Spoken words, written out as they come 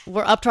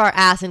We're up to our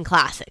ass in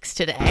classics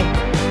today.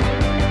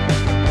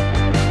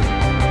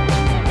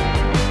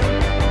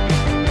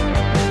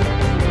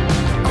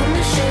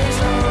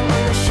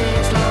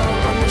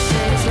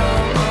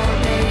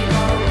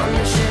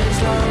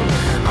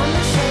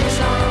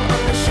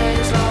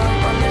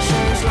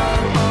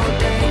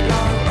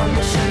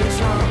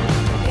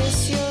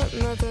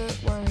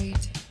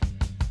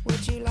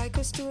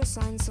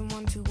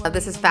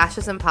 This is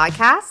Fascism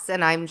Podcasts,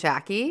 and I'm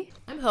Jackie.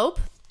 I'm Hope.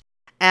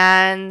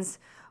 And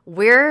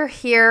we're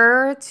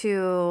here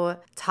to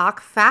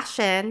talk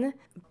fashion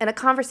in a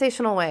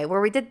conversational way where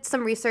we did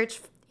some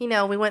research. You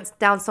know, we went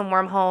down some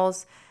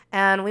wormholes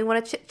and we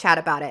want to chit-chat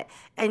about it.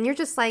 And you're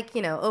just like,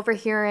 you know,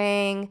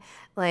 overhearing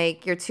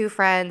like your two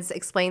friends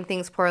explain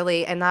things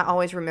poorly and not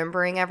always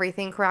remembering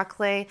everything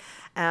correctly,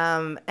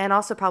 and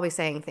also probably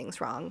saying things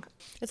wrong.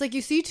 It's like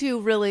you see two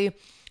really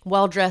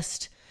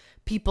well-dressed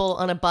people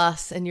on a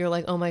bus and you're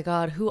like, oh my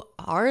God, who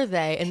are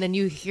they? And then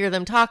you hear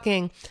them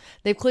talking.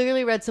 They've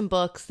clearly read some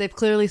books. They've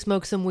clearly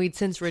smoked some weed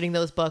since reading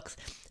those books,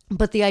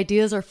 but the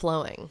ideas are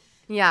flowing.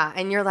 Yeah.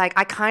 And you're like,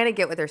 I kind of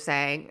get what they're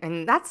saying.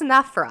 And that's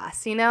enough for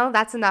us. You know,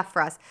 that's enough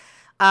for us.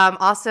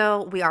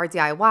 Also, we are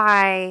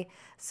DIY.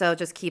 So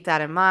just keep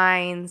that in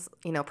mind.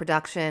 You know,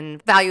 production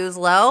value is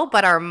low,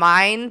 but our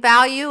mind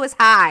value is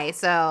high.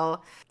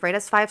 So rate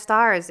us 5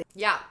 stars.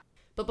 Yeah.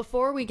 But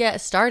before we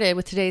get started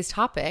with today's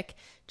topic,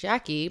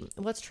 Jackie,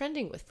 what's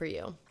trending for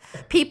you?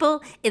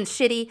 People in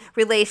shitty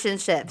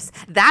relationships.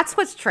 That's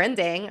what's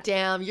trending.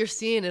 Damn, you're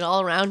seeing it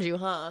all around you,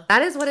 huh?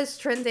 That is what is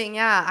trending,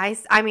 yeah.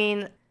 I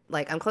mean,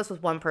 like, I'm close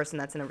with one person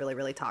that's in a really,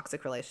 really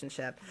toxic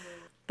relationship.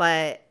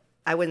 But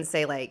I wouldn't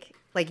say, like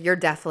you're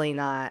definitely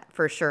not,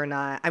 for sure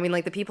not. I mean,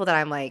 like, the people that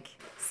I'm, like,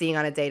 seeing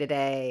on a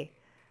day-to-day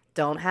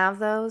don't have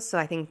those. So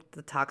I think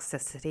the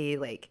toxicity,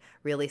 like,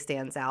 really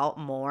stands out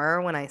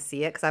more when I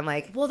see it. Because I'm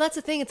like... Well, that's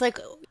the thing. It's like...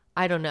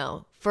 I don't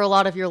know. For a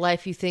lot of your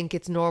life, you think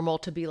it's normal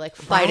to be like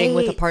fighting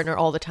with a partner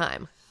all the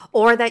time.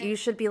 Or that you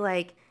should be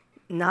like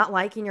not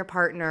liking your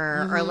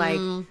partner or like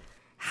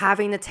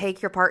having to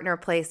take your partner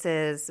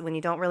places when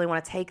you don't really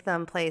want to take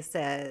them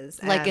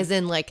places. Like as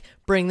in like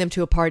bring them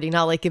to a party,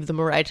 not like give them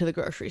a ride to the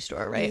grocery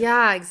store, right?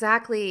 Yeah,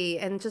 exactly.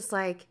 And just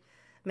like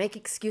make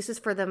excuses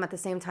for them at the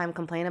same time,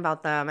 complain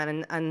about them.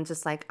 And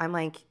just like, I'm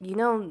like, you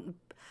know,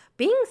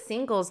 being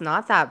single is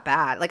not that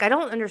bad. Like, I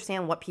don't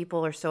understand what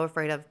people are so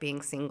afraid of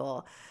being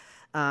single.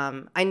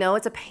 I know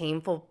it's a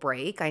painful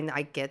break.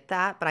 I get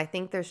that, but I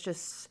think there's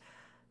just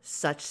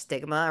such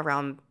stigma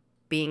around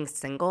being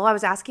single. I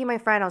was asking my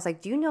friend, I was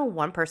like, do you know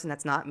one person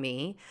that's not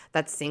me,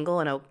 that's single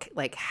and okay,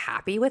 like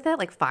happy with it,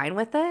 like fine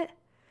with it?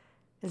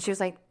 And she was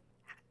like,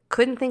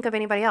 couldn't think of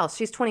anybody else.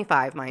 She's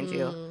 25, mind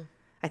you.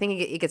 I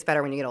think it gets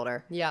better when you get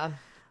older. Yeah.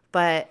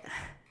 But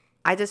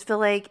I just feel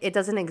like it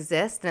doesn't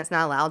exist and it's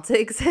not allowed to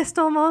exist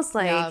almost.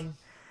 Like, yeah.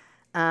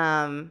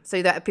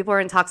 So that people are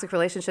in toxic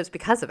relationships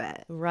because of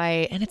it.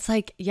 Right. And it's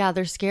like, yeah,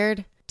 they're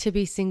scared to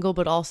be single,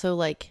 but also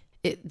like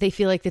they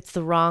feel like it's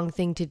the wrong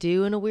thing to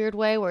do in a weird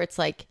way where it's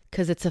like,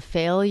 because it's a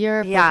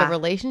failure if the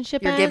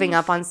relationship You're giving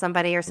up on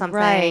somebody or something.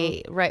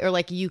 Right. Or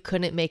like you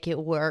couldn't make it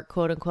work,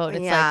 quote unquote.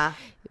 It's like,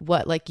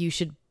 what, like you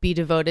should be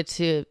devoted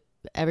to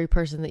every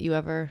person that you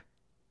ever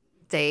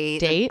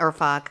date or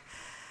fuck.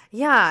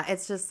 Yeah.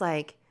 It's just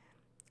like,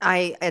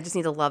 I just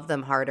need to love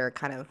them harder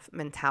kind of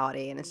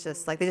mentality. And it's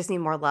just like, they just need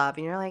more love.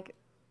 And you're like,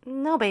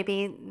 no,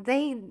 baby,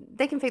 they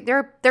can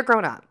they're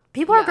grown up.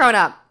 People are grown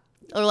up.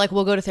 Or like,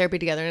 we'll go to therapy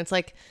together. And it's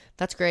like,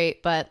 that's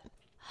great. But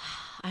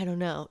I don't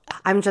know.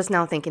 I'm just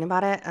now thinking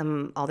about it.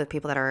 All the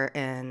people that are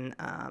in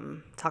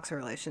toxic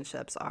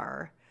relationships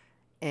are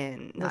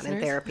not in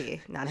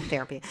therapy.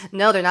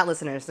 No, they're not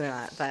listeners. They're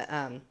not.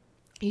 But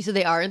you said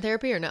they are in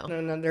therapy or no?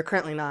 No, they're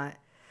currently not.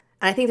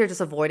 And I think they're just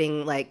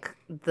avoiding, like,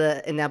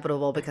 the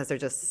inevitable because they're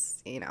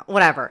just, you know,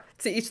 whatever.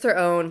 To each their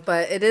own.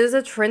 But it is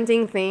a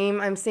trending theme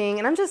I'm seeing.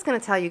 And I'm just going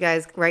to tell you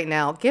guys right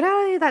now, get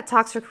out of that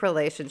toxic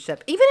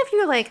relationship. Even if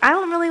you're like, I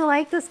don't really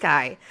like this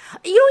guy.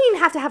 You don't even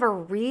have to have a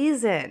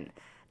reason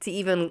to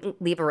even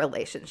leave a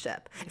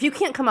relationship. If you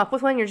can't come up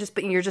with one, you're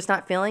just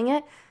not feeling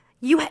it,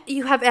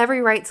 you have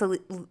every right to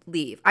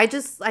leave. I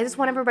just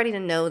want everybody to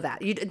know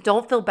that. You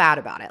don't feel bad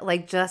about it.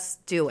 Like,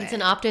 just do it. It's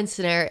an opt-in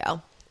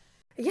scenario.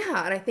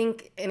 Yeah, and I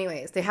think,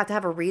 anyways, they have to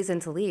have a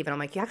reason to leave. And I'm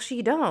like, actually,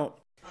 you don't.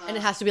 And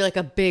it has to be like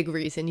a big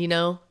reason, you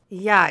know?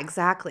 Yeah,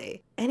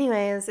 exactly.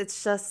 Anyways,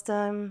 it's just,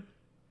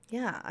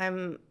 yeah,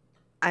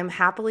 I'm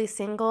happily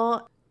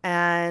single,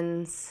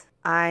 and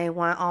I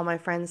want all my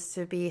friends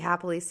to be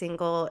happily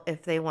single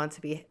if they want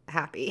to be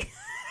happy,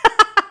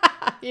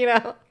 you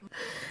know,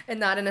 and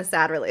not in a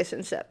sad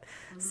relationship.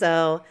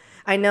 So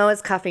I know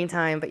it's cuffing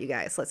time, but you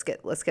guys, let's get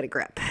a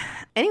grip.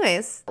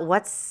 Anyways,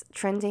 what's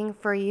trending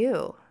for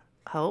you,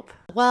 Hope?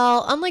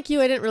 Well, unlike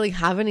you, I didn't really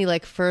have any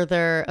like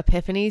further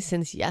epiphanies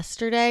since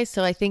yesterday.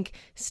 So I think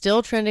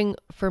still trending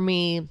for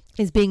me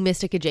is being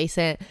mystic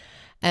adjacent,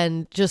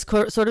 and just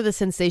sort of the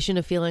sensation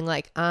of feeling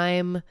like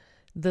I'm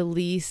the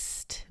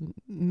least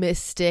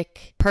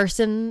mystic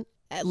person,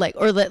 like,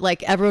 or that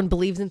like everyone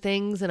believes in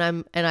things and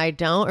I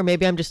don't, or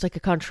maybe I'm just like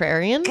a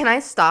contrarian. Can I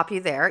stop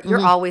you there?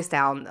 You're always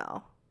down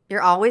though.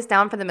 You're always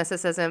down for the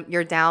mysticism.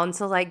 You're down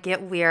to like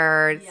get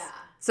weird. Yeah.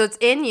 So it's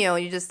in you.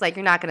 You just like,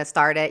 you're not going to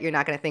start it. You're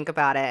not going to think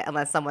about it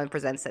unless someone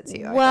presents it to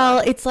you. Well,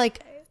 it's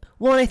like,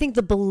 well, and I think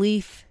the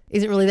belief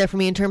isn't really there for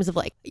me in terms of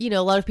like, you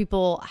know, a lot of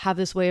people have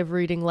this way of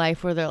reading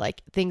life where they're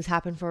like, things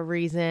happen for a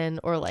reason,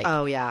 or like,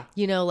 oh yeah,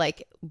 you know,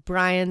 like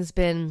Brian's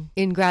been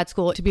in grad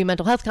school to be a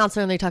mental health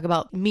counselor, and they talk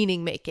about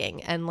meaning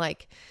making, and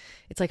like,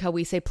 it's like how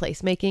we say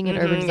place making in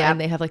urban design,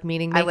 they have like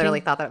meaning making. I literally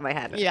thought that in my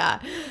head.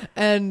 Yeah.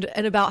 And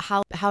about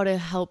how to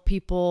help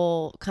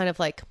people kind of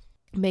like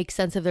make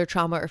sense of their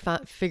trauma or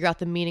figure out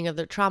the meaning of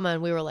their trauma.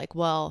 And we were like,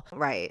 well,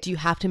 right. Do you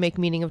have to make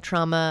meaning of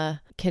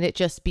trauma? Can it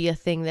just be a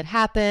thing that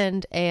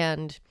happened?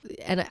 And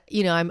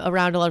you know, I'm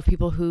around a lot of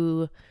people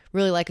who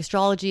really like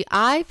astrology.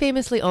 I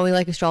famously only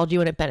like astrology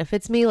when it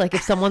benefits me. Like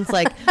if someone's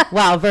like,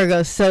 wow,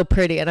 Virgo's so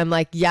pretty. And I'm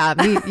like, yeah,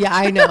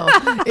 I know.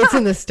 It's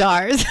in the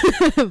stars.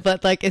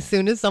 But like as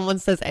soon as someone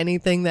says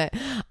anything that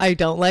I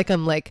don't like,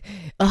 I'm like,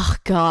 oh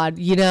God,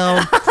 you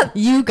know,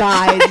 you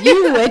guys,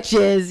 you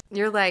witches.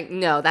 You're like,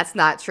 no, that's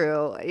not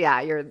true.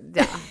 Yeah,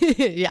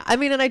 yeah. I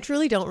mean, and I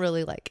truly don't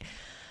really like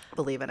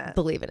believe in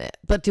it.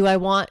 But do I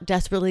want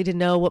desperately to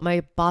know what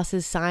my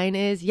boss's sign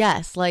is?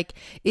 Yes. Like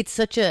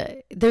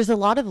there's a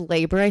lot of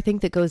labor, I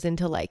think, that goes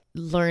into like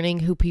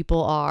learning who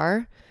people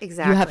are.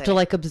 Exactly. You have to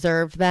like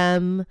observe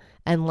them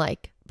and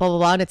like blah, blah,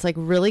 blah. And it's like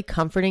really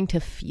comforting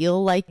to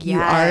feel like you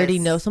already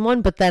know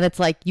someone, but then it's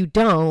like you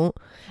don't.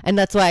 And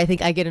that's why I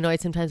think I get annoyed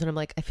sometimes when I'm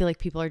like, I feel like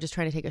people are just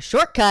trying to take a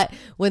shortcut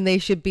when they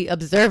should be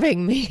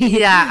observing me.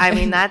 Yeah. I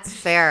mean, that's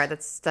fair.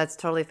 That's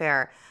totally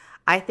fair.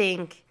 I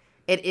think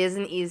it is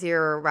an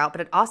easier route,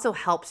 but it also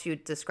helps you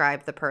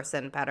describe the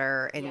person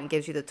better and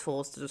gives you the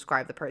tools to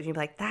describe the person. You'd be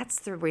like, that's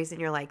the reason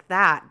you're like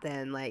that.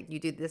 Then like you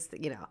do this,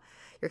 you know,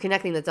 you're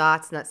connecting the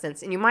dots in that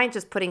sense. And you mind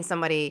just putting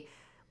somebody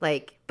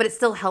like, but it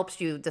still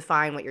helps you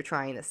define what you're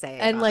trying to say.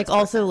 And like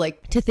also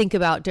like to think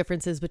about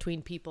differences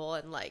between people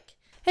and like,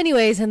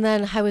 anyways. And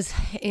then I was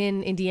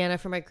in Indiana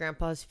for my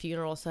grandpa's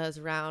funeral. So I was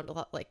around a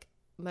lot, like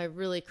my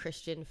really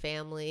Christian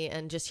family,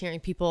 and just hearing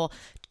people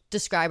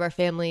describe our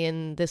family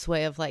in this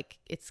way of like,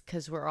 it's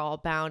because we're all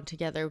bound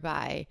together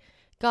by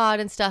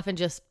God and stuff, and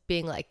just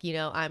being like, you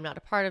know, I'm not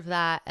a part of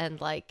that. And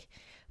like,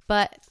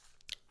 but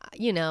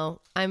you know,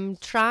 I'm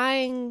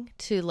trying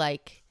to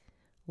like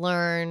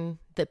learn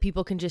that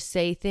people can just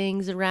say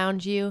things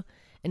around you,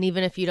 and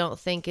even if you don't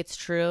think it's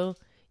true,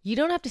 you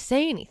don't have to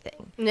say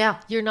anything.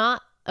 Yeah. You're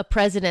not a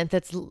president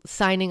that's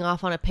signing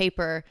off on a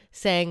paper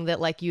saying that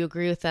like you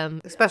agree with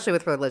them. Especially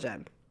with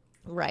religion.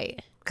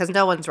 Right. Because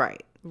no one's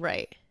right.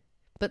 Right.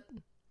 But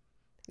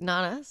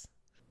not us.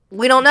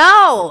 We don't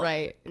know.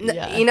 Right.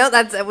 Yeah. You know,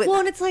 that's... well,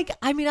 and it's like,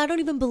 I mean, I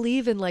don't even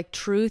believe in like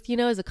truth, you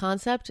know, as a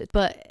concept,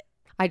 but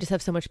I just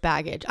have so much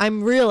baggage.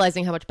 I'm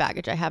realizing how much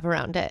baggage I have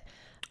around it.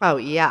 Oh,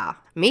 yeah.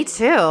 Me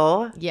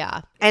too.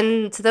 Yeah.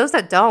 And to those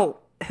that don't,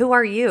 who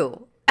are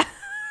you?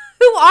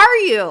 Who are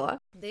you?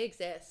 They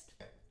exist.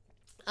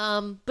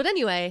 But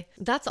anyway,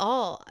 that's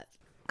all.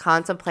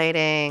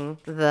 Contemplating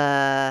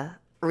the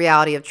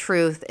reality of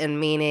truth and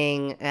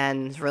meaning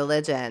and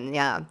religion.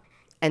 Yeah.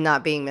 And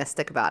not being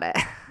mystic about it.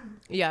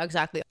 Yeah,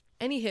 exactly.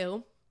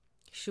 Anywho,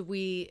 should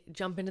we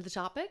jump into the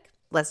topic?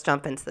 Let's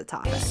jump into the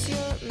topic. Is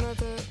your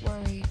mother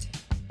worried?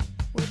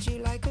 Would you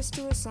like us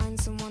to assign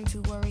someone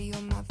to worry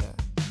your mother?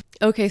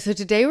 Okay, so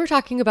today we're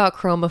talking about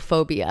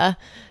chromophobia,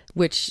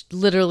 which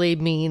literally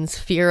means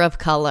fear of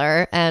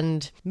color,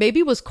 and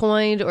maybe was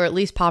coined or at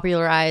least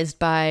popularized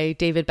by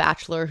David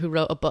Batchelor, who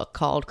wrote a book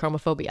called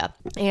Chromophobia.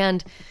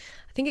 And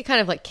I think it kind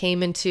of like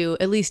came into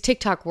at least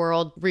TikTok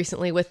world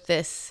recently with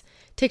this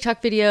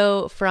TikTok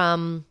video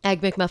from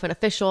Egg McMuffin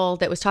Official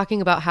that was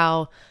talking about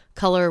how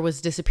color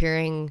was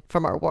disappearing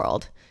from our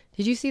world.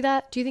 Did you see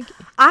that? Do you think?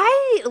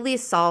 I at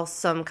least saw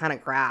some kind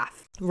of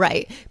graph.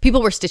 Right.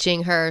 People were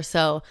stitching her,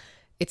 so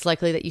it's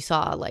likely that you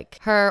saw like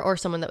her or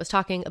someone that was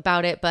talking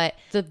about it. But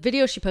the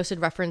video she posted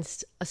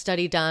referenced a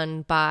study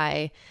done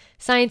by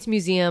Science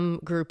Museum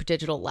Group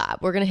Digital Lab.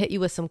 We're going to hit you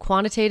with some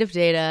quantitative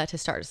data to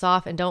start us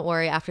off. And don't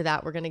worry, after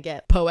that, we're going to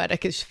get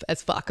poetic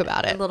as fuck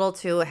about it. A little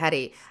too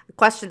heady.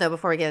 Question though,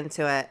 before we get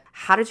into it,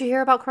 how did you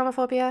hear about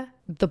chromophobia?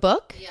 The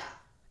book? Yeah.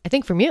 I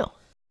think from you.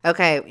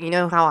 Okay, you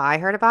know how I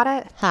heard about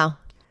it? How?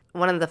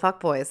 One of the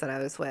fuckboys that I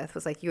was with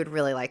was like, you would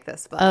really like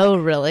this book. Oh,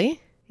 really?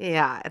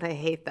 Yeah, and I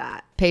hate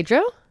that.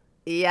 Pedro?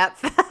 Yep.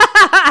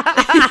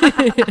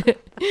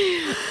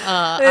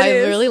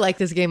 I really like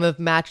this game of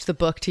match the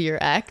book to your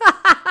ex.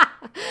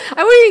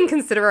 I wouldn't even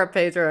consider a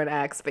Pedro an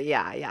ex, but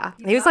yeah.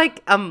 He was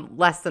like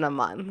less than a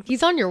month.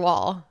 He's on your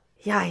wall.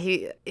 Yeah,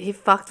 he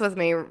fucked with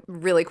me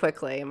really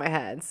quickly in my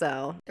head,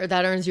 so. Or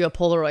that earns you a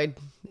Polaroid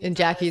in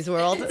Jackie's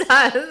world. It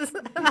does.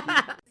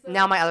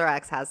 Now my other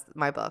ex has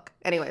my book.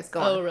 Anyways,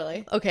 go on. Oh,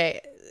 really?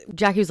 Okay.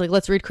 Jackie was like,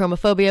 let's read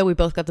Chromophobia. We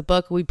both got the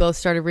book. We both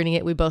started reading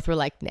it. We both were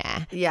like,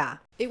 nah. Yeah.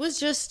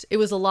 It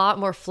was a lot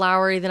more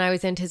flowery than I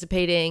was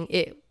anticipating.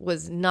 It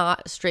was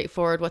not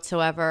straightforward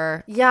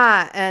whatsoever.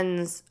 Yeah,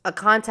 and a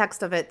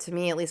context of it, to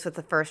me, at least with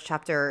the first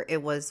chapter,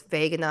 it was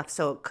vague enough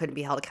so it couldn't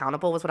be held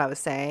accountable, was what I was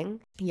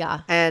saying.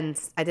 Yeah. And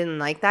I didn't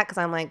like that because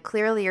I'm like,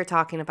 clearly you're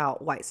talking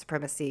about white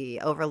supremacy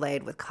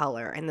overlaid with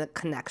color and the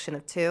connection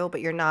of two,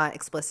 but you're not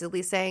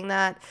explicitly saying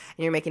that,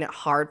 and you're making it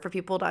hard for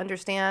people to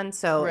understand.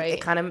 So Right.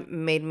 it kind of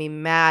made me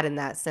mad in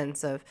that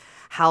sense of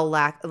how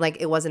like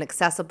it wasn't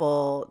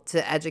accessible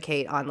to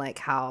educate on like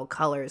how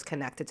color is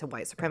connected to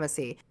white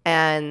supremacy.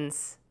 And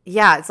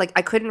yeah, it's like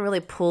I couldn't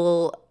really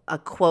pull a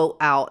quote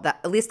out that,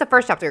 at least the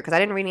first chapter, because I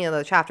didn't read any of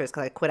the chapters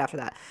because I quit after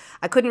that.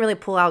 I couldn't really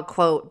pull out a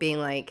quote being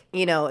like,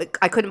 you know,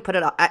 I couldn't put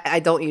it up. I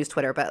don't use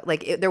Twitter, but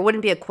like there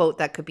wouldn't be a quote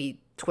that could be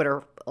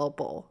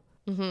Twitterable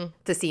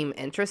to seem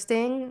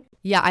interesting.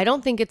 Yeah, I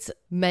don't think it's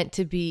meant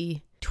to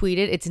be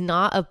tweeted. It's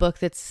not a book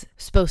that's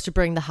supposed to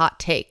bring the hot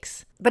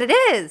takes. But it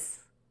is.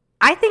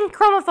 I think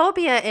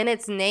chromophobia in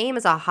its name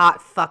is a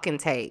hot fucking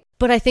take.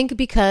 But I think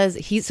because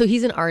he's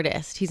an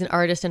artist. He's an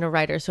artist and a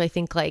writer. So I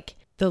think like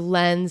the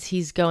lens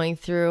he's going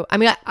through. I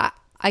mean,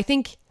 I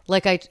think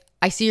like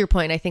I see your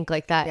point. I think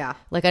like that. Yeah.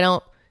 Like I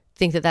don't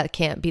think that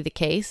can't be the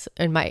case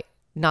and might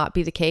not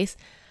be the case.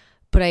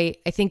 But I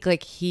think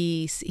like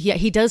he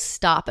does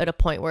stop at a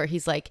point where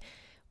he's like,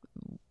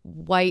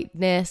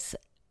 whiteness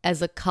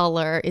as a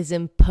color is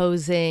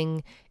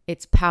imposing.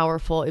 It's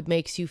powerful. It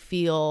makes you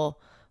feel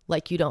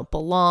like you don't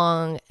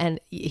belong. And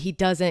he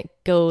doesn't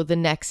go the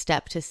next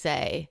step to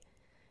say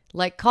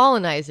like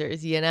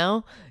colonizers, you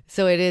know?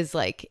 So it is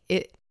like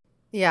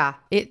Yeah.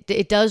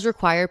 it does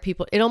require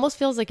people. It almost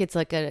feels like it's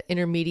like an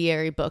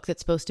intermediary book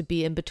that's supposed to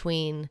be in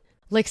between.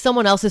 Like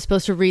someone else is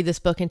supposed to read this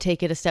book and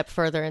take it a step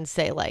further and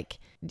say like,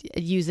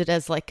 use it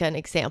as like an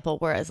example.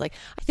 Whereas like,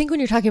 I think when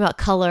you're talking about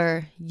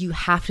color, you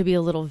have to be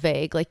a little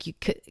vague. Like you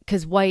could,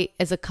 because white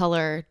as a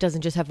color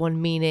doesn't just have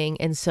one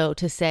meaning. And so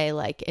to say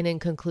like, and in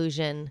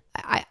conclusion,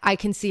 I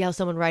can see how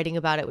someone writing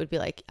about it would be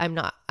like, I'm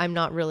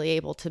not really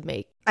able to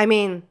make. I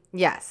mean,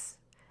 yes.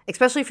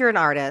 Especially if you're an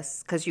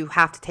artist, because you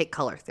have to take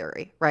color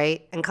theory,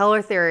 right? And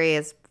color theory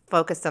is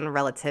focused on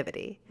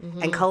relativity.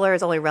 And color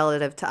is only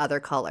relative to other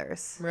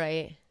colors.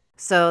 Right.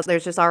 So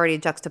there's just already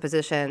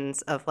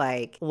juxtapositions of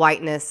like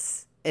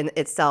whiteness in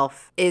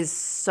itself is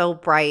so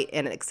bright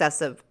and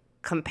excessive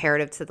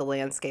comparative to the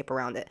landscape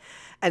around it.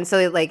 And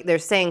so like they're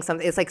saying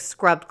something, it's like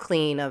scrubbed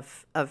clean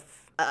of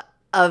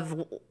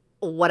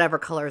whatever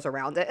colors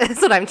around it.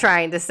 That's what I'm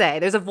trying to say.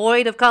 There's a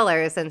void of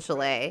color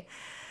essentially.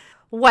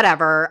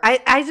 Whatever.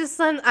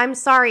 I'm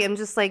sorry. I'm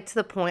just like to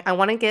the point. I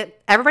want to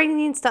get, everybody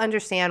needs to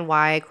understand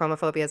why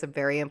chromophobia is a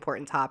very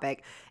important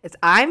topic.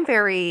 I'm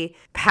very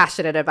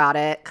passionate about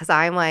it because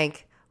I'm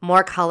like,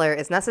 more color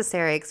is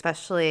necessary,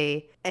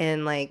 especially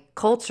in like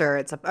culture.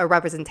 It's a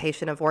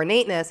representation of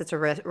ornateness. It's a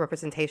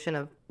representation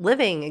of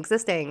living,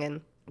 existing,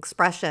 and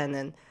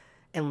expression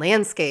and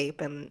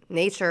landscape and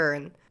nature.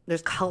 And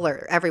there's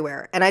color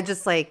everywhere. And I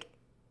just like,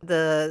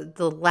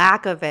 the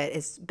lack of it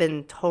has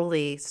been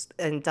totally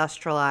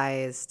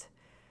industrialized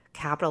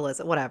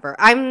capitalism, whatever.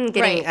 I'm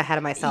getting ahead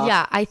of myself.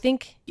 Yeah, I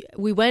think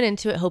we went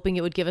into it hoping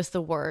it would give us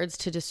the words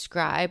to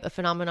describe a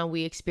phenomenon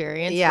we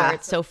experience where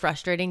it's so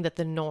frustrating that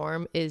the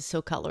norm is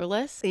so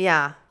colorless.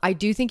 Yeah. I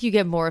do think you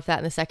get more of that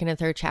in the second and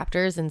third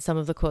chapters and some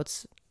of the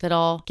quotes that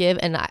I'll give.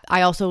 And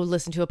I also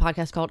listened to a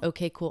podcast called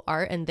Okay Cool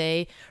Art, and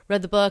they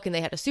read the book and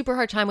they had a super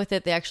hard time with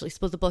it. They actually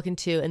split the book in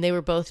two, and they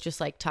were both just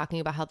like talking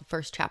about how the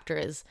first chapter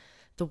is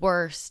the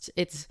worst.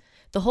 It's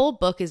the whole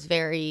book is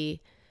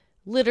very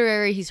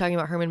literary. He's talking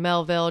about Herman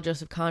Melville,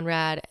 Joseph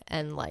Conrad,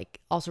 and like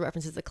also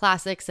references the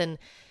classics. And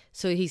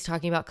so he's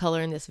talking about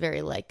color in this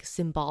very like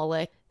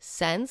symbolic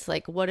sense.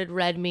 Like, what did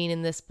red mean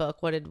in this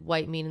book? What did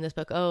white mean in this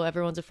book? Oh,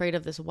 everyone's afraid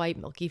of this white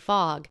milky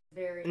fog.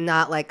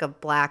 Not like a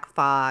black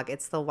fog.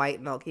 It's the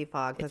white milky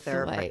fog that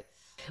they're white.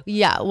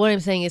 Yeah, what I'm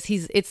saying is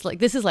it's like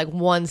this is like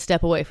one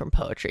step away from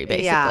poetry,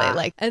 basically. Yeah.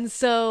 Like, and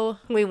so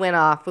we went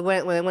off.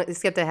 We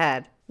skipped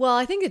ahead. Well,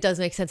 I think it does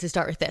make sense to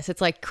start with this. It's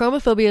like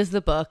Chromophobia is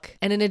the book.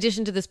 And in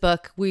addition to this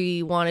book,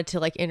 we wanted to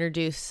like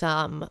introduce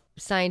some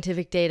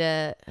scientific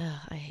data.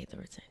 I hate the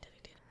word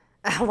scientific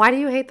data. Why do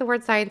you hate the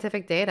word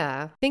scientific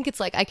data? I think it's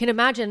like, I can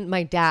imagine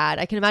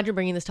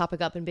bringing this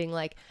topic up and being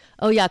like,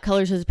 oh yeah,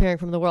 colors disappearing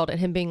from the world. And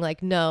him being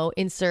like, no,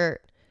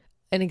 insert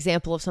an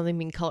example of something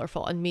being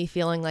colorful, and me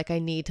feeling like I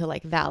need to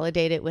like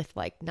validate it with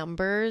like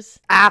numbers.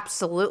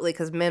 Absolutely.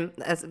 Because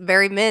that's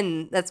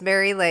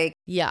very like,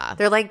 yeah,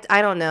 they're like,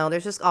 I don't know.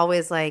 There's just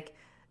always like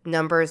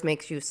numbers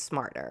makes you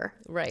smarter.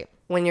 Right.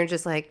 When you're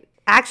just like,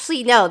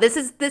 actually, no, this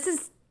is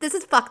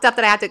fucked up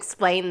that I have to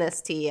explain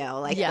this to you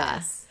like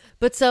this.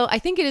 But so I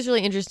think it is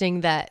really interesting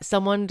that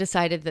someone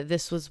decided that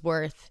this was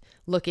worth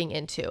looking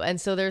into.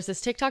 And so there's this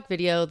TikTok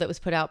video that was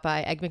put out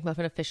by Egg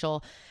McMuffin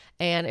Official,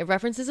 and it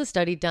references a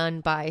study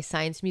done by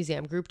Science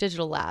Museum Group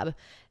Digital Lab.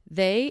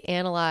 They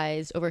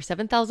analyzed over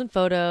 7,000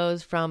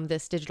 photos from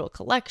this digital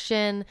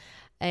collection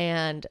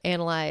and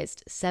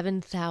analyzed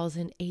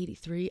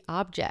 7,083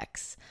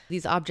 objects.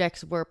 These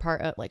objects were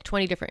part of like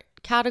 20 different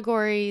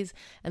categories,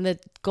 and the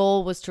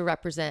goal was to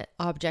represent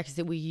objects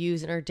that we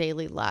use in our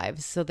daily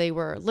lives. So they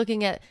were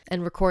looking at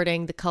and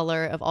recording the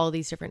color of all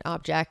these different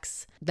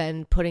objects,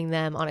 then putting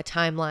them on a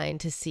timeline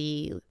to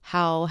see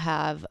how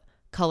have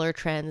color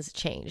trends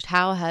changed.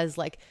 How has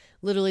like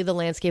literally the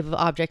landscape of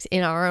objects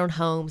in our own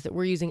homes that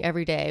we're using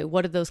every day,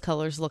 what did those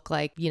colors look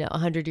like,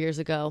 100 years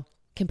ago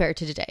compared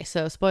to today?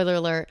 So spoiler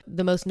alert,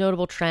 the most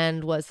notable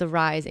trend was the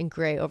rise in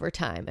gray over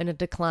time and a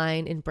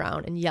decline in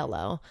brown and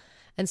yellow.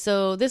 And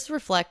so this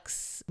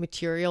reflects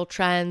material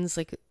trends,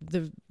 like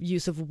the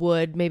use of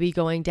wood maybe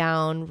going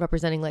down,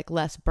 representing like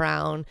less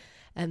brown.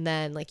 And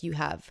then like you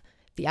have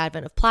the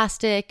advent of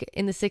plastic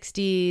in the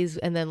 60s.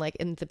 And then like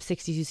in the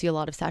 60s, you see a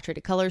lot of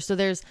saturated colors. So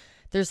there's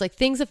like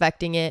things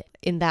affecting it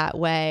in that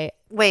way.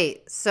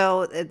 Wait,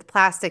 so the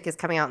plastic is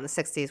coming out in the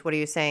 60s. What are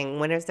you saying?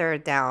 When is there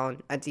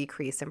a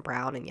decrease in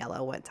brown and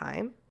yellow? What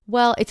time?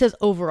 Well, it says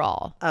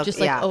overall, just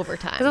like over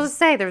time. Because I was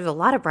say there's a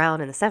lot of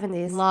brown in the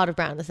 70s. A lot of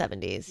brown in the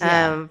 70s.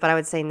 Yeah. But I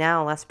would say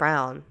now less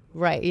brown.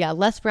 Right. Yeah.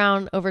 Less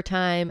brown over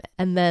time.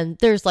 And then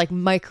there's like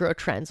micro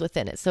trends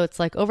within it. So it's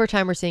like over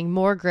time, we're seeing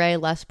more gray,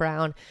 less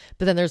brown.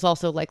 But then there's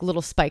also like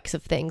little spikes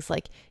of things.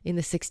 Like in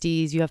the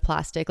 60s, you have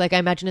plastic. Like I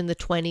imagine in the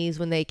 20s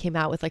when they came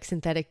out with like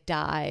synthetic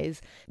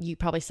dyes, you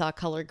probably saw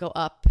color go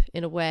up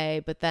in a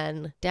way, but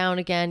then down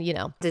again,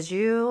 Did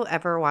you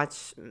ever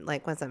watch,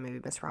 like, what's that movie,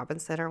 Miss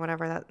Robinson or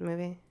whatever, that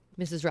movie?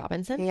 Mrs.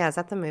 Robinson? Yeah, is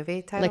that the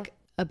movie title? Like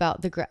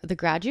about the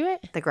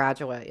Graduate? The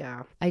Graduate,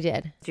 yeah. I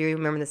did. Do you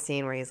remember the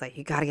scene where he's like,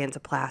 you got to get into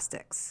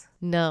plastics?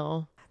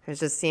 No.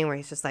 There's this scene where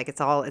he's just like, it's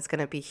going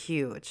to be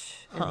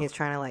huge. And he's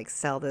trying to like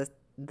sell the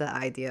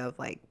idea of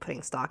like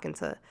putting stock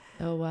into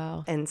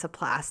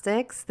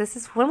plastics.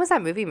 When was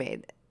that movie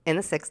made? In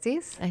the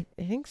 60s? I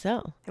think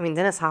so. I mean,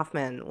 Dennis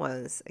Hoffman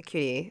was a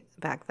cutie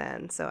back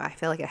then, so I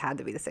feel like it had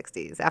to be the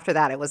 60s. After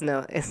that, he was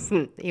not as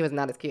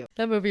cute.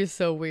 That movie is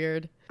so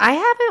weird. I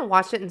haven't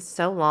watched it in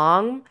so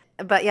long,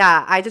 but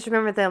yeah, I just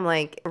remember them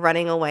like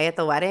running away at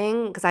the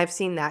wedding because I've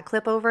seen that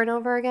clip over and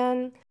over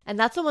again. And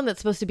that's the one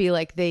that's supposed to be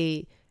like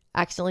they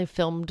accidentally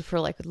filmed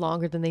for like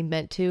longer than they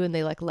meant to, and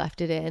they like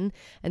left it in.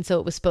 And so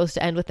it was supposed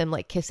to end with them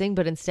like kissing,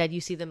 but instead you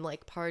see them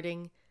like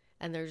parting.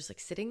 And they're just like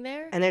sitting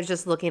there. And they're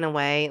just looking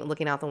away,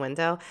 looking out the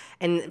window.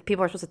 And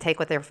people are supposed to take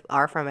what they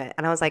are from it.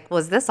 And I was like,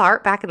 was this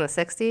art back in the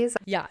 60s?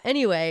 Yeah.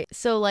 Anyway,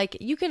 so like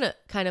you can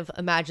kind of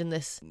imagine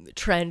this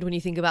trend when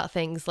you think about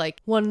things.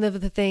 Like one of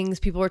the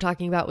things people were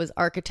talking about was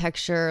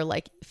architecture.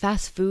 Like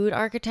fast food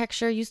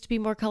architecture used to be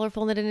more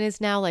colorful than it is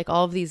now. Like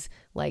all of these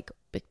like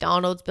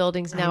McDonald's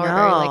buildings now are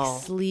very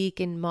like sleek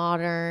and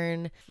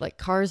modern. Like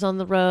cars on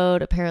the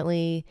road,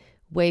 apparently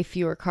way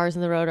fewer cars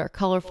on the road are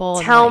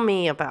colorful. Tell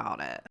me about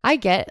it. I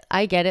get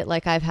it.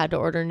 Like I've had to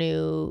order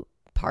new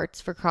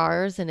parts for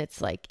cars and it's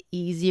like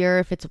easier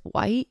if it's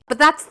white. But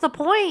that's the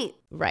point.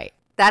 Right.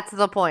 That's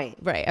the point.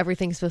 Right.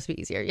 Everything's supposed to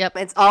be easier. Yep.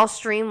 It's all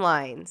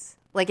streamlined.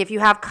 Like if you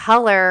have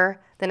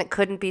color, then it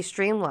couldn't be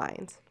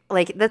streamlined.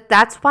 Like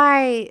that's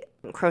why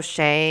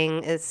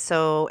crocheting is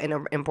so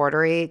in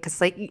embroidery, because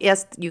like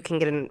yes, you can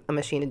get a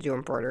machine to do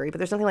embroidery, but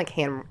there's nothing like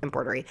hand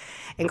embroidery.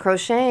 And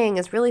crocheting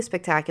is really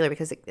spectacular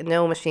because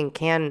no machine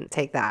can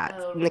take that.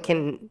 And it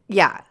can,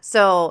 yeah.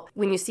 So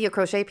when you see a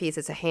crochet piece,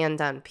 it's a hand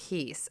done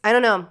piece. I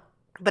don't know,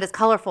 but it's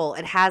colorful.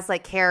 It has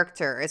like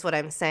character, is what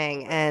I'm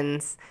saying.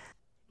 And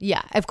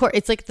yeah, of course,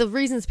 it's like the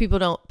reasons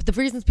people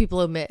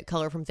omit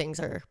color from things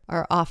are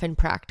often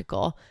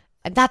practical.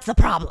 And that's the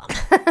problem.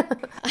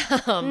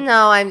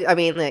 No, I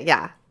mean,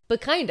 yeah.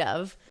 But kind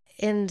of.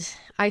 And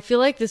I feel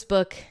like this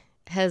book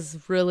has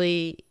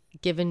really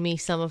given me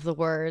some of the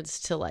words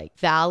to like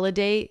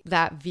validate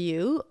that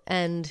view.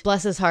 And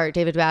bless his heart,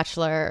 David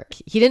Batchelor,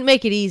 he didn't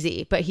make it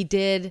easy, but he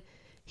did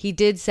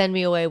send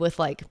me away with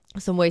like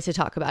some ways to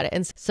talk about it.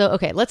 And so,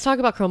 okay, let's talk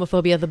about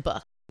Chromophobia, the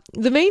book.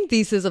 The main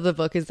thesis of the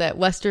book is that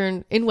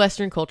in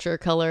Western culture,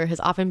 color has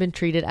often been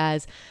treated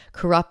as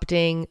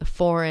corrupting,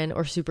 foreign,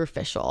 or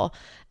superficial.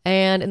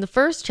 And in the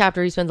first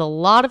chapter, he spends a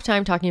lot of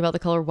time talking about the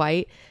color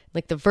white,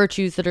 like the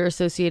virtues that are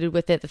associated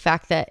with it, the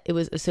fact that it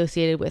was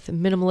associated with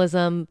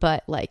minimalism,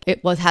 but like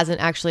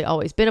hasn't actually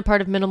always been a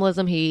part of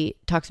minimalism. He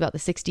talks about the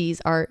 60s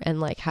art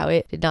and like how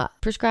it did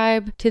not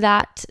prescribe to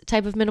that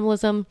type of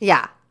minimalism.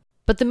 Yeah.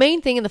 But the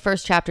main thing in the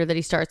first chapter that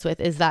he starts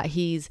with is that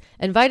he's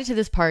invited to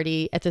this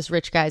party at this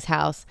rich guy's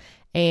house,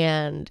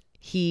 and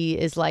he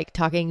is like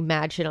talking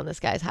mad shit on this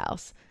guy's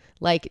house.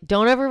 Like,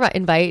 don't ever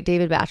invite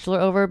David Batchelor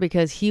over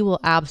because he will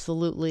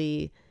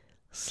absolutely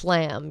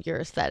slam your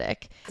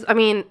aesthetic. I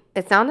mean,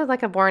 it sounded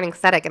like a boring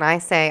aesthetic, and I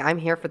say I'm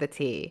here for the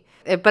tea.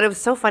 But it was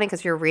so funny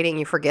because you're reading,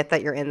 you forget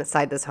that you're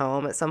inside this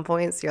home at some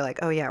points. You're like,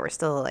 oh yeah, we're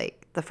still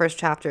like, the first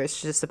chapter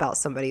is just about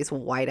somebody's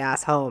white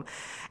ass home.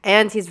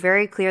 And he's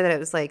very clear that it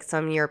was like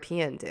some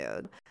European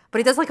dude. But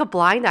he does like a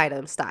blind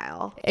item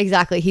style.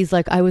 Exactly. He's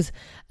like, I was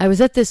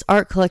at this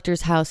art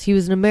collector's house. He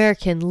was an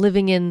American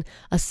living in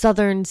a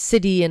southern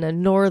city in a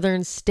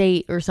northern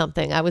state or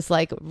something. I was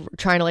like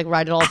trying to like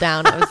write it all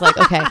down. I was like,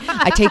 okay,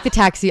 I take the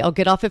taxi. I'll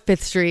get off at 5th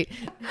Street.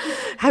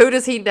 Who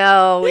does he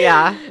know?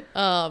 Yeah.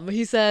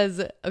 He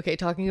says, okay,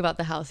 talking about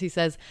the house, he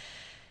says,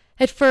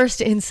 At first,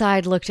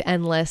 inside looked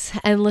endless,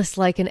 endless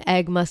like an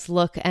egg must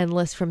look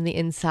endless from the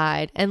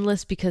inside,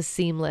 endless because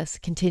seamless,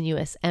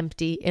 continuous,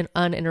 empty, and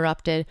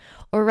uninterrupted,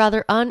 or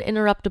rather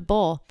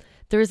uninterruptible.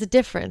 There is a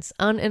difference.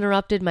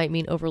 Uninterrupted might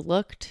mean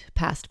overlooked,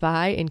 passed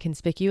by,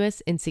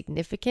 inconspicuous,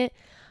 insignificant.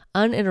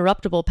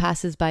 Uninterruptible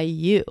passes by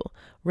you,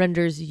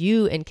 renders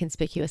you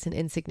inconspicuous and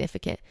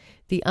insignificant.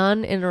 The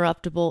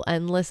uninterruptible,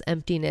 endless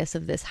emptiness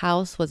of this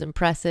house was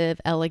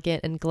impressive,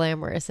 elegant, and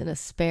glamorous in a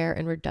spare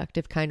and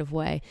reductive kind of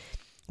way.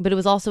 But it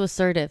was also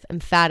assertive,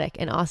 emphatic,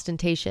 and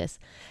ostentatious.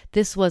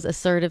 This was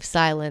assertive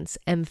silence,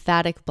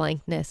 emphatic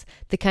blankness,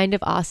 the kind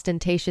of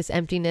ostentatious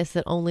emptiness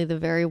that only the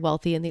very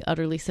wealthy and the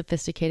utterly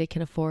sophisticated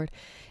can afford.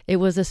 It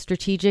was a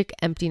strategic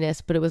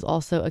emptiness, but it was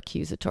also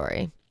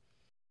accusatory.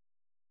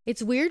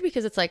 It's weird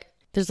because it's like,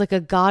 there's like a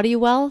gaudy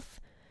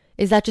wealth.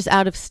 Is that just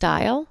out of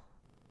style?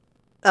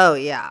 Oh,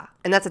 yeah.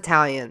 And that's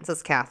Italians.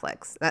 That's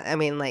Catholics. I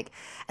mean, like,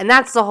 and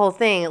that's the whole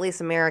thing. At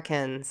least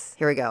Americans.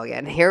 Here we go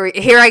again.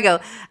 Here I go.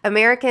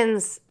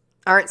 Americans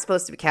aren't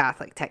supposed to be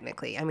Catholic,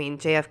 technically. I mean,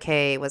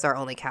 JFK was our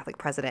only Catholic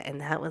president,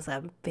 and that was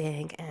a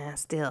big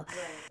ass deal.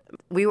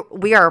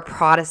 We are a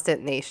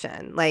Protestant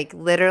nation. Like,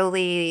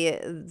 literally,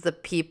 the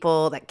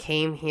people that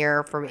came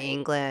here from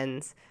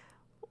England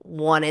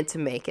wanted to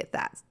make it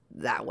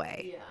that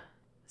way. Yeah.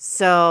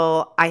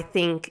 So I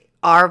think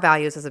our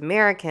values as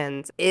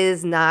Americans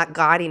is not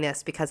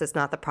gaudiness because it's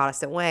not the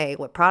Protestant way.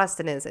 What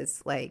Protestant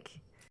is like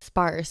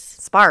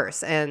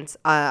sparse and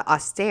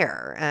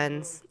austere,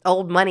 and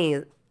old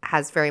money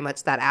has very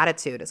much that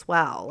attitude as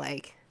well.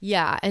 Like,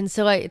 yeah, and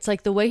so it's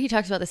like the way he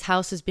talks about this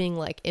house as being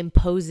like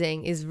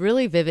imposing is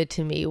really vivid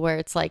to me, where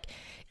it's like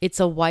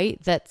it's a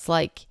white that's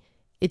like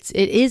it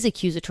is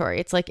accusatory.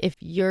 It's like if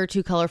you're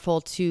too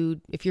colorful,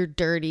 if you're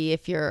dirty,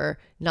 if you're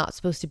not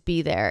supposed to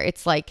be there,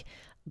 it's like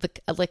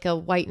a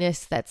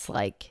whiteness that's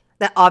like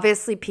that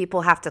obviously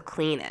people have to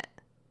clean it.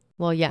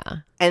 Well, yeah.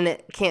 And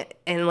it can't,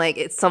 and like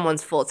it's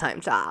someone's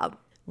full-time job.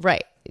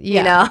 Right. Yeah.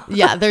 You know?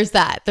 Yeah, there's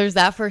that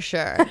for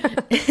sure.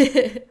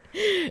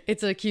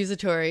 It's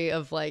accusatory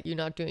of like you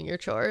not doing your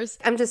chores.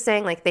 I'm just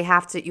saying, like, you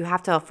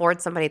have to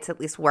afford somebody to at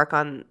least work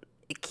on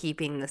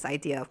keeping this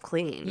idea of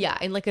clean. Yeah,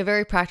 in like a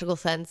very practical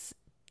sense,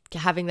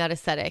 having that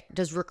aesthetic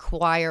does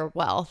require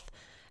wealth.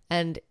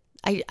 And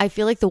I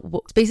feel like the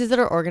spaces that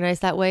are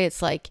organized that way,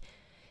 it's like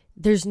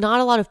there's not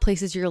a lot of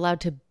places you're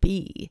allowed to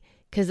be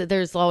because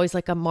there's always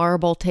like a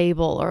marble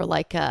table or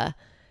like a,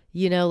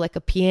 you know, like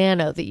a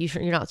piano that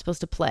you're not supposed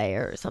to play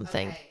or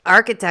something. Okay.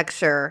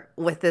 Architecture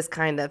with this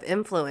kind of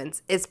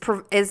influence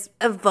is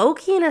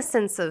evoking a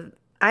sense of,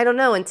 I don't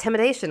know,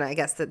 intimidation, I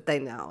guess, that they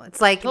know.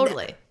 It's like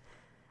totally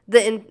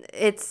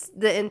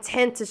the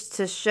intent is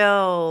to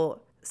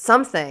show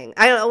something.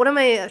 I don't know. What am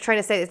I trying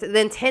to say? The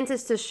intent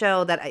is to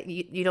show that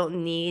you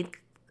don't need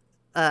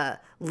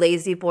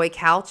lazy boy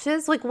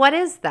couches. Like, what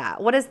is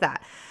that? What is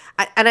that?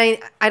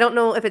 I don't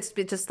know if it's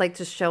just like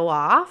to show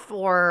off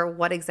or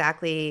what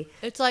exactly.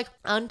 It's like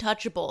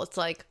untouchable. It's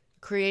like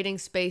creating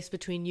space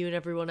between you and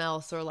everyone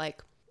else, or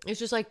like it's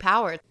just like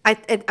power.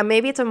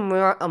 Maybe it's a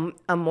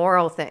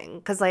moral thing,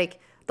 because like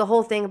the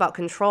whole thing about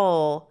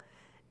control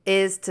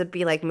is to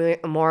be like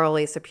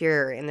morally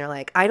superior, and they're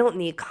like, I don't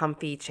need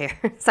comfy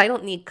chairs, I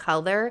don't need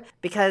color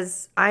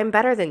because I'm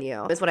better than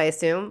you, is what I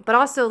assume. But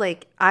also,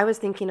 like, I was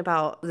thinking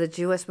about the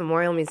Jewish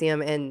Memorial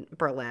Museum in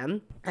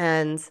Berlin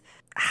and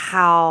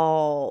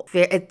how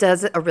it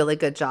does a really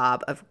good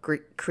job of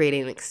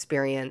creating an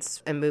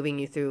experience and moving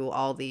you through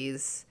all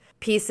these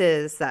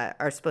pieces that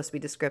are supposed to be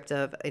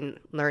descriptive in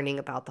learning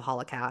about the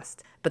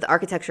Holocaust. But the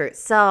architecture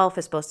itself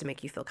is supposed to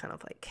make you feel kind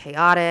of like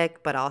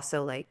chaotic, but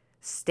also like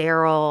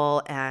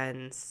sterile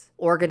and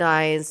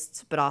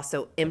organized, but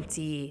also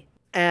empty.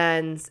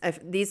 And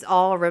these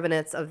all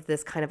remnants of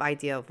this kind of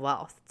idea of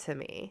wealth to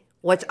me,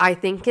 which I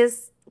think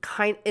is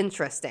kind of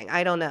interesting.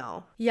 I don't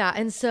know. Yeah.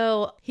 And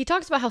so he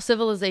talks about how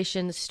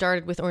civilization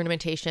started with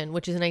ornamentation,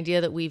 which is an idea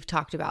that we've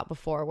talked about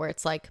before, where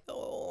it's like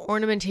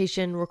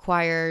ornamentation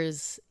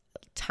requires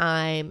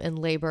time and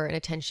labor and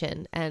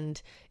attention.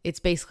 And it's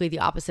basically the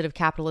opposite of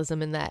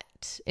capitalism in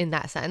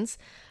that sense.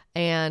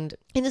 And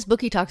in this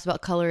book, he talks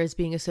about color as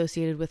being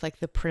associated with like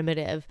the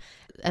primitive,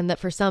 and that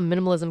for some,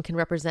 minimalism can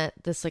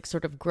represent this like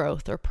sort of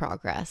growth or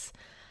progress.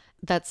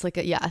 That's like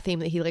a theme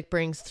that he like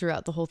brings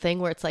throughout the whole thing,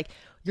 where it's like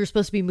you're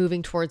supposed to be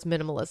moving towards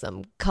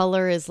minimalism.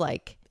 Color is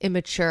like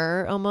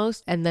immature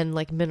almost, and then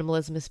like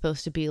minimalism is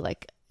supposed to be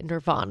like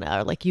nirvana,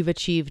 or like you've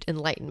achieved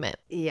enlightenment.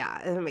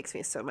 Yeah, it makes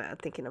me so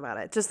mad thinking about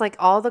it. Just like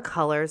all the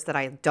colors that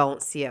I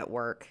don't see at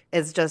work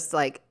is just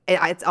like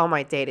it's on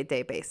my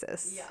day-to-day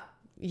basis.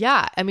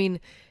 Yeah. I mean,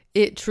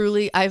 it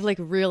truly, I've like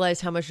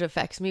realized how much it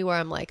affects me, where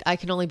I'm like, I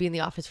can only be in the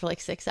office for like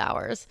 6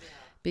 hours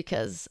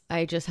because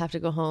I just have to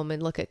go home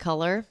and look at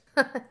color.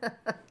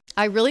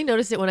 I really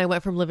noticed it when I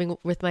went from living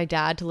with my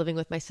dad to living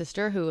with my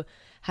sister, who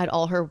had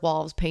all her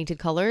walls painted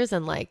colors.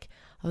 And like,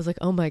 I was like,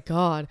 oh my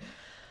God.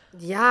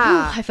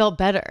 Yeah. Whew, I felt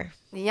better.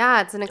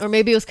 Yeah. Or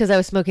maybe it was because I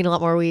was smoking a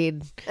lot more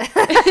weed.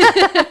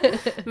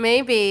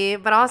 Maybe,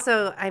 but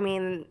also, I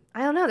mean,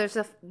 I don't know.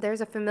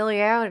 There's a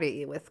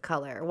familiarity with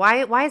color.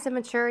 Why is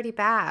immaturity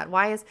bad?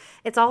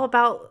 It's all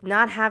about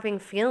not having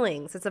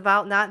feelings. It's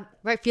about not.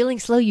 Right,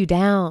 feelings slow you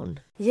down.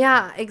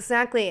 Yeah,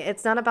 exactly.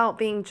 It's not about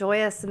being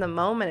joyous in the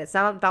moment. It's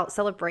not about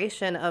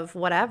celebration of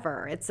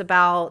whatever. It's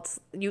about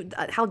you.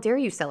 How dare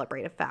you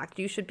celebrate a fact?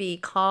 You should be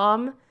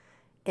calm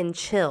and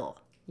chill.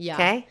 Yeah.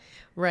 Okay.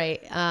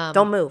 Right.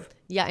 Don't move.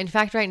 Yeah. In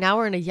fact, right now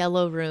we're in a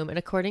yellow room, and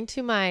according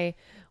to my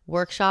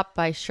workshop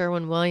by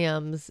Sherwin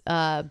Williams,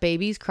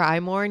 babies cry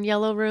more in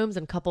yellow rooms,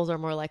 and couples are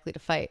more likely to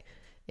fight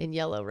in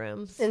yellow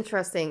rooms.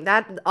 Interesting.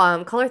 That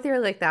color theory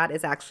like that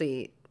is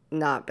actually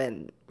not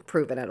been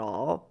proven at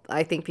all.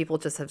 I think people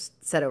just have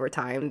said over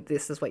time,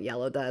 this is what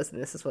yellow does,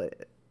 and this is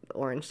what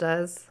orange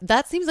does.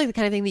 That seems like the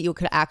kind of thing that you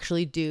could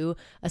actually do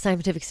a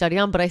scientific study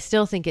on, but I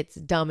still think it's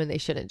dumb and they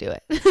shouldn't do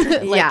it.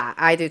 Yeah,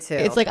 I do too.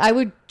 It's like I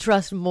would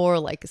trust more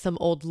like some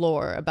old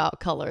lore about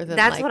color than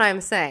that's like, what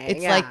I'm saying.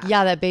 It's like,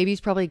 yeah, that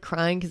baby's probably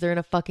crying because they're in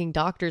a fucking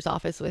doctor's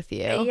office with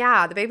you.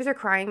 Yeah, the babies are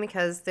crying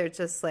because they're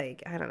just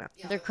like, I don't know.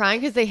 They're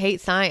crying because they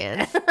hate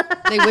science.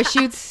 They wish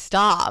you'd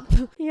stop.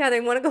 Yeah, they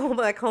want to go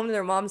back home to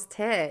their mom's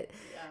tit.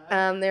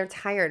 They're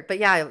tired. But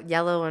yeah,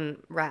 yellow and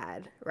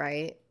red,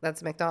 right?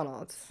 That's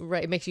McDonald's.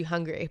 Right. It makes you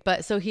hungry.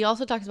 But so he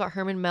also talks about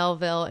Herman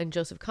Melville and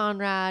Joseph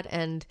Conrad.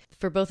 And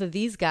for both of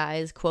these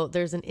guys, quote,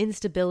 there's an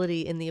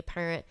instability in the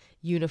apparent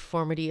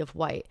uniformity of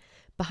white.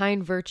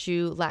 Behind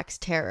virtue lacks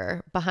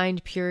terror.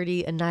 Behind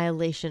purity,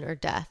 annihilation or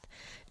death.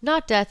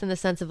 Not death in the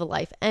sense of a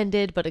life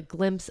ended, but a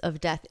glimpse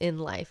of death in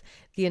life.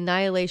 The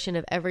annihilation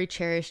of every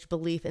cherished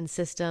belief and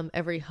system,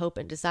 every hope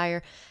and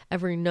desire,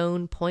 every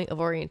known point of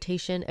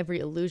orientation, every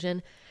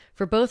illusion.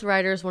 For both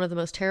writers, one of the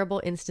most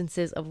terrible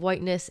instances of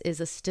whiteness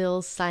is a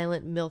still,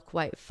 silent,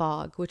 milk-white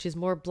fog, which is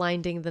more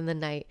blinding than the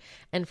night.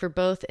 And for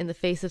both, in the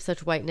face of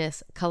such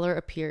whiteness, color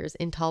appears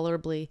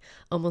intolerably,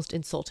 almost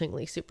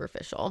insultingly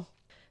superficial.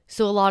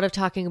 So a lot of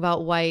talking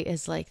about white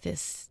as like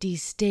this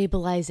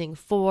destabilizing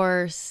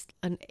force,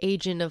 an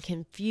agent of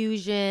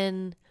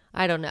confusion.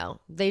 I don't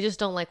know. They just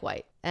don't like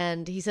white.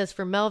 And he says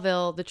for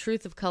Melville, the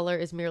truth of color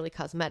is merely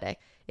cosmetic.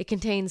 It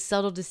contains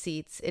subtle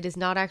deceits. It is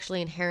not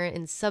actually inherent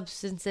in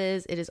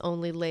substances. It is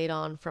only laid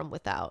on from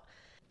without.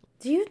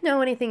 Do you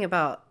know anything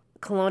about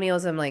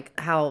colonialism, like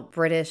how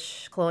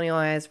British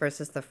colonialized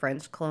versus the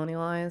French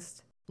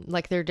colonialized?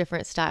 Like they're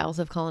different styles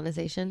of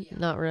colonization? Yeah.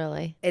 Not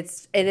really.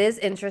 It is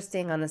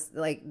interesting on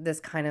this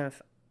kind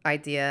of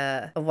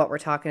idea of what we're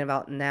talking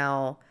about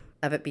now,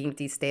 of it being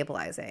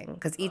destabilizing,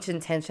 because each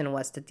intention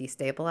was to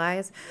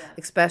destabilize,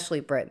 especially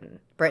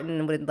Britain.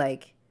 Britain would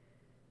like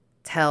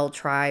tell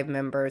tribe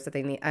members that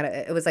they need.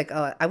 It was like,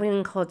 I wouldn't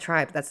even call it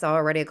tribe. That's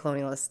already a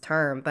colonialist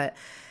term, but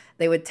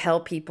they would tell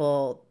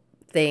people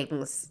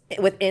things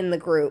within the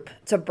group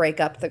to break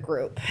up the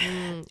group.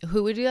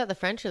 Who would do that? The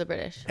French or the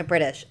British? The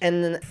British.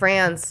 And then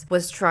France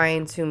was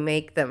trying to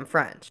make them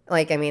French.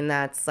 Like, I mean,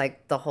 that's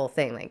like the whole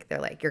thing. Like, they're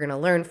like, you're going to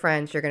learn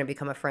French. You're going to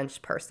become a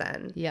French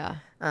person. Yeah.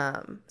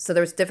 So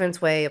there's different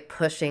way of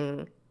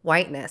pushing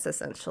whiteness,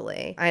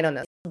 essentially. I don't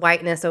know.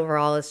 Whiteness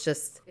overall is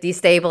just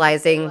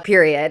destabilizing,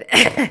 period.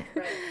 Right.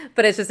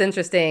 But it's just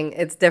interesting.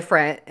 It's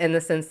different in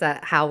the sense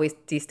that how we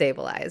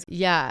destabilize.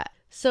 Yeah.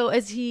 So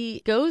as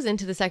he goes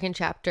into the second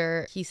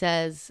chapter, he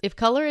says, if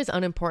color is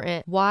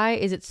unimportant, why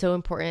is it so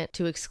important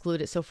to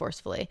exclude it so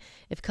forcefully?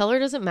 If color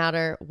doesn't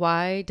matter,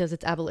 why does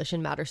its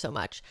abolition matter so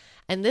much?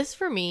 And this,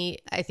 for me,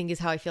 I think is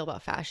how I feel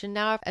about fashion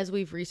now. As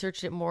we've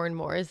researched it more and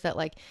more, is that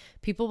like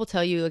people will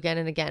tell you again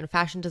and again,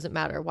 fashion doesn't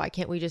matter. Why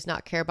can't we just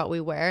not care about what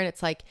we wear? And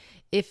it's like,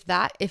 if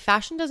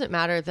fashion doesn't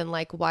matter, then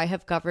like, why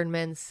have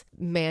governments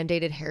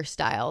mandated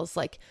hairstyles?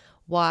 Like,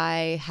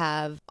 why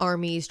have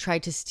armies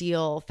tried to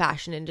steal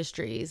fashion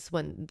industries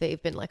when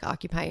they've been like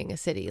occupying a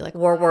city? Like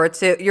World War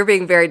II. You're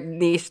being very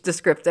niche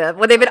descriptive.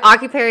 When they've been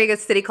occupying a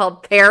city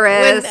called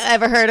Paris.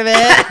 Ever heard of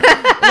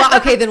it? Well,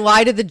 okay, then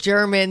why did the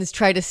Germans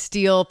try to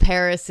steal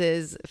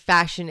Paris's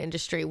fashion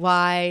industry?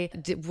 Why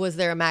was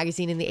there a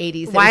magazine in the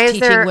 80s that was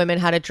teaching women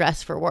how to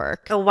dress for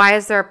work? Why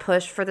is there a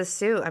push for the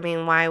suit? I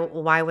mean,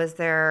 why was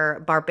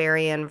there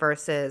barbarian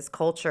versus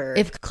culture?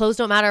 If clothes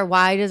don't matter,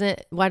 why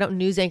don't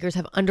news anchors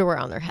have underwear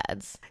on their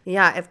heads?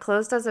 Yeah, if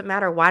clothes doesn't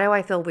matter, why do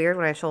I feel weird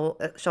when I show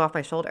off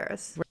my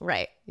shoulders?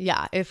 Right.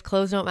 Yeah, if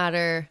clothes don't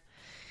matter,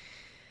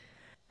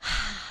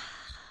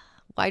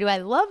 why do I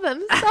love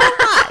them so much?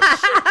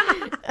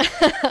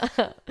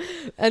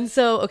 And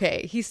so,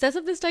 okay, he sets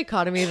up this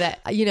dichotomy that,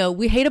 you know,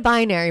 we hate a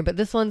binary, but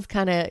this one's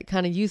kind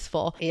of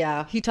useful.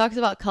 Yeah. He talks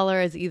about color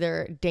as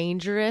either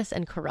dangerous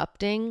and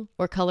corrupting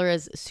or color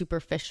as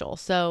superficial.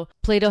 So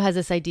Plato has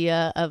this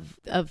idea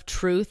of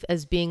truth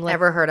as being like...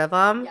 Ever heard of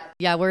them?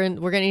 Yeah,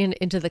 we're getting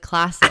into the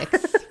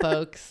classics,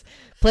 folks.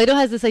 Plato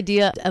has this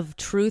idea of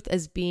truth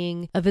as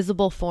being a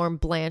visible form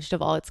blanched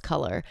of all its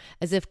color,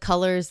 as if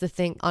color is the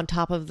thing on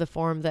top of the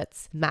form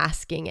that's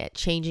masking it,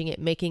 changing it,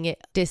 making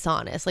it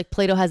dishonest. Like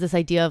Plato has this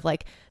idea of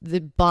like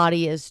the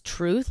body is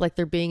truth, like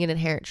there being an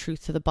inherent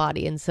truth to the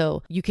body. And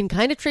so you can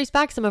kind of trace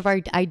back some of our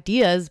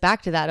ideas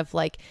back to that of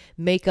like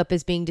makeup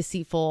as being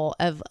deceitful,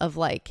 of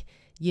like,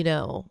 you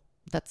know,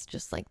 That's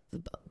just like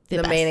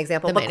The main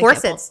example. the But main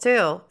corsets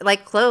too,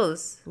 like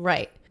clothes,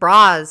 right?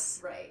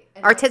 bras. Right.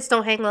 Our tits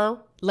don't hang low.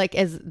 Like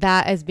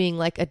as being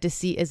like a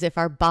deceit, as if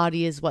our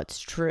body is what's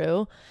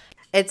true.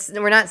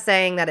 We're not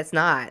saying that it's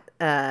not.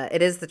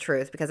 It is the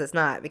truth, because it's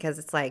not, because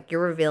it's like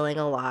you're revealing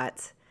a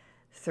lot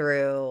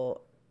through,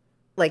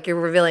 like, you're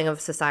revealing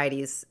of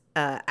society's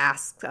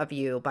asks of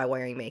you by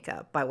wearing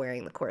makeup, by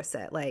wearing the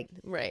corset. Like,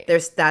 Right.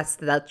 That's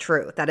the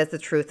truth. That is the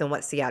truth in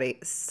what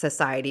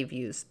society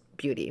views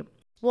beauty.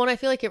 Well, and I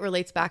feel like it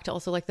relates back to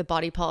also like the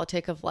body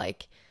politic of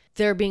like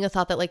there being a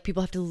thought that like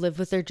people have to live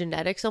with their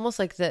genetics, almost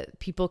like that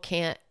people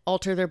can't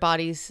alter their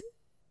bodies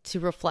to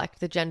reflect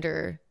the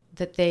gender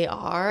that they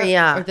are.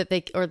 Yeah.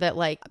 Or that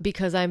like,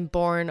 because I'm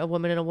born a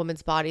woman in a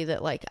woman's body,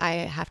 that like I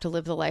have to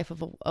live the life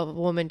of a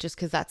woman just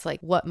because that's like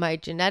what my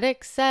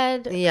genetics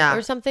said. Yeah.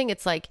 Or something.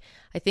 It's like,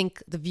 I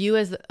think the view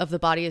of the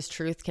body as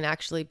truth can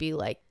actually be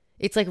like,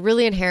 it's like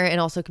really inherent and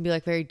also can be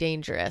like very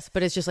dangerous,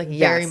 but it's just like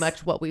very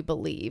much what we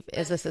believe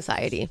as a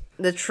society.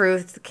 The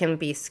truth can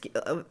be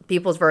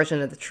people's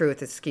version of the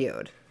truth is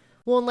skewed.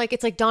 Well, and like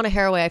it's like Donna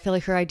Haraway. I feel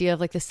like her idea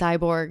of like the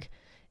cyborg,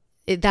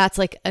 that's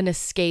like an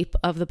escape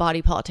of the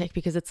body politic,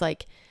 because it's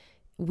like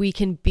we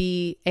can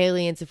be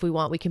aliens if we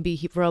want, we can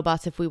be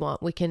robots if we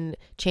want, we can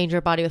change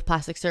our body with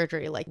plastic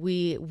surgery. Like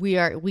we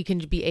can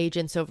be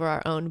agents over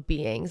our own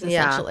beings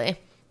essentially.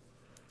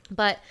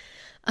 But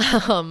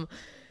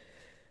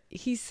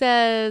he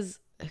says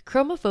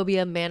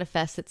chromophobia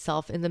manifests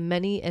itself in the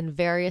many and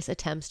various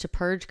attempts to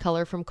purge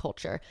color from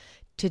culture,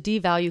 to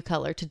devalue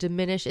color, to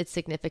diminish its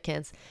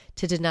significance,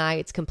 to deny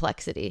its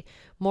complexity.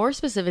 More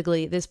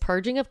specifically, this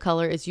purging of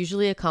color is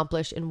usually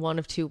accomplished in one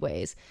of two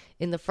ways.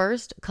 In the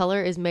first,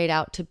 color is made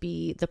out to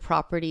be the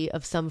property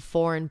of some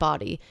foreign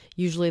body,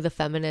 usually the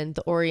feminine,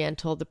 the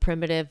oriental, the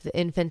primitive, the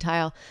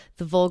infantile,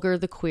 the vulgar,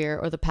 the queer,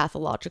 or the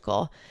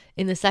pathological.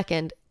 In the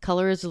second,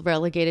 color is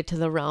relegated to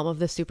the realm of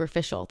the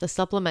superficial, the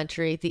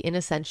supplementary, the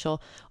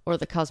inessential, or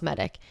the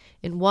cosmetic.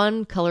 In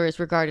one, color is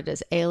regarded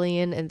as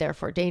alien and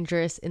therefore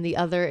dangerous. In the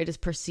other, it is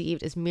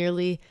perceived as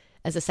merely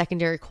as a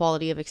secondary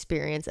quality of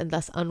experience and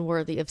thus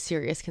unworthy of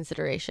serious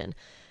consideration.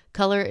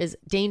 Color is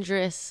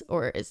dangerous,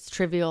 or it's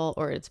trivial,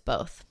 or it's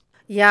both.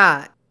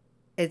 Yeah,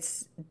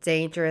 it's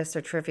dangerous or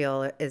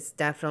trivial is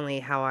definitely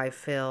how I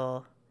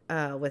feel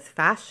with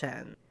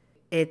fashion.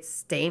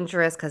 It's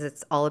dangerous because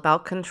it's all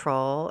about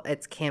control.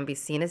 It can be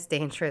seen as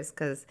dangerous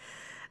because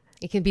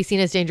it can be seen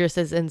as dangerous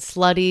as in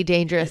slutty,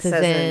 dangerous as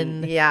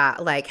in yeah,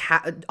 like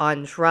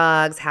on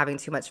drugs, having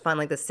too much fun,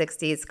 like the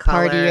 60s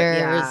color.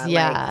 Partiers,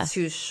 yeah. Like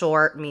too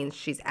short means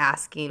she's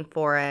asking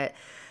for it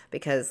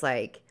because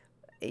like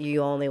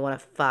you only want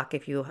to fuck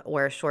if you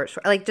wear short.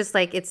 Like just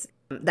like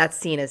that's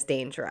seen as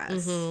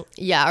dangerous. Mm-hmm.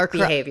 Yeah, or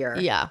behavior.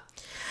 Yeah.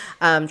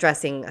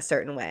 Dressing a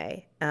certain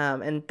way.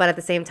 But at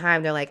the same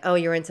time, they're like, oh,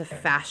 you're into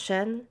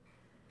fashion?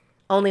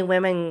 Only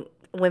women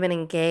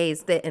and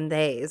gays and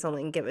theys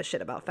only give a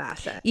shit about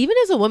fashion. Even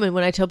as a woman,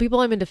 when I tell people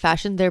I'm into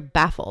fashion, they're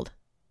baffled.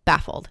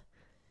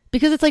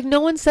 Because it's like, no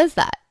one says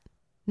that.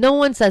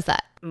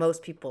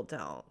 Most people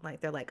don't.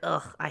 Like, they're like,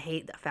 ugh, I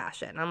hate the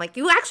fashion. I'm like,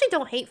 you actually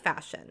don't hate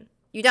fashion.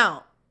 You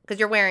don't. Because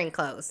you're wearing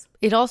clothes.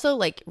 It also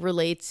like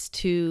relates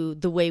to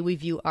the way we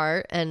view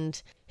art. And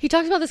he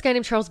talks about this guy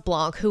named Charles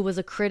Blanc, who was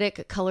a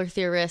critic, color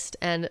theorist,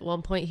 and at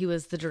one point he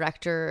was the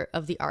director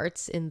of the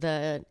arts in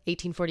the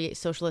 1848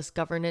 socialist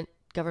government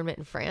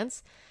in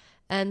France.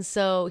 And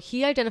so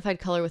he identified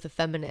color with the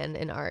feminine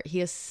in art.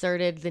 He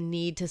asserted the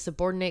need to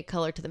subordinate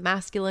color to the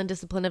masculine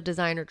discipline of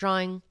design or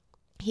drawing.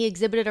 He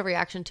exhibited a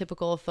reaction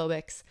typical of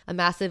phobics, a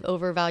massive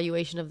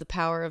overvaluation of the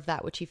power of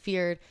that which he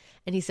feared,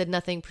 and he said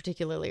nothing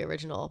particularly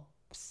original.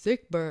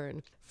 Sick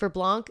burn. For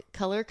Blanc,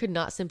 color could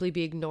not simply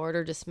be ignored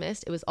or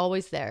dismissed. It was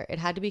always there. It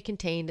had to be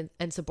contained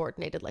and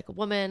subordinated like a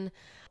woman.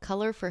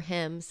 Color for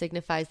him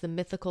signifies the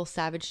mythical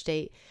savage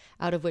state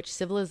out of which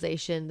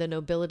civilization, the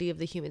nobility of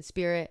the human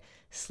spirit,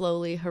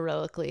 slowly,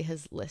 heroically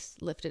has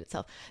lifted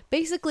itself.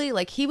 Basically,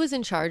 like he was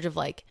in charge of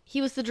he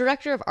was the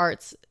director of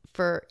arts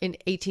in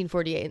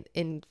 1848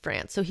 in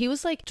France. So he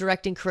was like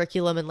directing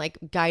curriculum and like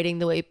guiding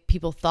the way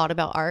people thought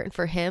about art. And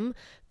for him,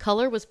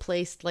 color was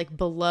placed like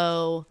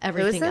below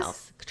everything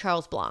else.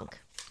 Charles Blanc.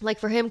 Like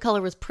for him,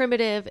 color was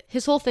primitive.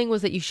 His whole thing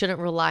was that you shouldn't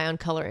rely on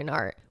color in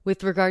art.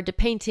 With regard to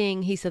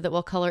painting, he said that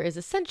while color is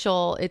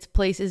essential, its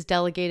place is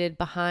delegated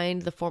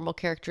behind the formal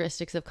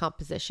characteristics of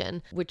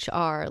composition, which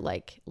are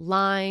like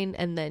line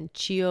and then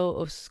chiaro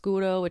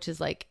oscuro, which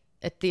is like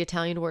the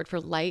Italian word for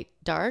light,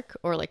 dark,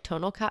 or like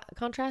tonal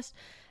contrast,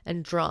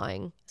 and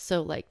drawing.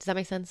 So like, does that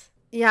make sense?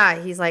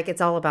 Yeah, he's like,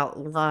 it's all about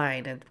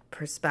line and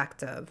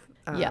perspective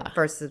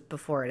versus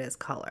before it is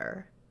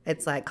color.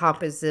 It's like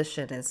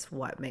composition is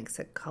what makes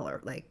it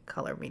color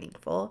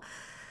meaningful.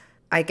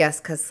 I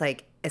guess because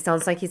like it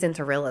sounds like he's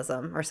into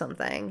realism or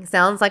something.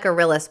 Sounds like a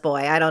realist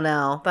boy. I don't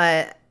know.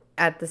 But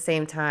at the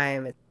same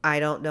time, I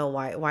don't know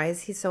why. Why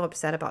is he so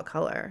upset about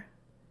color?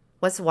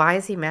 Why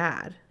is he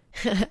mad?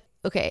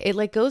 okay, it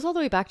like goes all the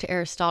way back to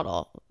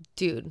Aristotle.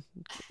 Dude,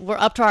 we're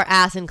up to our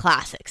ass in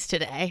classics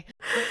today.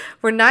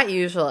 We're not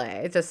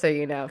usually, just so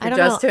you know, if I you're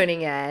don't just know.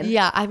 tuning in.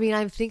 Yeah, I mean,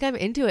 I think I'm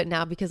into it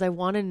now because I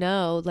want to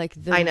know like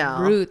the I know.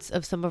 roots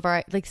of some of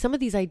our, like some of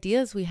these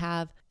ideas we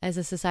have as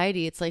a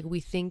society. It's like we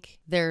think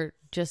they're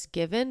just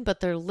given, but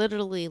they're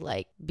literally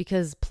like,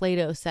 because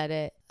Plato said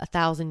it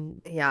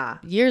 1,000 Yeah.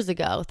 years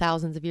ago,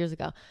 thousands of years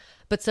ago.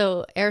 But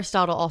so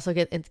Aristotle also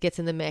gets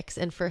in the mix.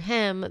 And for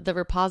him, the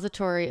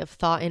repository of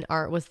thought in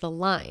art was the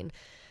line.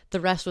 The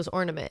rest was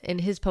ornament. In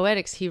his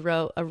Poetics, he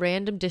wrote, a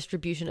random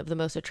distribution of the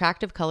most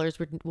attractive colors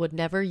would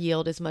never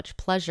yield as much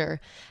pleasure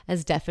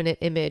as definite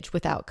image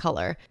without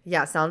color.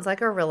 Yeah, sounds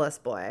like a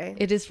realist boy.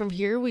 It is from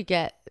here we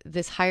get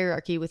this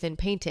hierarchy within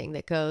painting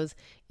that goes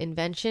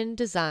invention,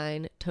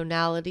 design,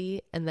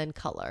 tonality, and then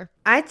color.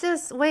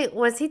 Wait,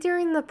 was he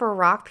during the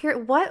Baroque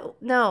period? What?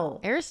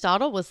 No.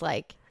 Aristotle was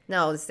like,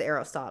 No, this is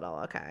Aristotle.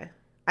 Okay.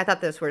 I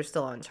thought this were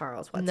still on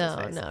Charles.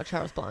 no,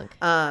 Charles Blanc.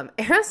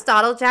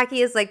 Aristotle,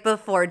 Jackie, is like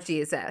before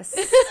Jesus.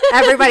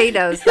 Everybody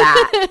knows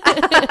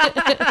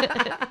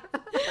that.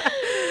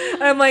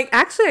 I'm like,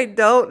 actually, I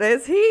don't.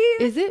 Is he?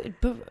 Is it?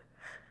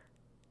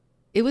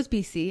 It was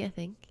BC, I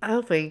think.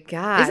 Oh my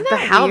God. Isn't But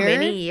that how weird?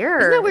 many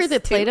years? Isn't that weird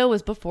that Plato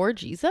was before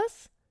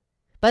Jesus?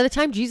 By the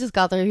time Jesus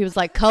got there, he was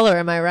like, color,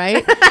 am I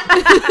right?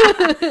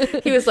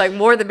 He was like,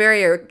 more the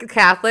merrier.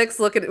 Catholics,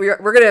 look at, we're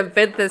going to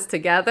invent this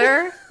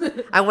together.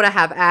 I want to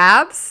have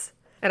abs,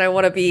 and I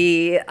want to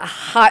be a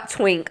hot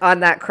twink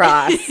on that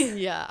cross.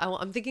 Yeah,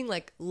 I'm thinking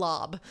like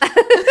lob.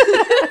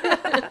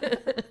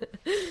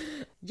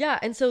 Yeah,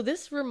 and so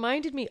this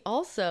reminded me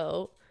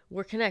also,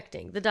 we're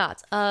connecting the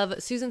dots,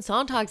 of Susan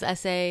Sontag's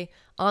essay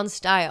on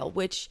style,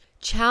 which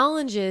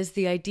challenges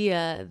the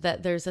idea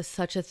that there's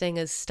such a thing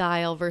as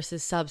style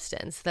versus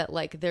substance, that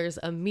like there's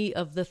a meat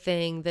of the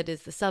thing that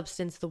is the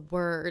substance, the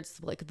words,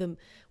 like the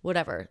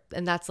whatever,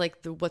 and that's like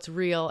what's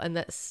real, and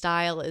that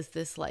style is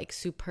this like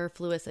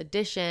superfluous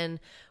addition,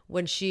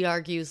 when she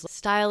argues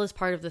style is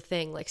part of the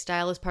thing, like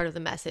style is part of the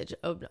message.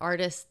 An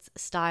artist's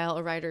style,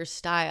 a writer's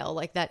style,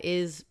 like that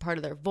is part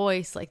of their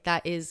voice, like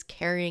that is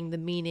carrying the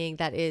meaning,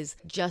 that is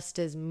just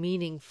as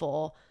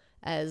meaningful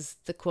as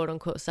the quote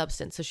unquote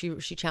substance. So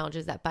she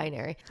challenges that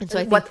binary. And so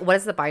I think What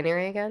is the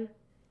binary again?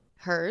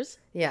 hers,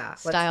 Yeah.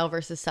 style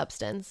versus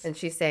substance. And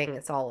she's saying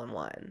it's all in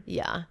one.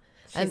 Yeah.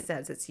 She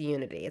says it's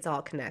unity. It's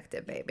all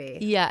connected, baby.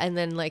 Yeah. And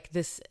then like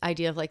this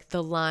idea of like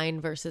the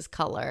line versus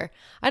color.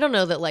 I don't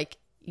know that like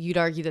you'd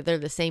argue that they're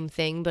the same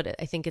thing, but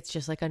I think it's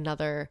just like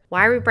another.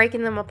 Why are we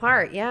breaking them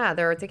apart? Yeah,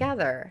 they're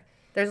together.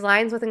 There's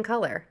lines within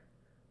color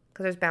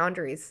because there's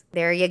boundaries.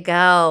 There you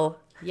go.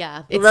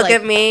 Yeah. Look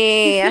at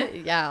me.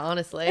 Yeah,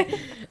 honestly.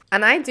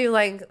 And I do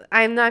like,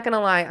 I'm not going to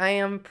lie, I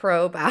am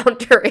pro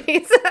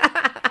boundaries.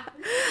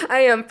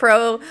 I am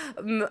pro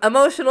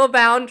emotional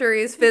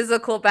boundaries,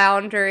 physical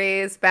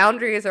boundaries.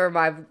 Boundaries are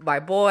my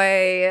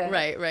boy.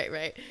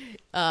 Right.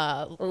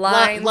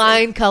 Lines.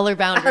 Line color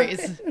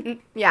boundaries.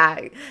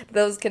 Yeah,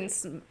 those can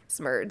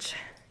smurge.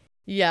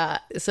 Yeah.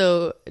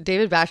 So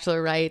David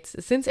Batchelor writes,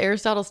 since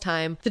Aristotle's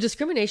time, the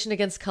discrimination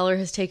against color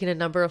has taken a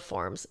number of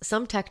forms,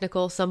 some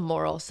technical, some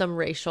moral, some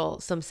racial,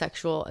 some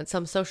sexual, and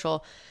some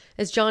social.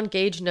 As John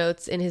Gage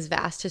notes in his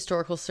vast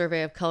historical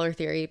survey of color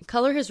theory,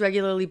 color has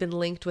regularly been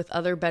linked with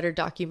other better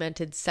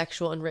documented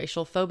sexual and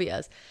racial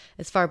phobias.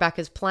 As far back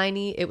as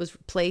Pliny, it was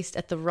placed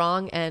at the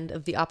wrong end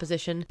of the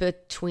opposition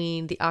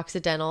between the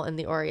Occidental and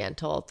the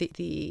Oriental,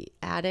 the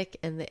Attic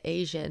and the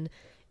Asian,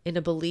 in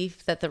a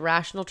belief that the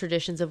rational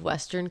traditions of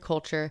Western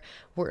culture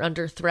were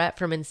under threat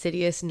from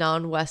insidious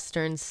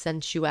non-Western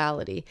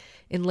sensuality.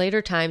 In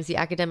later times, the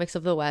academics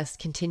of the West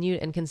continued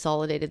and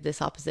consolidated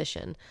this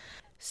opposition.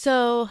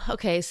 So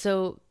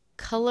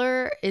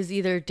color is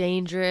either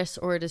dangerous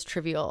or it is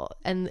trivial.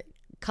 And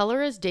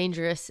color as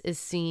dangerous is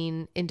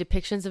seen in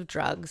depictions of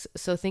drugs.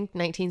 So think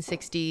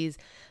 1960s,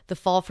 the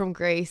fall from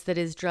grace that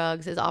is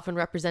drugs is often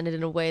represented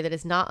in a way that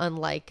is not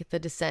unlike the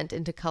descent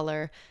into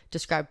color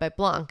described by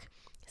Blanc.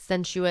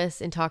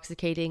 Sensuous,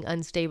 intoxicating,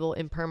 unstable,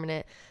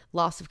 impermanent,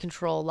 loss of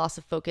control, loss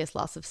of focus,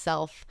 loss of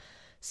self.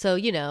 So,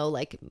 you know,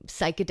 like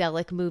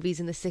psychedelic movies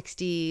in the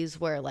 60s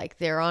where like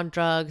they're on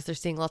drugs, they're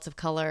seeing lots of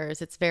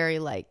colors. It's very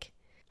like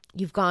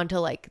you've gone to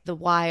like the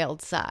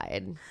wild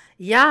side.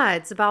 Yeah,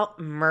 it's about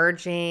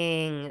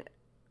merging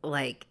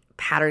like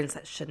patterns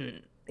that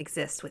shouldn't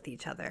exist with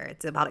each other.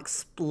 It's about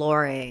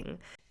exploring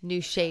new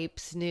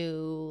shapes,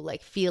 new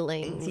like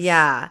feelings.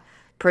 Yeah,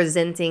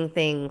 presenting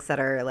things that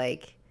are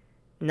like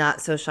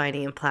not so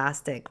shiny and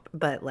plastic,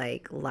 but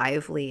like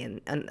lively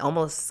and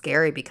almost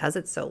scary because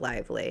it's so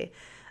lively,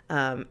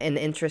 and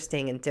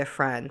interesting and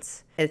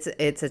different.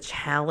 It's a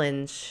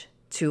challenge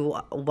to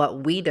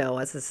what we know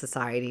as a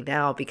society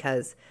now,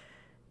 because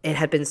it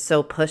had been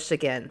so pushed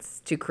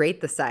against to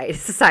create the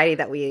society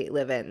that we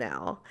live in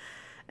now.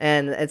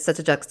 And it's such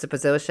a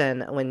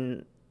juxtaposition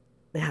when,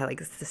 yeah, like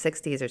the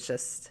 60s, it's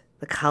just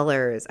the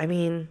colors. I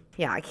mean,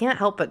 yeah, I can't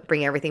help but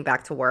bring everything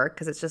back to work,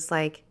 because it's just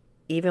like,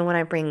 even when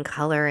I bring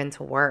color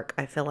into work,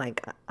 I feel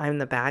like I'm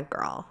the bad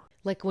girl.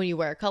 Like when you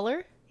wear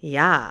color?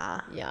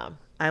 Yeah. Yeah.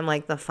 I'm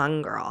like the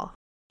fun girl.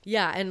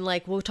 Yeah, and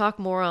like we'll talk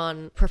more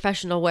on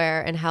professional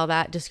wear and how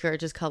that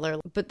discourages color.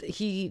 But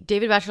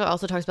David Batchelor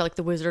also talks about like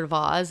The Wizard of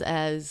Oz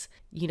as,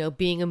 you know,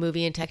 being a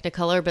movie in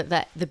Technicolor, but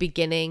that the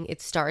beginning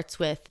it starts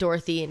with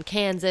Dorothy in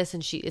Kansas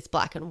and it's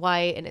black and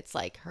white and it's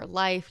like her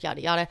life,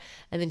 yada yada.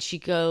 And then she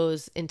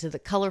goes into the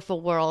colorful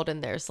world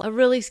and there's a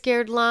really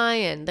scared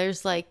lion,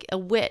 there's like a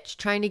witch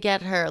trying to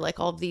get her, like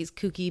all of these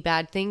kooky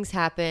bad things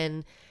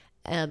happen.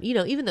 You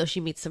know, even though she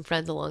meets some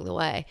friends along the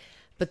way.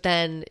 But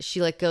then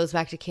she like goes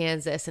back to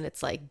Kansas and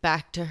it's like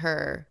back to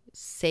her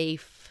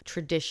safe,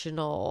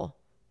 traditional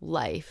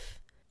life,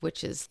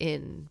 which is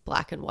in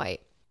black and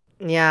white.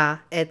 Yeah,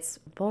 it's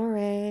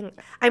boring.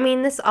 I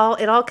mean, it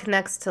all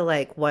connects to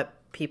like what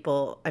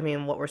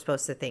we're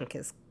supposed to think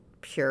is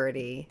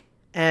purity.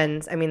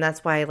 And I mean,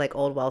 that's why like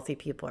old wealthy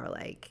people are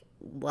like,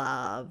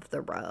 love the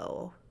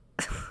row.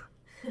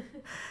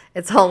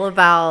 It's all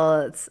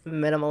about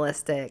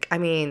minimalistic. I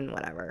mean,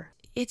 whatever.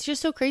 It's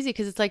just so crazy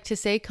because it's like to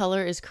say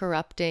color is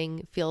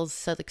corrupting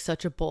feels like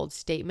such a bold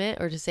statement,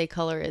 or to say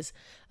color is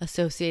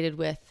associated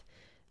with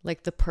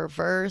like the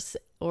perverse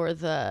or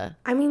the...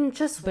 I mean,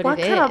 just what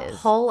kind of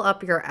pull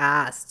up your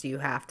ass do you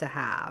have to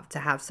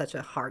have such a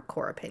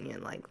hardcore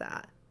opinion like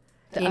that?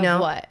 You know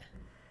what?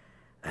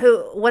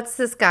 What's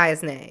this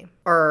guy's name?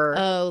 Or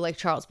like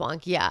Charles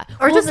Blanc, yeah.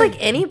 Or just like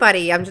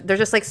anybody. They're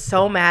just like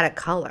so mad at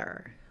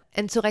color.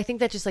 And so I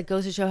think that just like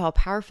goes to show how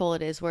powerful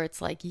it is, where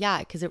it's like, yeah,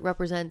 because it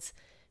represents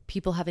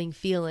people having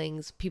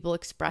feelings, people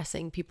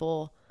expressing,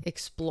 people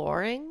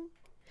exploring.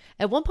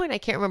 At one point, I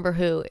can't remember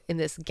who in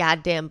this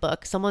goddamn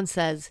book, someone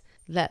says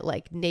that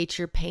like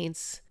nature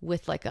paints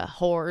with like a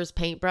whore's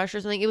paintbrush or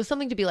something. It was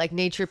something to be like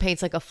nature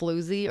paints like a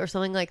floozy or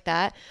something like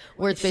that.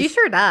 Where it's she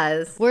sure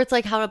does. Where it's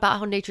like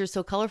how nature is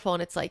so colorful,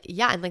 and it's like,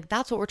 yeah, and like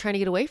that's what we're trying to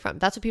get away from.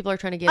 That's what people are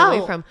trying to get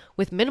away from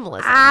with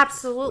minimalism.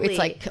 Absolutely. It's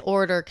like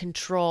order,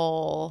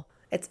 control.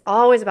 It's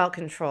always about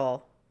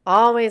control.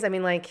 Always. I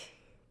mean, like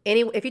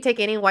if you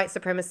take any white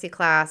supremacy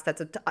class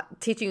that's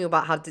teaching you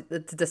about how to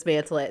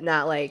dismantle it,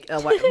 not like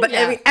but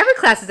yeah. every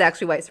class is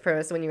actually white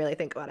supremacy when you really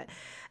think about it.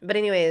 But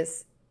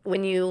anyways,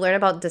 when you learn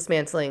about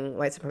dismantling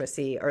white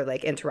supremacy or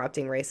like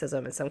interrupting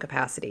racism in some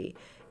capacity,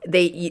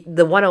 the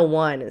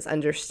 101 is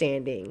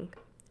understanding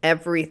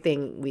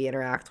everything we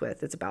interact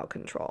with. It's about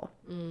control.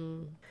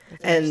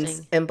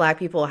 And black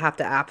people have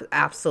to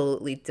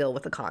absolutely deal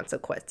with the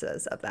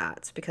consequences of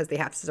that, because they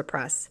have to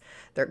suppress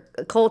their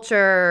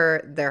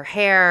culture, their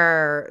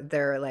hair,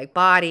 their like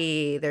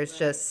body. There's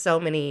just so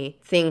many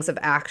things of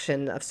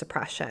action of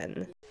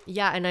suppression.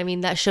 Yeah, and I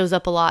mean that shows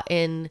up a lot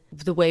in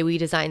the way we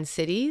design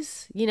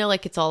cities. You know,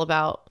 like it's all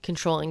about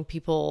controlling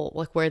people,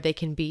 like where they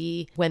can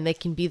be, when they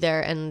can be there.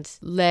 And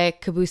Le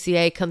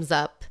Corbusier comes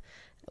up,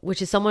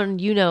 which is someone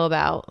you know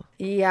about.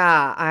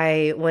 Yeah,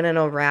 I went in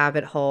a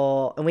rabbit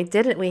hole, and we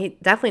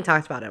definitely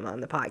talked about him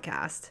on the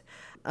podcast,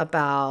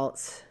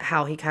 about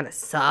how he kind of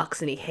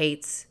sucks and he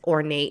hates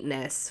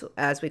ornateness,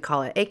 as we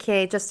call it,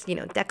 aka just, you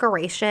know,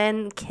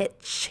 decoration,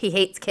 kitsch. He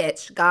hates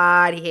kitsch.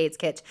 God, he hates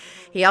kitsch.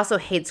 He also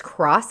hates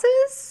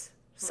crosses.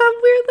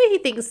 Weirdly, he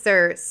thinks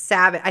they're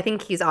savage. I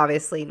think he's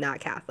obviously not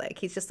Catholic.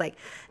 He's just like,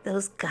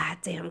 those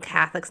goddamn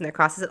Catholics and their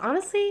crosses. And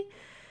honestly,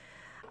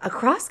 a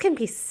cross can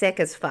be sick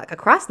as fuck. A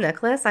cross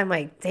necklace, I'm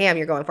like, damn,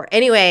 you're going for it.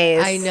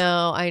 Anyways. I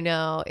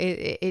know.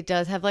 It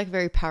does have like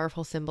very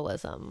powerful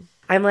symbolism.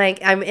 I'm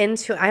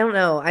into, I don't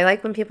know. I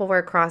like when people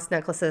wear cross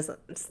necklaces.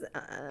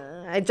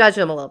 I judge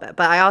them a little bit,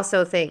 but I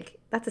also think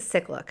that's a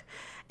sick look.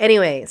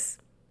 Anyways,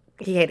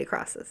 he hated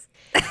crosses.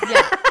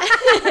 Yeah.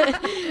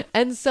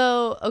 And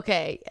so,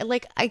 okay,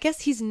 like I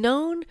guess he's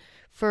known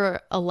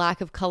for a lack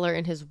of color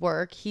in his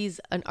work. He's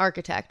an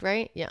architect,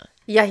 right? Yeah.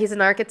 Yeah, he's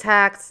an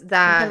architect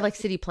that... kind of like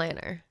city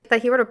planner.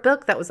 That he wrote a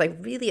book that was like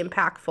really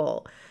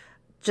impactful,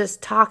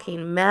 just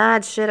talking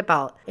mad shit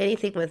about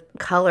anything with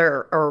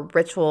color or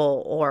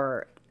ritual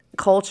or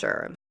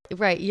culture.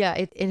 Right,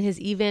 yeah. In his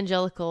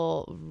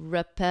Evangelical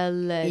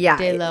Rappel yeah,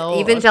 de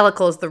l'Ordre.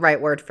 Evangelical is the right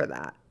word for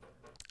that.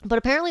 But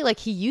apparently, like,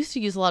 he used to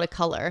use a lot of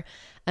color,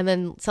 and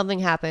then something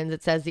happens.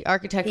 It says the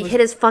architect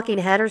hit his fucking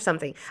head or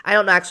something. I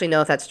don't actually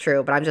know if that's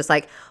true, but I'm just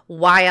like,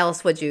 why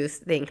else would you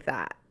think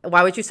that?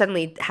 Why would you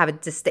suddenly have a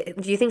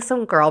do you think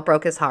some girl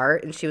broke his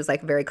heart and she was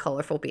like a very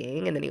colorful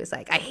being, and then he was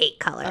like, I hate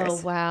colors?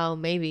 Oh, wow.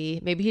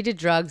 Maybe he did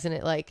drugs, and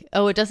it like,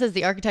 it does says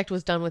the architect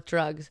was done with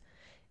drugs.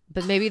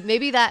 But maybe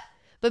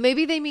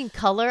they mean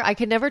color. I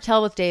could never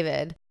tell with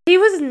David. He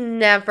was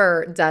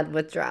never done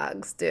with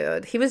drugs,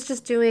 dude. He was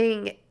just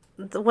doing...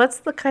 What's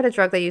the kind of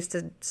drug they used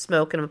to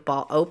smoke in a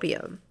ball?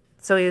 Opium.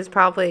 So he was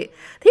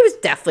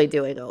definitely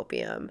doing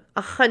opium.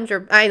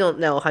 100, I don't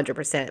know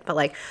 100%, but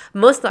like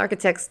most of the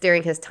architects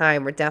during his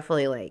time were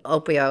definitely like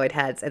opioid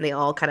heads, and they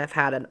all kind of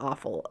had an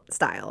awful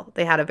style.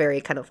 They had a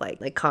very kind of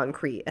like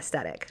concrete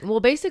aesthetic.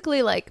 Well,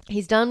 basically, like,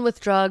 he's done with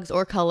drugs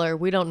or color.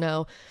 We don't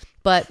know,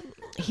 but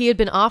he had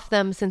been off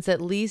them since at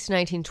least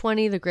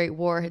 1920. The Great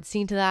War had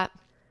seen to that.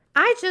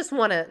 I just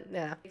want to,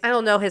 yeah. I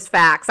don't know his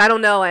facts. I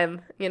don't know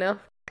him, you know?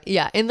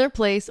 Yeah, in their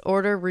place,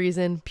 order,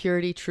 reason,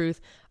 purity,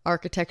 truth,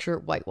 architecture,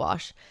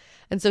 whitewash.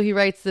 And so he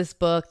writes this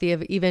book, The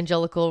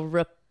Evangelical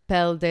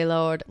Rappel de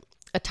l'Ordre.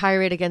 a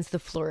tirade against the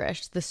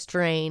flourish, the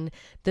strain,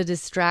 the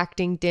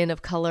distracting din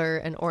of color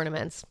and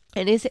ornaments.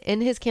 And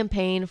in his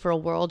campaign for a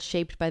world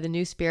shaped by the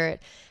new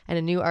spirit and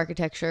a new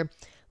architecture,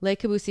 Le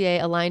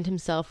Corbusier aligned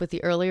himself with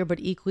the earlier but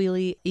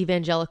equally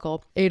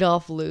evangelical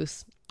Adolphe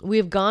Loos. We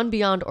have gone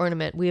beyond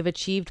ornament. We have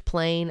achieved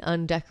plain,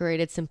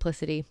 undecorated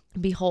simplicity.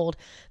 Behold,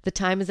 the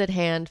time is at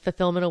hand.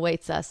 Fulfillment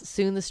awaits us.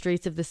 Soon the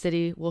streets of the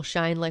city will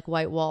shine like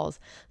white walls,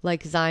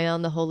 like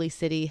Zion, the holy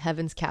city,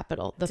 heaven's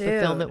capital. The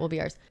fulfillment will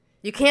be ours.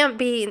 You can't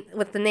be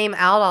with the name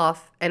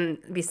Adolf and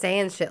be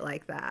saying shit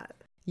like that.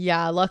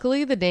 Yeah,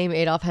 luckily the name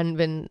Adolf hadn't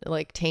been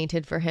like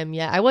tainted for him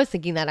yet. I was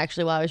thinking that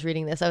actually while I was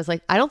reading this. I was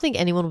like, I don't think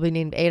anyone will be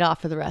named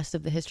Adolf for the rest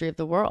of the history of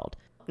the world.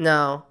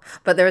 No,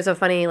 but there was a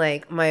funny,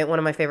 like, one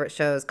of my favorite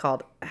shows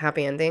called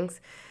Happy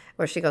Endings,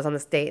 where she goes on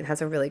this date and has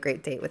a really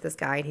great date with this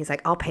guy, and he's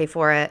like, I'll pay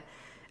for it.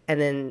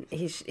 And then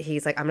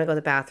he's like, I'm gonna go to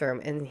the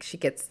bathroom, and she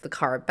gets the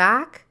card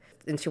back,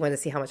 and she wanted to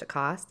see how much it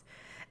cost.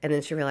 And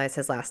then she realized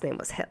his last name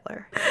was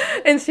Hitler.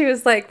 And she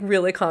was like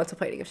really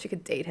contemplating if she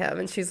could date him.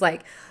 And she's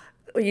like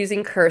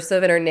using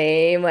cursive in her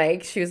name.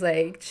 Like she was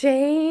like,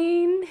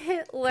 Jane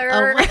Hitler.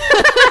 Oh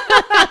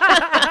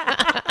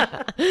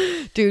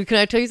Dude, can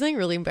I tell you something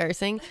really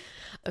embarrassing?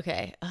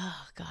 Okay. Oh,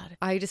 God.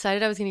 I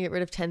decided I was going to get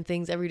rid of 10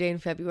 things every day in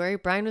February.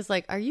 Brian was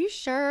like, are you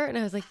sure? And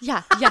I was like,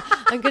 yeah,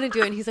 I'm going to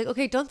do it. And he's like,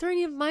 okay, don't throw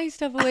any of my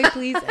stuff away,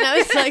 please. And I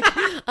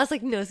was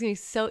like, no, it's going to be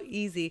so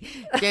easy.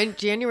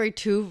 January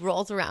 2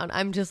 rolls around.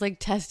 I'm just like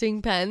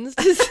testing pens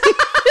to see.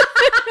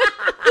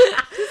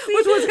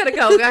 Which one's going to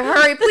go?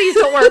 Hurry, please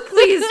don't work.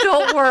 Please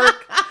don't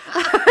work.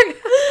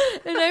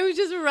 And I was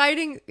just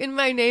writing in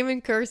my name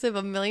in cursive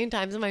a million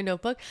times in my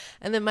notebook.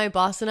 And then my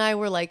boss and I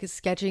were like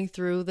sketching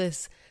through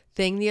this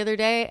thing the other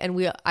day, and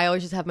I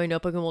always just have my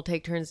notebook and we'll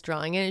take turns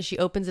drawing it, and she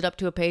opens it up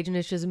to a page and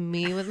it's just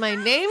me with my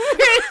name written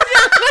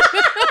down.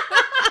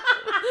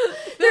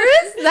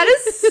 That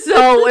is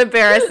so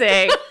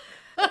embarrassing.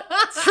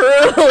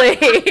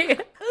 Truly.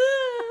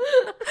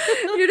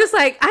 You're just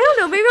like, I don't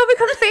know, maybe I'll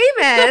become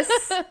famous.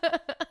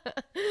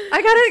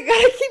 I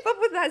gotta keep up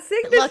with that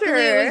signature.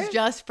 Luckily it was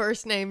just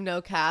first name,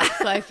 no cap,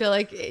 so I feel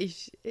like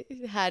it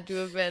had to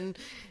have been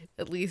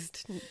at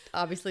least,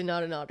 obviously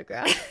not an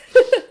autograph.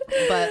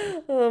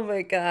 But oh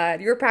my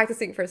God, you're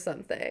practicing for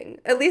something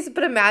at least.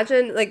 But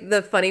imagine, like,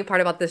 the funny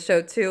part about this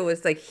show too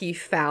was like he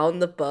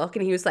found the book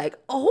and he was like,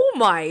 oh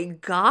my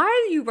God,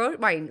 you wrote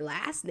my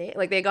last name.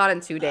 Like they got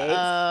in 2 days.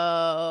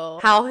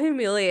 Oh, how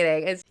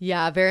humiliating.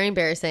 Yeah, very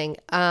embarrassing.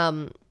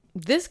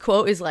 This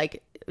quote is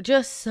like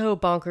just so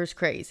bonkers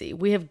crazy.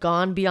 We have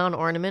gone beyond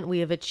ornament. We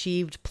have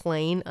achieved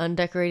plain,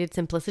 undecorated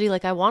simplicity.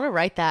 Like I want to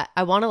write that.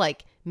 I want to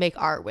like make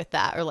art with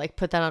that or like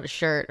put that on a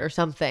shirt or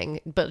something,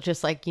 but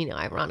just like, you know,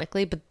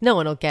 ironically, but no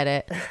one will get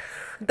it.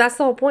 That's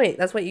the whole point.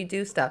 That's what you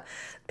do stuff.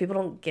 People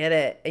don't get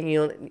it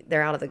and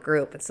they're out of the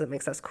group, and so it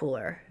makes us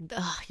cooler.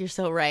 Ugh, you're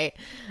so right.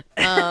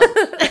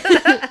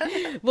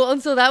 Well,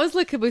 and so that was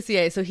Le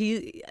Corbusier. So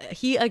he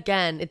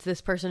again, it's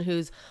this person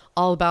who's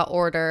all about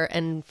order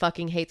and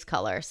fucking hates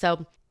color.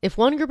 So if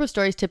one group of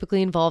stories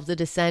typically involves a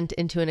descent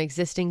into an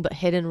existing but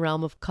hidden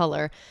realm of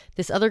color,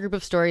 this other group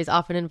of stories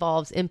often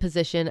involves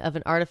imposition of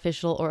an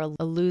artificial or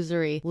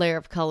illusory layer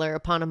of color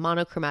upon a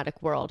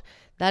monochromatic world.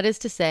 That is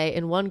to say,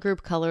 in one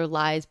group, color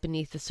lies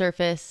beneath the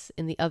surface.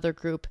 In the other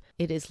group,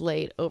 it is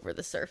laid over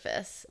the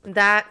surface.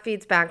 That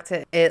feeds back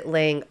to it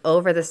laying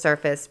over the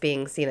surface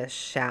being seen as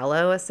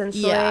shallow,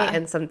 essentially,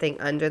 and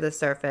something under the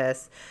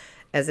surface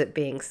as it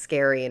being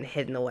scary and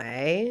hidden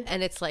away.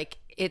 And it's like,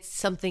 it's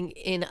something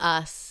in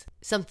us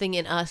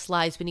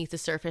lies beneath the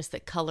surface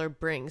that color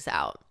brings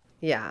out.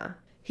 Yeah.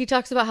 He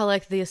talks about how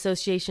like the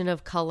association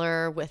of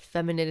color with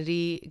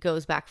femininity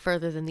goes back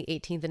further than the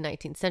 18th and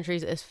 19th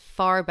centuries, as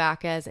far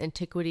back as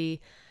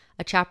antiquity.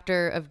 A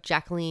chapter of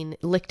Jacqueline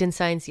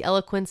Lichtenstein's The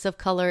Eloquence of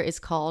Color is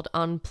called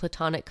On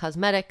Platonic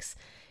Cosmetics,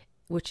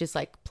 which is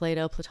like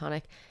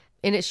Plato-Platonic.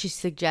 In it, she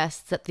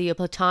suggests that the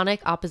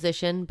Platonic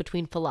opposition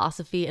between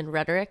philosophy and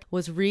rhetoric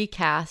was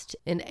recast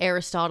in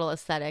Aristotle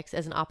aesthetics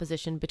as an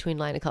opposition between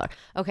line and color.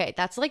 Okay,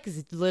 that's like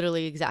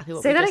literally exactly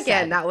what we just said. Say that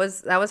again. That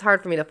was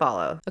hard for me to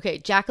follow. Okay,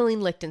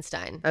 Jacqueline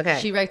Lichtenstein. Okay.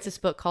 She writes this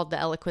book called The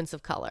Eloquence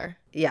of Color.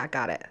 Yeah,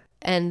 got it.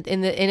 And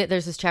in it,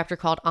 there's this chapter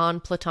called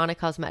On Platonic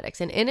Cosmetics.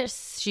 And in it,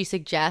 she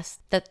suggests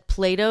that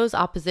Plato's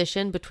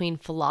opposition between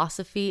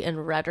philosophy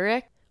and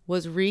rhetoric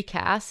was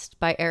recast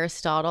by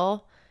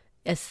Aristotle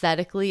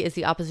aesthetically is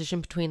the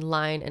opposition between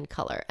line and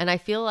color. And I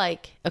feel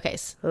like, okay.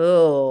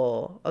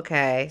 Oh,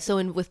 okay.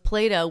 So with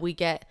Plato, we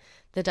get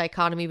the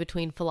dichotomy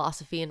between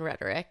philosophy and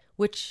rhetoric,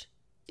 which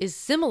is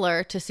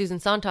similar to Susan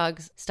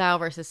Sontag's style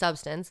versus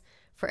substance.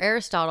 For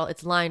Aristotle,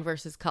 it's line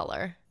versus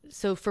color.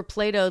 So for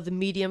Plato, the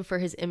medium for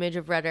his image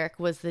of rhetoric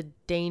was the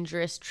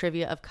dangerous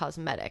trivia of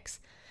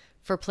cosmetics.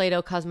 For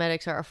Plato,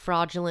 cosmetics are a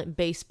fraudulent,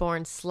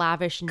 base-born,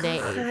 slavish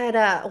knave.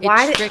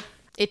 God,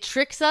 It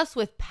tricks us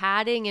with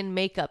padding and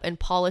makeup and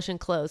polish and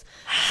clothes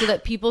so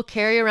that people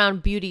carry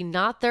around beauty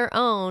not their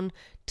own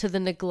to the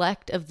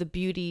neglect of the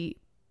beauty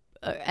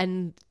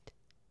and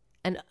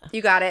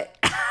you got it.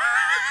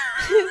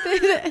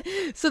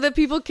 So that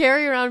people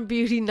carry around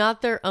beauty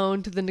not their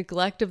own to the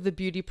neglect of the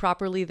beauty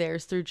properly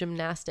theirs through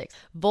gymnastics.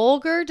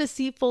 Vulgar,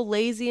 deceitful,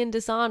 lazy, and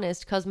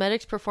dishonest,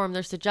 cosmetics perform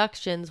their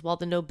seductions, while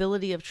the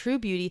nobility of true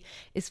beauty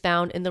is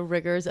found in the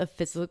rigors of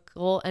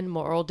physical and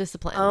moral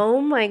discipline.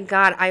 Oh my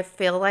God. I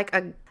feel like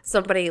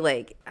somebody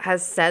like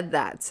has said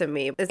that to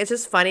me. It's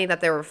just funny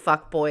that there were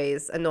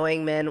fuckboys,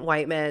 annoying men,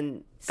 white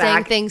men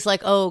Saying things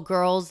like, oh,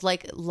 girls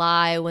like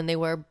lie when they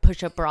wear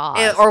push-up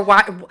bras. Or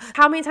why?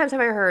 How many times have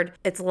I heard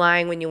it's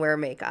lying when you wear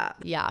makeup?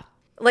 Yeah.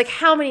 Like,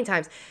 how many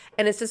times?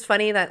 And it's just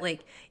funny that,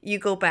 like, you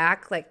go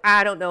back, like,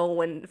 I don't know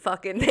when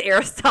fucking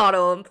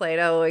Aristotle and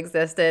Plato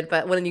existed,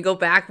 but when you go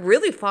back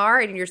really far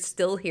and you're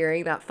still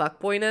hearing that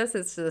fuckboyness,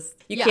 it's just,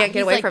 you can't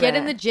get away from it. Get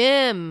in the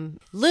gym.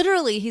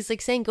 Literally, he's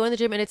like saying, go in the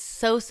gym. And it's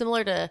so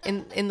similar to,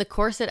 in the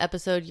corset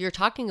episode, you're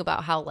talking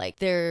about how, like,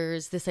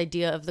 there's this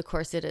idea of the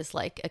corset as,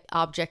 like, an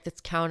object that's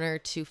counter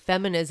to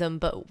feminism.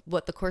 But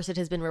what the corset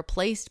has been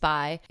replaced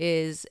by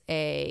is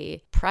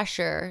a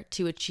pressure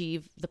to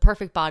achieve the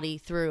perfect body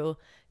through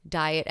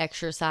diet,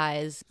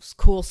 exercise,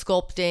 cool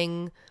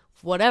sculpting,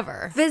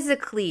 whatever.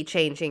 Physically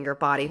changing your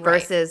body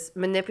versus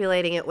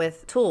manipulating it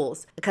with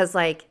tools, because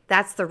like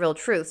that's the real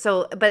truth.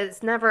 So, but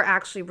it's never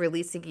actually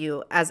releasing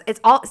you as it's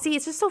all. See,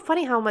 it's just so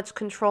funny how much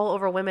control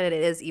over women it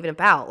is even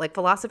about. Like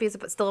philosophy is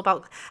still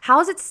about. How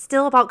is it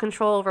still about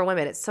control over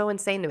women? It's so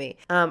insane to me.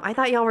 I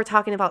thought y'all were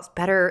talking about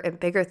better and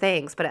bigger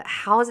things, but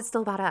how is it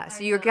still about us?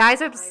 You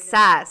guys are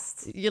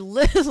obsessed. You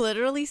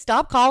literally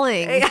stop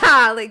calling.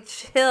 Yeah, like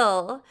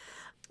chill.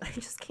 I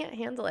just can't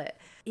handle it.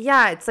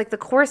 Yeah, it's like the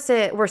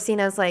corset, we're seen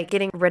as like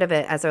getting rid of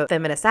it as a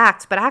feminist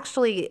act, but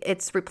actually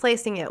it's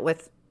replacing it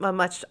with a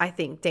much, I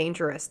think,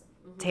 dangerous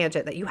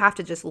tangent that you have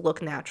to just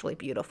look naturally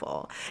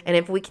beautiful. And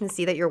if we can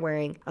see that you're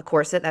wearing a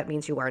corset, that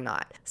means you are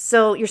not.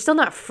 So you're still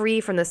not free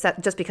from the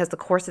set just because the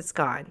corset's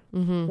gone.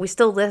 Mm-hmm. We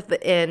still live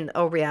in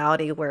a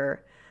reality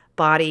where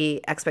body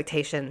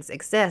expectations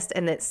exist,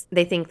 and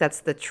they think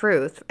that's the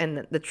truth,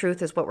 and the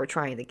truth is what we're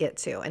trying to get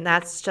to. And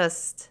that's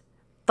just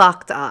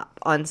fucked up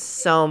on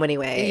so many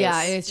ways.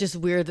 Yeah, and it's just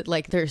weird that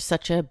like there's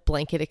such a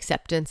blanket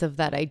acceptance of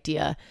that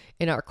idea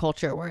in our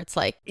culture where it's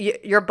like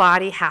your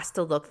body has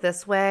to look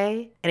this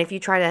way, and if you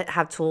try to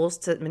have tools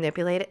to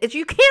manipulate it,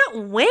 you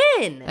can't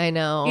win. I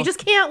know. You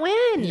just can't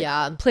win.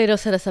 Yeah, Plato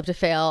set us up to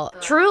fail.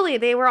 Truly,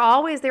 they were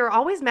always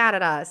mad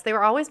at us. They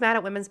were always mad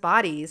at women's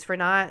bodies for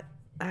not,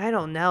 I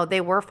don't know.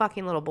 They were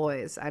fucking little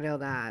boys. I know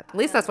that. At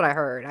least that's what I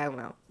heard. I don't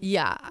know.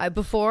 Yeah.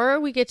 Before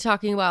we get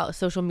talking about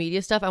social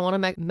media stuff, I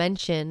want to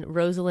mention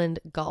Rosalind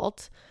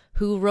Galt,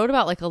 who wrote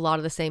about like a lot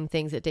of the same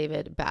things that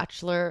David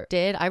Batchelor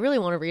did. I really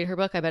want to read her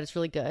book. I bet it's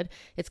really good.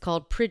 It's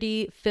called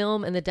Pretty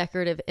Film and the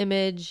Decorative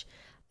Image.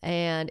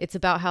 And it's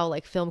about how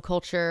like film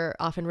culture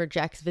often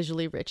rejects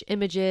visually rich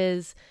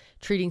images,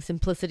 treating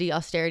simplicity,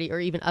 austerity, or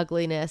even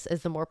ugliness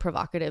as the more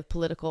provocative,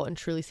 political, and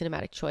truly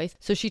cinematic choice.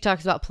 So she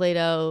talks about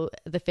Plato,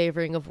 the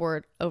favoring of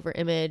word over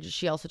image.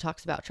 She also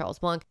talks about Charles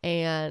Blanc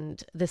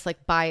and this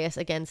like bias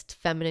against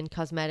feminine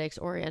cosmetics,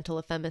 oriental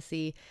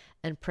effeminacy,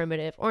 and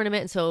primitive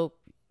ornament. And so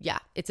yeah,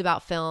 it's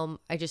about film.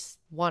 I just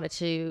wanted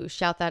to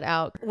shout that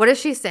out. What is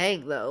she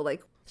saying though?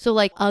 So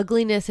like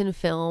ugliness in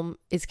film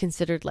is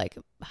considered like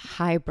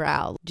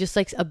highbrow. Just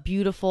like a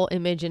beautiful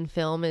image in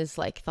film is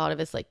like thought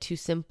of as like too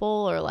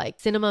simple, or like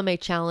cinema may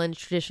challenge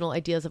traditional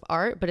ideas of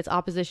art, but its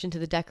opposition to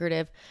the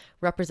decorative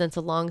represents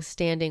a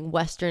long-standing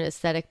Western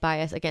aesthetic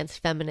bias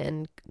against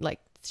feminine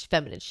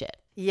shit.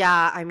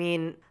 Yeah, I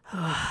mean,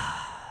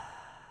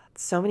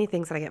 so many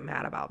things that I get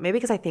mad about. Maybe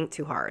because I think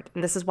too hard.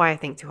 And this is why I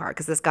think too hard,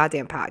 because this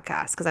goddamn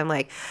podcast. Because I'm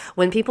like,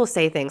 when people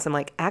say things, I'm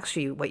like,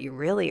 actually, what you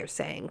really are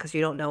saying, because you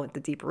don't know what the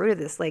deep root of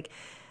this. Like,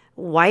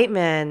 white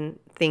men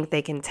think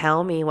they can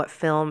tell me what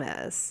film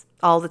is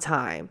all the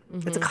time.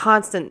 Mm-hmm. It's a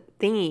constant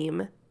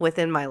theme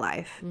within my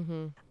life.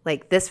 Mm-hmm.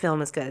 Like, this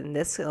film is good, and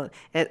this film.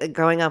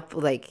 Growing up,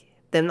 like,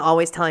 them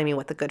always telling me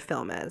what the good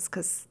film is,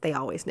 because they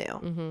always knew.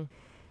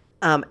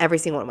 Mm-hmm. Every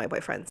single one of my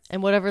boyfriends.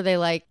 And whatever they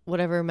like,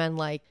 whatever men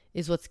like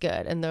is what's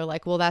good. And they're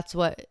like, well, that's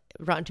what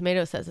Rotten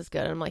Tomatoes says is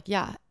good. And I'm like,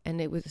 yeah. And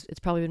it's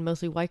probably been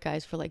mostly white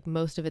guys for like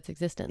most of its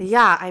existence.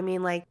 Yeah. I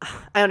mean, like,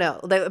 I don't know.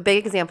 The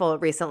big example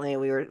recently,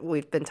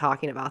 we've been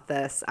talking about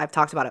this. I've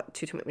talked about it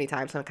too many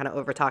times, so I'm kind of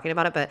over talking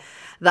about it. But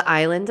the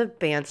Island of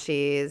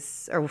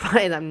Banshees, or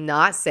I'm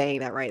not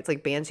saying that right. It's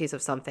like Banshees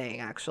of something,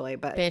 actually.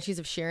 But Banshees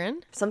of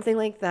Sharon? Something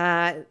like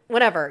that.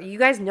 Whatever. You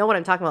guys know what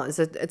I'm talking about.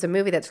 It's a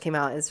movie that just came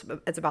out.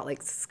 It's about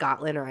like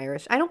Scotland or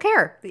Irish. I don't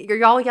care.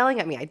 You're all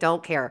yelling at me. I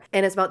don't care.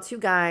 And it's about two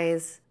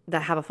guys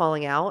that have a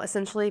falling out,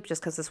 essentially,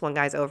 just because this one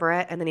guy's over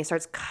it. And then he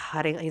starts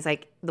cutting. He's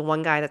like, the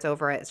one guy that's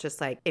over it, it's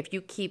just like, if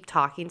you keep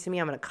talking to me,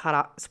 I'm going to cut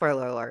off.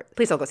 Spoiler alert.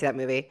 Please don't go see that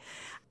movie.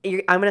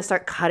 I'm going to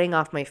start cutting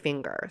off my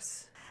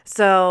fingers.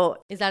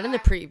 So is that in the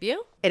preview?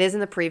 It is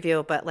in the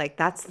preview, but like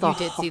that's the You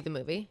did see the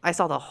movie? I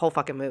saw the whole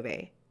fucking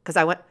movie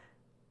because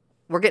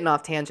we're getting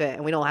off tangent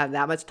and we don't have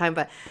that much time,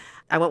 but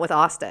I went with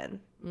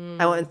Austin.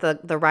 I went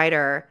with the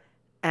writer,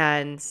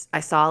 and I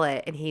saw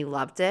it and he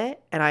loved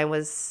it. And I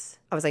was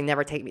like,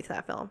 never take me to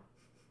that film.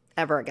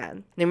 ever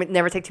again.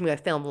 Never take to me a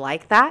film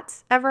like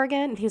that ever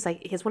again. And he was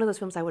like, it's one of those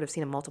films I would have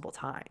seen it multiple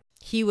times.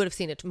 He would have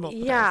seen it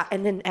multiple Yeah, times.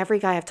 and then every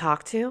guy I've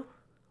talked to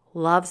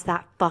loves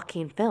that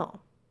fucking film.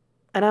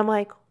 And I'm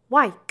like,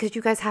 why? Because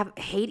you guys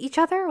hate each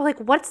other? Like,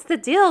 what's the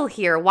deal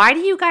here? Why do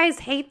you guys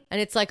hate? And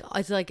it's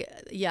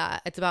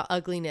about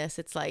ugliness.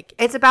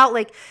 It's about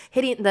like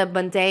hitting the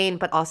mundane,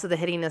 but also the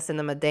hittiness in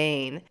the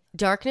mundane.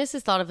 Darkness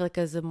is thought of like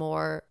as a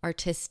more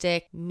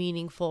artistic,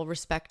 meaningful,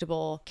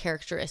 respectable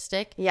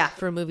characteristic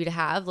for a movie to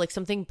have. Like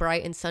something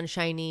bright and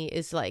sunshiny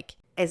is like,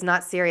 it's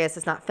not serious.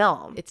 It's not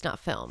film. it's not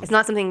film. It's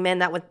not something men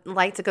that would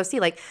like to go see.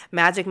 Like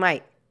Magic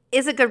Mike.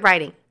 Is it good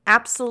writing?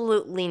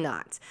 Absolutely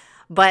not.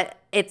 But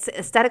it's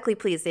aesthetically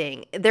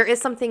pleasing.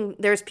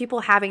 There's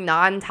people having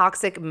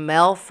non-toxic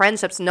male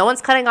friendships. No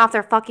one's cutting off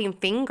their fucking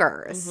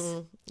fingers.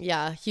 Mm-hmm.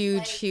 Yeah,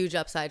 huge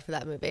upside for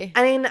that movie.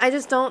 I mean, I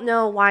just don't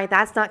know why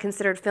that's not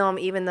considered film,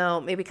 even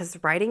though maybe because the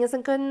writing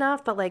isn't good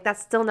enough. But like,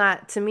 that's still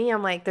not, to me,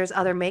 I'm like, there's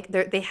other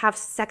they have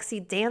sexy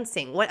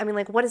dancing.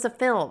 What is a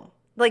film?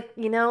 Like,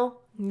 you know,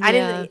 what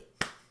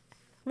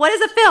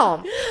is a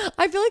film?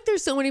 I feel like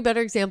there's so many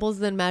better examples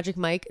than Magic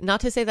Mike.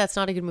 Not to say that's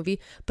not a good movie,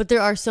 but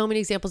there are so many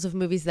examples of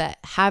movies that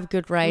have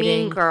good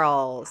writing. Mean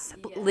Girls,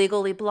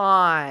 Legally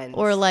Blonde.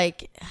 Or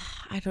like,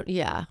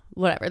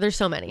 whatever. There's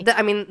so many.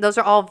 I mean, those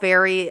are all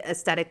very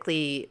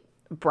aesthetically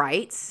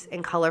bright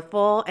and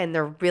colorful, and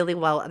they're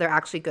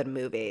actually good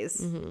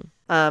movies.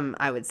 Mm-hmm.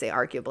 I would say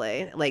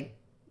arguably, like,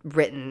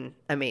 written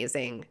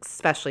amazing,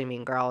 especially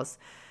Mean Girls.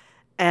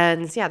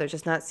 And yeah, they're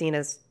just not seen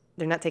as,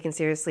 they're not taken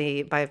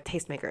seriously by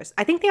tastemakers.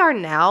 I think they are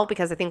now,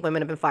 because I think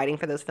women have been fighting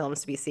for those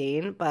films to be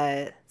seen,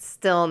 but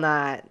still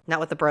not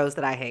with the bros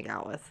that I hang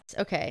out with.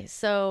 Okay,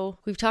 so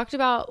we've talked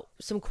about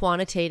some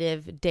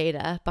quantitative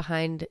data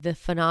behind the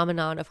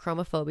phenomenon of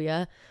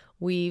chromophobia.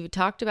 We've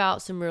talked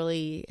about some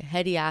really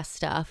heady ass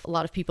stuff. A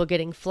lot of people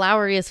getting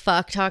flowery as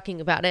fuck talking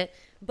about it.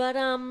 But,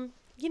 I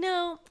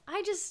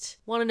just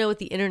want to know what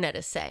the internet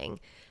is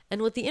saying.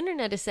 And what the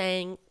internet is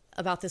saying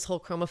about this whole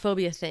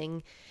chromophobia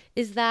thing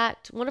is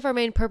that one of our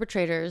main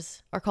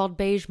perpetrators are called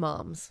beige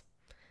moms.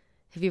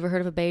 Have you ever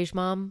heard of a beige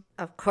mom?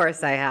 Of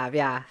course I have,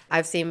 yeah.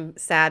 I've seen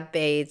sad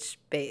beige,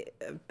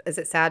 is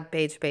it sad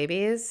beige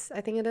babies? I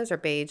think it is, or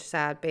beige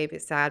sad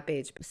babies, sad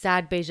beige.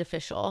 Sad Beige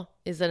Official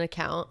is an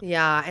account.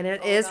 Yeah, and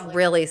it is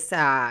really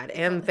sad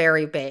and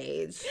very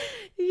beige.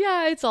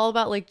 Yeah, it's all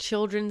about like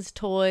children's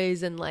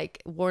toys and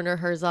like Werner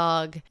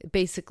Herzog.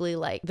 Basically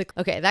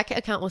that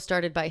account was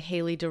started by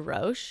Haley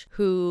DeRoche,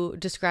 who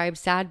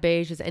describes sad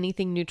beige as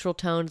anything neutral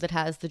toned that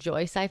has the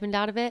joy siphoned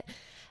out of it.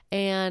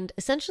 And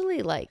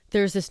essentially, like,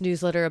 there's this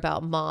newsletter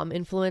about mom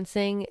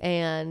influencing,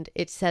 and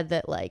it said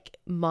that, like,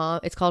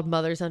 it's called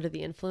Mothers Under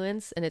the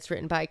Influence, and it's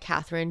written by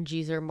Catherine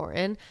Jeezer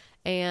Morton.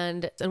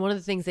 And one of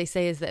the things they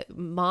say is that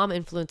mom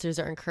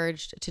influencers are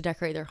encouraged to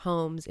decorate their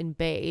homes in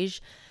beige,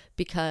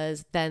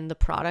 because then the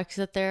products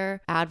that they're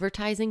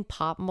advertising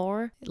pop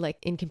more, like,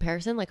 in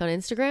comparison, like on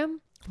Instagram,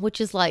 which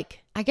is,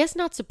 like, I guess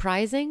not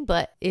surprising,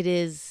 but it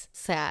is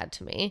sad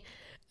to me.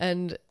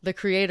 And the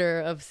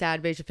creator of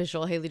Sad Beige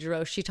Official, Haley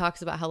DeRoche, she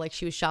talks about how like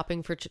she was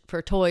shopping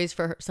for toys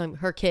for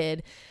her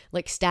kid,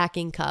 like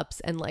stacking cups,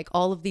 and like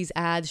all of these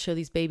ads show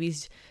these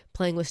babies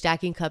playing with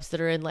stacking cups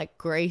that are in like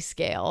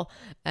grayscale.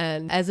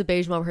 And as a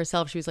beige mom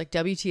herself, she was like,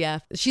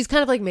 WTF. She's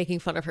kind of like making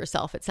fun of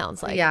herself, it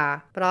sounds like. Yeah,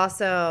 but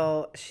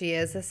also she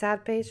is a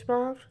sad beige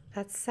mom.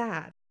 That's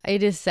sad.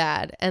 It is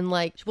sad. And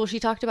like, well, she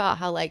talked about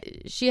how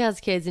like she has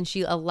kids and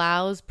she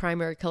allows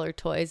primary colored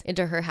toys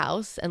into her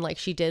house. And like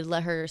she did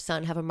let her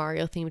son have a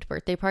Mario themed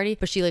birthday party,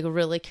 but she like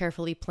really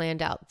carefully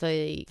planned out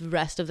the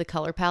rest of the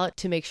color palette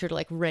to make sure to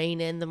like rein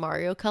in the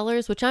Mario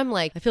colors, which I'm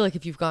like, I feel like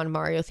if you've gone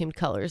Mario themed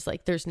colors,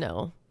 like there's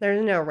no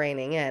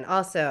reining in.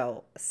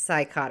 Also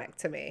psychotic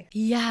to me.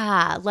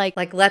 Yeah.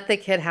 Like let the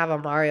kid have a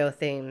Mario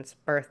themed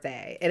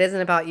birthday. It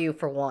isn't about you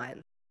for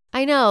one.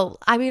 I know.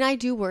 I mean, I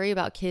do worry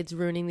about kids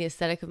ruining the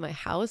aesthetic of my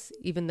house,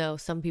 even though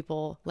some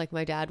people, like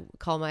my dad,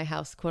 call my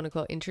house quote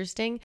unquote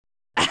interesting.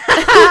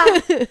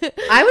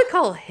 I would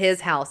call his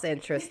house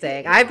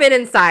interesting. I've been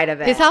inside of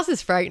it. His house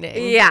is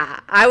frightening. Yeah.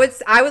 I would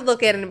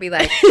look at it and be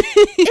like,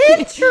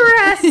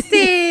 interesting.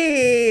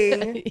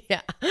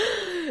 Yeah.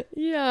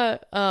 Yeah.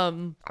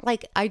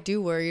 Like I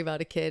do worry about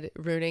a kid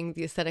ruining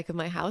the aesthetic of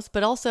my house,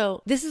 but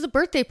also this is a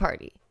birthday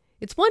party.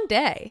 It's one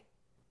day.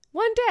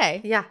 One day.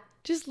 Yeah.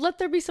 Just let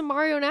there be some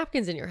Mario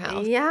napkins in your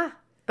house. Yeah.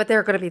 But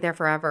they're going to be there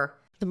forever.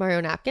 The Mario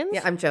napkins?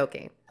 Yeah, I'm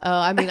joking. Oh,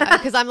 I mean,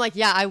 because I'm like,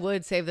 yeah, I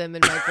would save them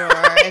in my drawer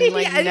and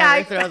like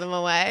never throw them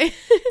away.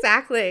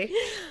 Exactly.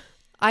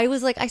 I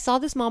was like, I saw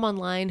this mom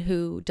online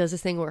who does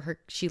this thing where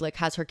she like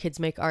has her kids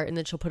make art and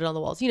then she'll put it on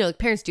the walls. You know, like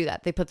parents do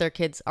that. They put their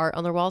kids' art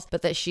on their walls,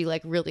 but that she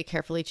like really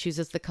carefully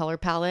chooses the color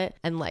palette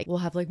and like we'll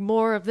have like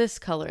more of this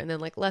color and then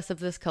like less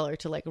of this color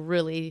to like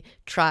really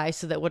try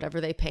so that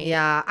whatever they paint.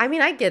 Yeah, I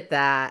mean, I get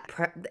that.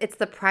 It's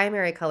the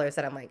primary colors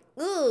that I'm like,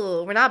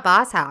 ooh, we're not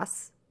Boss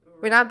House.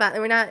 We're not.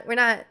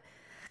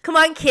 Come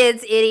on,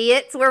 kids,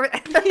 idiots. You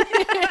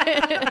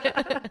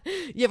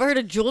ever heard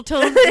of Jewel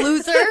Tone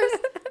Losers?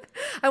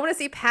 I want to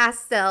see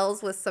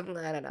pastels with some,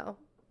 I don't know.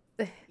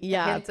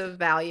 Yeah. hint of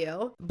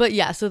value. But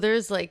yeah, so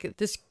there's like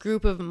this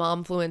group of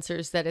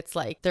momfluencers that it's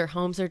like their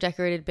homes are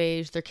decorated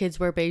beige, their kids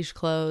wear beige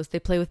clothes, they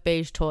play with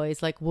beige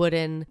toys, like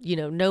wooden,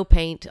 no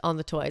paint on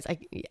the toys.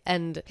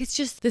 And it's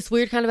just this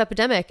weird kind of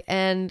epidemic.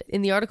 And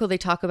in the article, they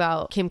talk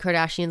about Kim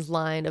Kardashian's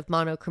line of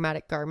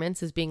monochromatic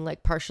garments as being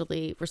like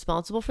partially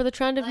responsible for the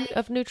trend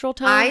of neutral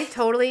tones. I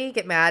totally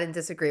get mad and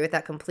disagree with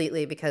that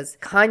completely because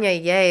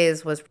Kanye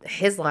Ye's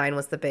his line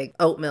was the big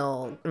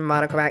oatmeal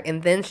monochromatic,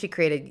 and then she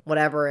created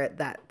whatever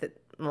that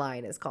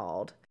line is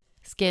called.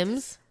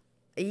 Skims.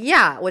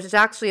 Yeah, which is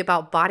actually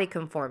about body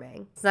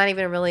conforming. It's not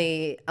even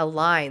really a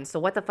line. So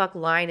what the fuck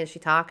line is she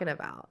talking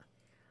about?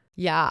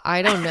 Yeah,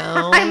 I don't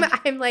know.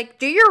 I'm like,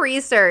 do your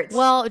research.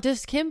 Well,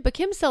 but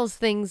Kim sells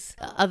things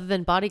other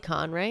than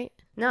bodycon, right?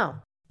 No.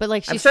 But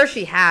like I'm sure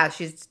she has.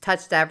 She's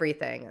touched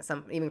everything,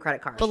 even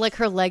credit cards. But like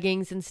her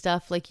leggings and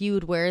stuff, like you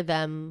would wear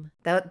them.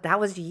 That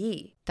was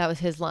Yee. That was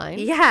his line?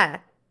 Yeah.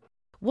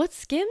 What's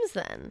Skims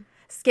then?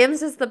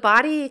 Skims is the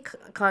body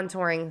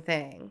contouring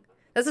thing.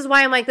 This is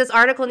why I'm like, this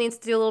article needs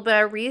to do a little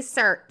bit of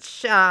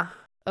research.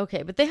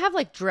 Okay, but they have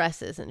like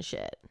dresses and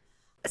shit.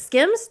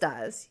 Skims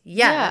does,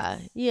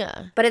 yes.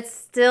 Yeah. But it's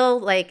still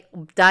like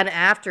done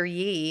after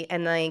Yee,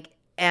 and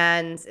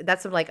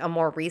that's like a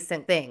more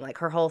recent thing. Like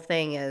her whole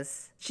thing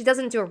is she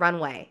doesn't do a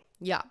runway.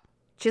 Yeah.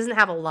 She doesn't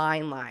have a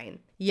line.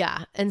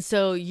 Yeah. And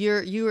so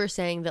you were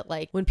saying that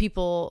like when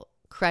people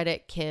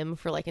credit Kim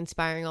for like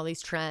inspiring all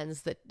these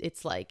trends, that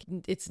it's like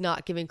it's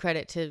not giving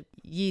credit to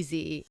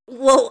Yeezy.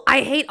 Well,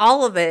 I hate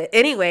all of it.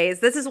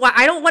 Anyways, this is why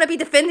I don't want to be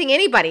defending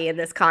anybody in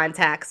this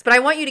context, but I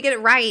want you to get it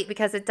right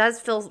because it does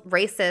feel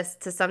racist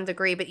to some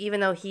degree. But even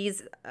though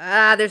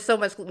there's so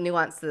much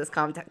nuance to this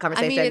conversation.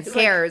 I mean, it's who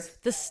cares?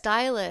 Like the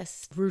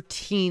stylist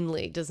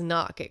routinely does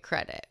not get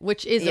credit,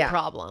 which is a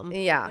problem.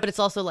 Yeah. But it's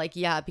also like,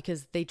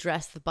 because they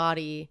dress the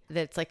body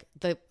that's like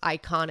the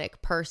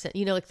iconic person.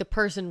 Like the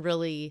person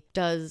really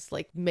does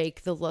like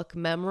make the look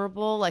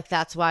memorable. Like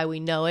that's why we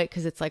know it,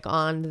 because it's like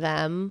on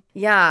them.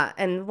 Yeah.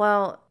 And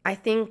well, I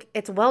think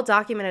it's well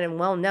documented and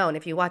well known.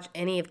 If you watch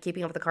any of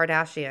Keeping Up with the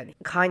Kardashians,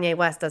 Kanye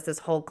West does this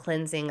whole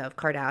cleansing of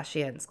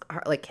Kardashians,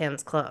 like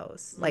Kim's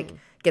clothes, like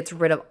gets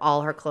rid of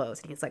all her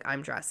clothes. And he's like,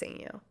 I'm dressing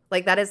you.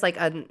 Like that is like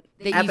an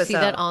episode. You see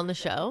that on the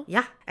show?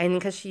 Yeah. And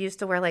because she used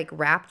to wear like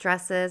wrap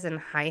dresses and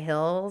high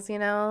heels,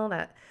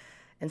 and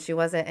she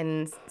wasn't.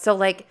 And so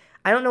like,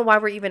 I don't know why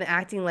we're even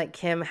acting like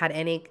Kim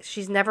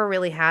she's never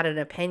really had an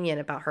opinion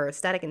about her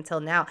aesthetic until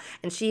now.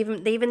 And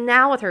they even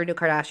now with her new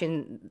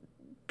Kardashian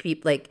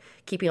like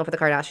Keeping Up with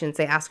the Kardashians,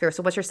 they ask her,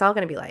 so what's your style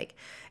going to be like?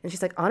 And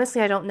she's like, honestly,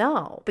 I don't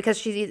know, because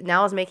she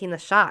now is making the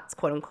shots,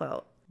 quote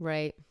unquote.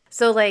 Right.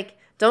 So like,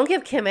 don't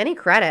give Kim any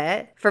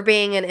credit for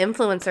being an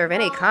influencer of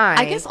any kind.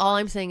 I guess all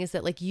I'm saying is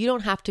that like, you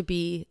don't have to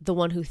be the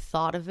one who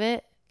thought of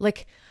it.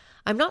 Like,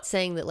 I'm not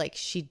saying that like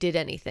she did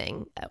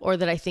anything or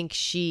that I think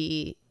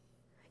she...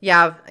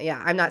 Yeah.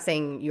 I'm not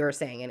saying you're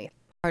saying anything.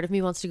 Part of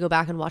me wants to go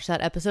back and watch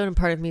that episode, and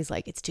part of me is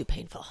like, it's too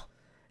painful.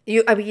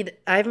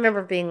 I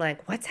remember being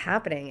like, what's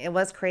happening? It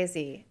was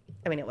crazy.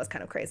 I mean, it was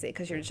kind of crazy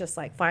because you're just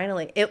like,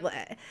 finally, it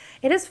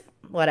is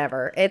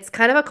whatever. It's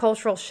kind of a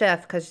cultural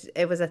shift because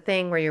it was a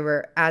thing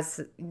where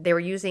they were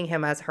using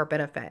him as her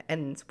benefit,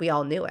 and we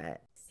all knew it.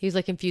 He was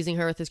like infusing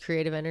her with his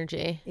creative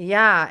energy.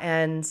 Yeah,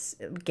 and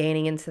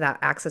gaining into that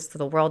access to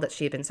the world that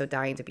she had been so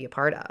dying to be a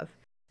part of.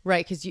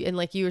 Right, because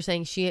like you were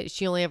saying,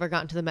 she only ever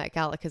got into the Met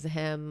Gala because of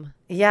him.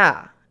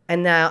 Yeah.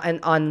 And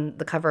on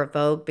the cover of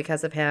Vogue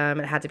because of him,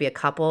 it had to be a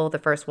couple, the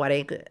first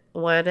wedding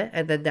one.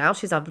 And then now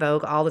she's on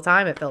Vogue all the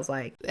time, it feels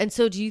like. And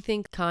so do you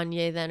think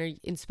Kanye then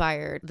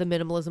inspired the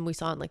minimalism we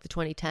saw in like the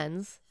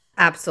 2010s?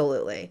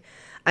 Absolutely.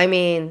 I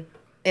mean,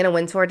 Anna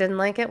Wintour didn't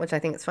like it, which I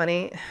think is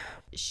funny.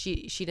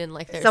 She didn't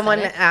like their Someone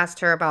aesthetic?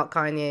 asked her about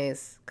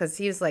Kanye's, because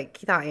he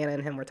thought Anna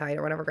and him were tight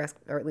or whatever,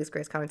 or at least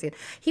Grace Constantine.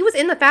 He was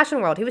in the fashion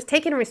world. He was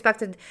taken and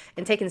respected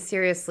and taken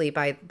seriously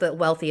by the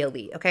wealthy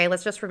elite. Okay,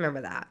 let's just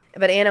remember that.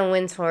 But Anna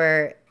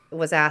Wintour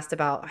was asked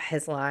about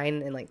his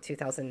line in like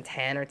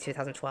 2010 or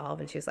 2012,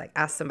 and she was like,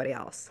 ask somebody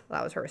else.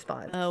 That was her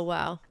response. Oh,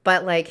 wow.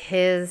 But like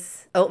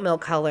his oatmeal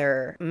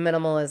color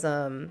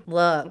minimalism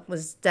look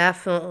was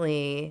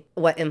definitely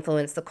what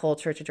influenced the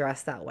culture to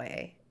dress that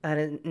way.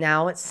 And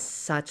now it's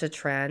such a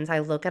trend. I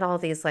look at all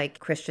these like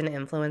Christian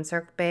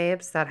influencer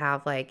babes that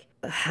have like,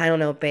 I don't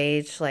know,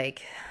 beige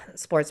like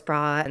sports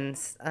bra and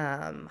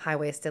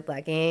high-waisted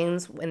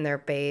leggings in their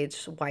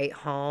beige white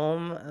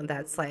home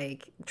that's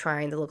like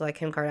trying to look like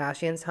Kim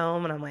Kardashian's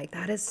home. And I'm like,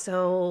 that is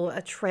so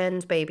a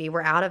trend, baby.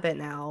 We're out of it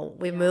now.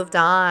 We've moved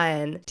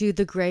on. Dude,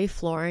 the gray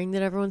flooring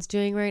that everyone's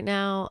doing right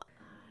now,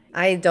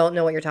 I don't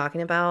know what you're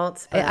talking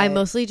about. I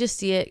mostly just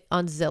see it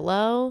on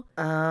Zillow.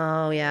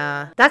 Oh,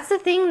 yeah. That's the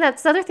thing.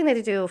 That's the other thing they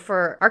do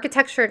for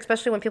architecture,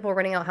 especially when people are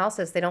renting out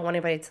houses. They don't want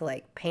anybody to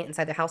like paint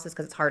inside their houses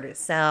because it's harder to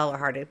sell or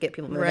harder to get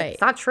people moving. Right.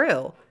 It's not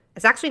true.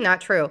 It's actually not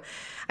true.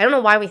 I don't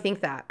know why we think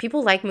that.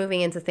 People like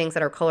moving into things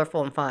that are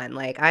colorful and fun.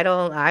 Like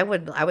I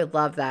would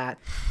love that.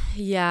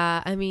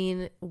 Yeah, I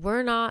mean,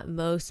 we're not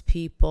most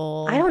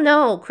people. I don't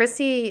know.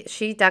 Chrissy,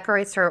 she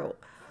decorates her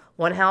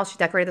one house, she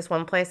decorated this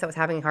one place that was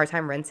having a hard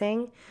time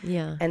renting.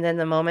 Yeah. And then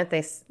the moment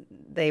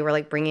they were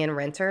like bringing in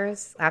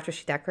renters after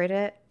she decorated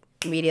it,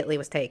 immediately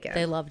was taken.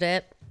 They loved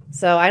it.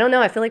 So I don't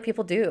know. I feel like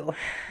people do.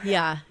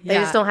 Yeah. They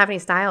just don't have any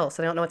style,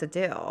 so they don't know what to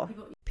do.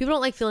 People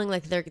don't like feeling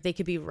like they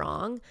could be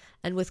wrong.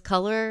 And with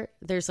color,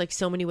 there's like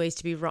so many ways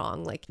to be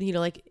wrong. Like, you know,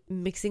 like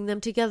mixing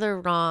them together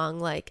wrong.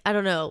 Like, I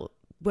don't know,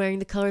 wearing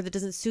the color that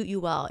doesn't suit you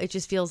well. It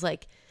just feels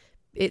like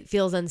it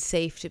feels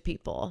unsafe to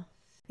people.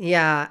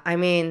 Yeah. I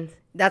mean,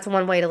 that's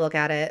one way to look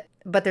at it.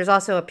 But there's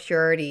also a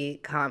purity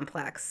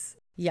complex.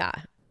 Yeah.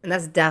 And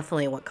that's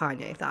definitely what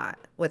Kanye thought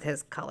with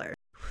his color.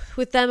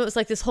 With them, it was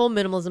like this whole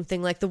minimalism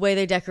thing, like the way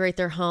they decorate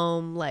their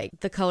home, like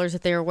the colors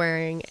that they were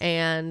wearing.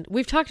 And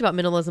we've talked about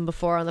minimalism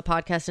before on the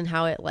podcast and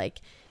how it like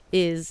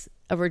is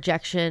a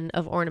rejection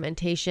of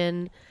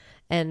ornamentation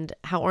and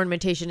how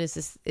ornamentation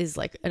is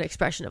like an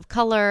expression of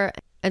color.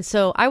 And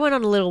so I went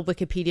on a little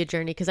Wikipedia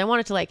journey because I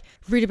wanted to like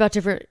read about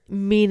different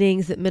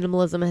meanings that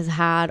minimalism has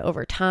had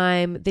over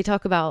time. They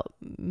talk about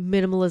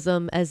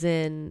minimalism as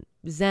in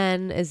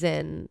Zen, as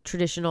in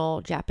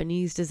traditional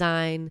Japanese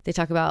design. They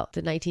talk about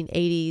the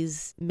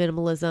 1980s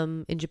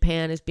minimalism in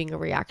Japan as being a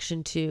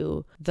reaction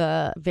to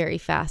the very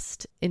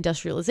fast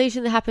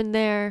industrialization that happened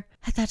there.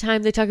 At that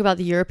time, they talk about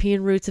the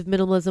European roots of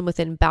minimalism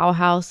within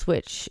Bauhaus,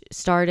 which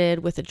started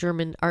with a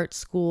German art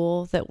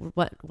school that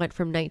went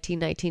from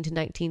 1919 to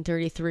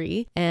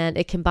 1933. And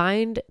it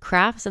combined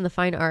crafts and the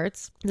fine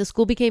arts. The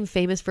school became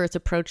famous for its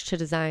approach to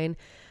design,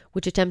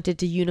 which attempted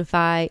to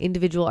unify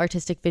individual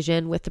artistic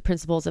vision with the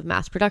principles of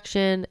mass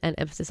production and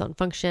emphasis on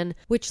function,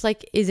 which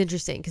like is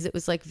interesting because it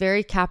was like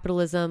very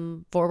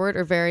capitalism forward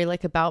or very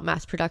like about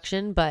mass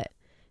production, but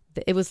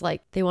it was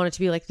like they wanted to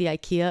be like the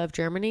IKEA of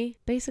Germany,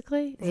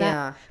 basically.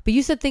 But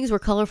you said things were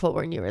colorful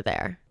when you were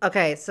there.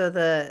 Okay, so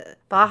the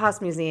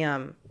Bauhaus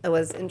Museum, it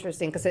was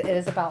interesting because it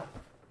is about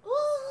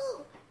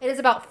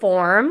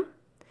form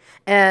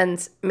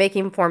and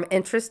making form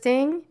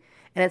interesting.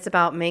 And it's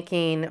about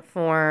making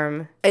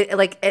form, they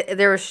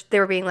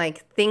were being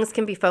like, things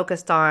can be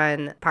focused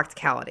on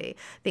practicality.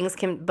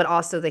 But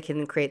also they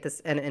can create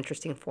an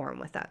interesting form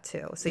with that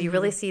too. So you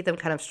really see them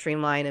kind of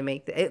streamline and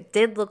it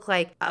did look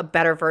like a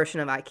better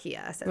version of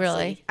IKEA, essentially.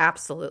 Really?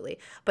 Absolutely.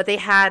 But they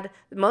had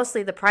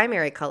mostly the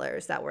primary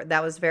colors that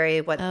was very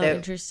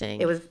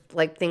interesting. It was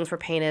like things were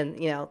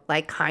painted, you know,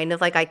 like kind of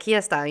like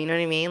IKEA style, you know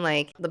what I mean?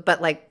 Like,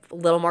 but like a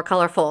little more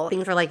colorful.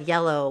 Things were like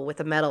yellow with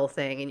a metal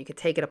thing and you could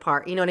take it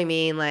apart. You know what I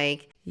mean?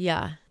 Like,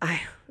 yeah.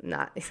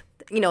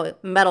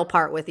 Metal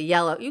part with the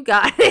yellow. You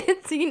got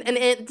it.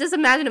 And just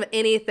imagine if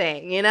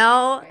anything, you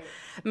know? Right.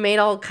 Made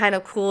all kind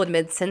of cool in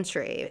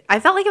mid-century. I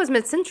felt like it was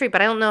mid-century,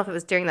 but I don't know if it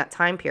was during that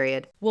time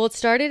period. Well, it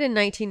started in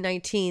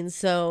 1919,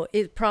 so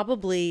it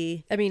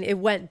probably, I mean, it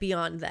went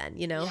beyond then,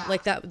 you know? Yeah.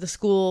 Like that, the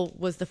school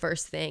was the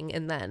first thing,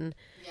 and then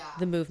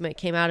the movement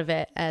came out of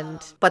it.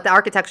 But the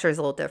architecture is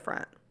a little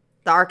different.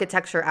 The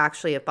architecture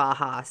actually of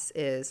Bauhaus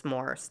is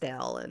more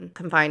stale and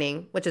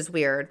confining, which is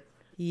weird.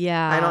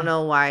 Yeah. I don't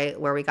know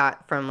where we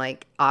got from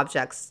like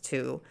objects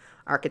to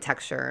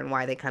architecture and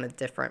why they kind of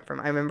different from.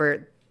 I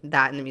remember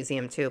that in the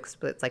museum too because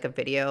it's like a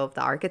video of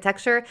the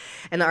architecture.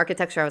 And the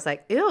architecture, I was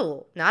like,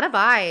 ew, not a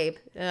vibe.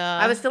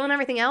 I was feeling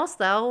everything else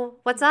though.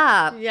 What's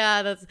up?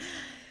 Yeah,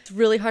 it's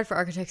really hard for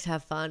architects to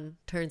have fun,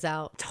 turns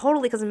out.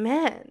 Totally, because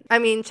men. I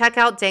mean, check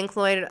out Dank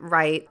Lloyd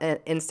Wright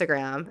at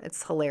Instagram.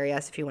 It's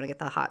hilarious if you want to get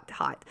the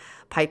hot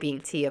piping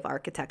tea of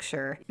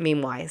architecture,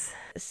 meme-wise.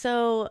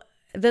 So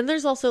then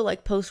there's also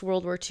like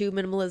post-World War II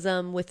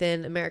minimalism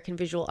within American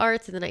visual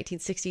arts in the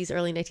 1960s,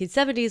 early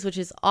 1970s, which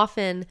is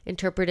often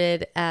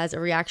interpreted as a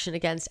reaction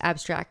against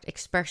abstract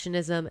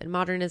expressionism and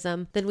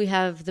modernism. Then we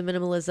have the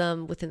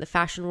minimalism within the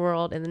fashion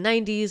world in the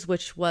 90s,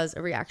 which was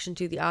a reaction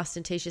to the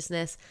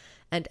ostentatiousness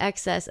and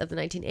excess of the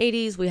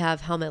 1980s. We have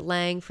Helmut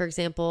Lang, for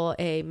example,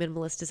 a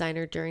minimalist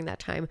designer during that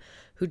time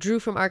who drew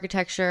from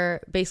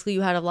architecture. Basically,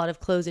 you had a lot of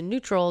clothes in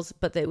neutrals,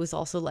 but it was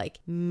also like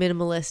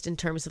minimalist in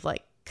terms of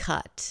like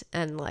cut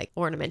and like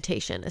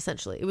ornamentation,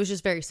 essentially. It was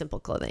just very simple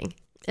clothing.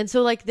 And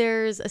so like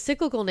there's a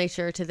cyclical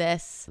nature to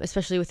this,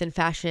 especially within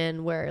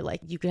fashion, where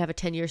like you could have a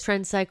 10-year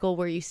trend cycle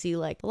where you see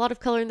like a lot of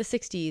color in the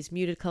 60s,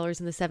 muted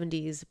colors in the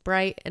 70s,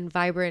 bright and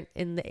vibrant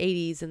in the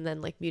 80s, and then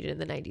like muted in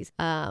the 90s,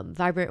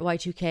 vibrant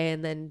Y2K,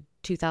 and then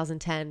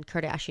 2010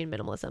 Kardashian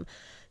minimalism.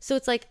 So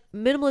it's like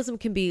minimalism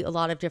can be a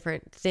lot of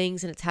different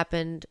things and it's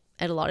happened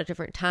at a lot of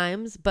different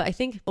times. But I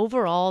think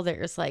overall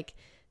there's like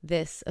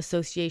this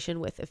association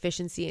with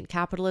efficiency and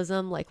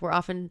capitalism. Like we're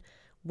often,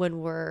 when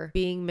we're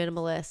being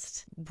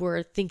minimalist,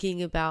 we're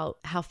thinking about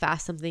how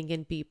fast something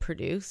can be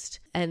produced,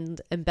 and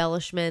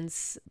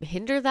embellishments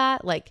hinder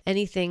that. Like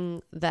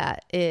anything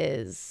that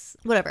is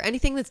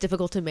anything that's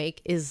difficult to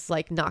make is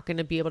like not going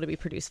to be able to be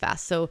produced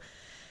fast. So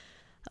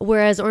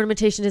Whereas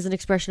ornamentation is an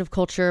expression of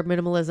culture,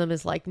 minimalism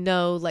is like,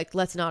 no, like,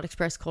 let's not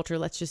express culture.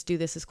 Let's just do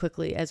this as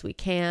quickly as we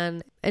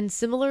can. And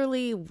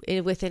similarly,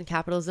 within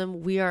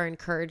capitalism, we are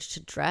encouraged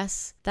to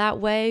dress that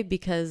way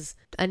because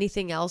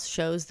anything else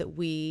shows that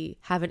we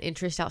have an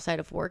interest outside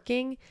of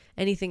working.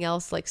 Anything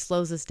else like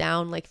slows us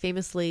down. Like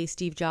famously,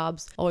 Steve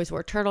Jobs always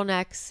wore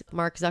turtlenecks.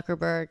 Mark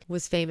Zuckerberg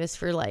was famous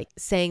for like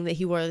saying that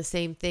he wore the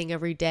same thing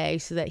every day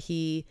so that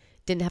he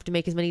didn't have to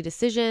make as many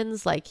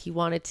decisions. Like he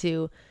wanted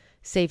to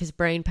save his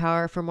brain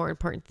power for more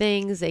important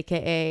things,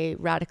 aka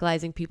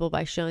radicalizing people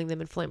by showing them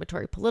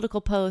inflammatory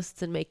political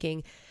posts and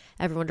making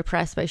everyone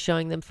depressed by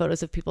showing them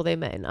photos of people they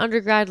met in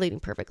undergrad leading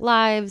perfect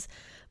lives.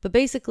 But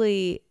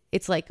basically,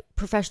 it's like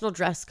professional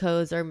dress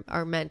codes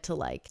are meant to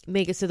like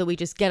make it so that we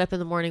just get up in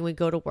the morning, we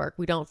go to work,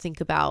 we don't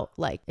think about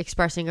like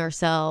expressing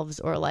ourselves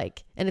or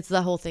like, and it's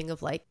the whole thing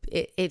of like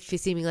it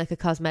seeming like a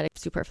cosmetic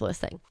superfluous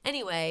thing.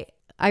 Anyway,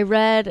 I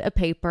read a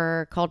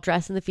paper called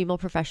Dress and the Female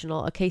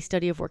Professional, a case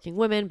study of working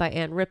women by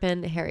Ann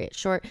Rippon, Harriet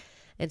Short,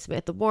 and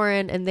Samantha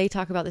Warren. And they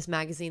talk about this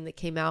magazine that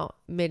came out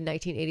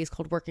mid-1980s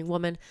called Working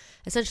Woman.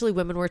 Essentially,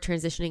 women were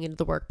transitioning into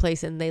the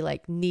workplace and they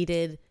like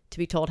needed to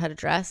be told how to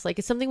dress. Like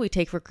it's something we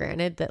take for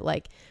granted that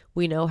like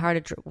we know how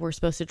to, we're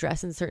supposed to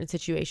dress in certain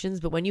situations.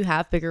 But when you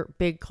have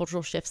big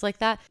cultural shifts like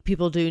that,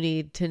 people do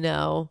need to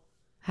know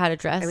how to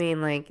dress. I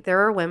mean, like there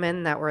are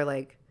women that were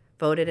like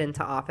voted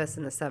into office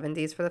in the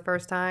 70s for the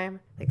first time.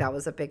 Like that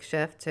was a big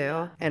shift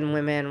too. And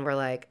women were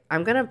like,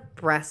 I'm going to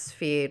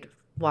breastfeed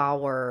while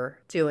we're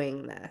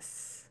doing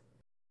this.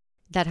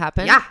 That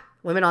happened? Yeah.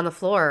 Women on the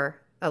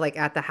floor, like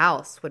at the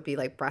house, would be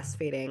like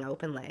breastfeeding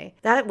openly.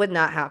 That would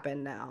not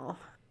happen now.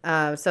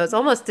 So it's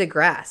almost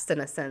digressed in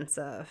a sense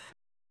of.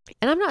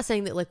 And I'm not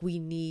saying that like we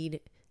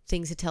need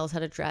things to tell us how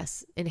to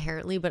dress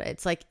inherently, but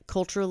it's like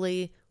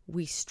culturally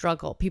we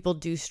struggle. People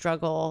do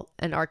struggle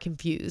and are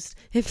confused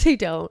if they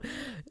don't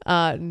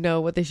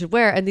know what they should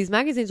wear. And these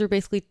magazines are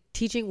basically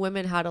teaching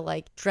women how to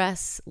like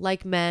dress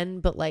like men,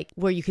 but like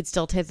where you could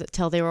still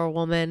tell they were a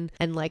woman,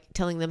 and like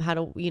telling them how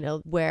to, you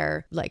know,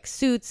 wear like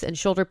suits and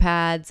shoulder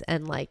pads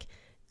and like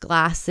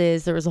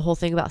glasses. There was a whole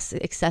thing about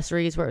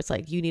accessories where it's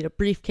like you need a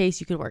briefcase,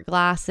 you can wear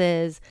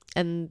glasses,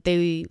 and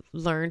they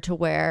learn to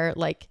wear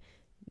like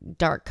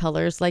dark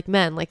colors like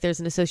men. Like there's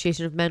an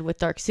association of men with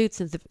dark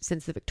suits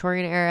since the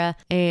Victorian era.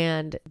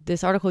 And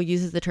this article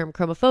uses the term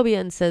chromophobia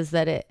and says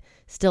that it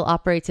still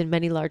operates in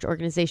many large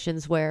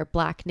organizations where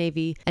black,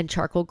 navy, and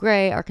charcoal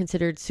gray are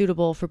considered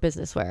suitable for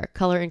business wear.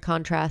 Color and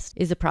contrast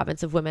is the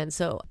province of women.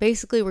 So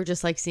basically we're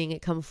just like seeing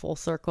it come full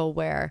circle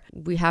where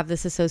we have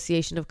this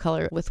association of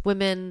color with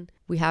women.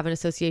 We have an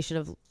association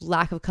of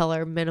lack of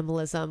color,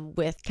 minimalism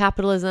with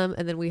capitalism.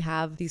 And then we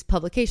have these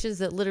publications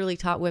that literally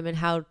taught women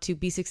how to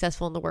be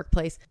successful in the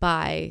workplace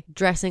by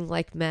dressing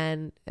like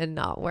men and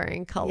not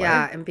wearing color.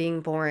 Yeah, and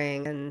being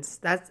boring. And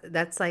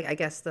that's like, I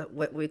guess,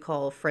 what we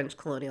call French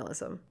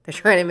colonialism. They're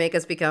trying to make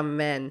us become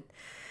men.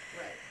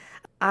 Right.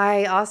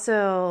 I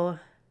also,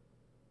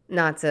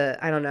 not to,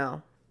 I don't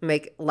know,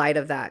 make light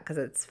of that because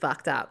it's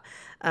fucked up.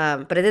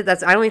 But I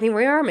don't think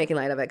we are making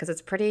light of it because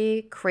it's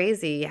pretty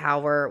crazy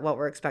what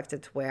we're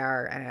expected to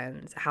wear,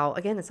 and how,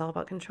 again, it's all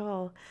about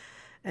control,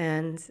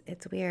 and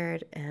it's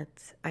weird.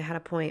 I had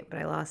a point, but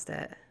I lost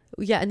it.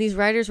 Yeah. And these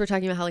writers were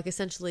talking about how like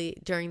essentially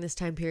during this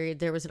time period,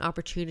 there was an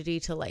opportunity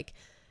to like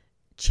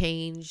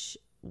change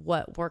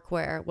what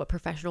workwear, what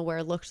professional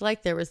wear looked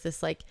like. There was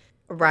this like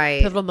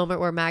pivotal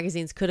moment where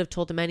magazines could have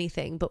told them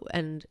anything, but,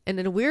 and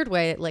in a weird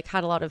way, it like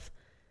had a lot of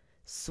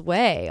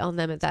sway on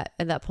them at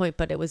that point,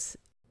 but it was.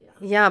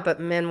 Yeah, but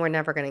men were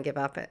never going to give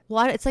up it.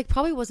 Well, it's like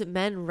probably wasn't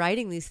men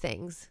writing these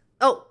things.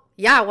 Oh,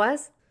 yeah, it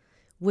was.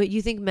 What,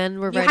 you think men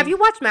were writing? Have you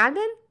watched Mad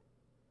Men?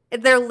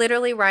 They're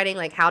literally writing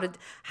like how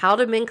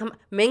did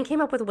men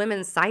came up with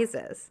women's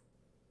sizes.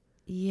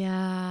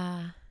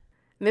 Yeah.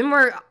 Men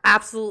were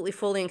absolutely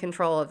fully in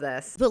control of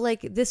this. But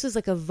like this was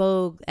like a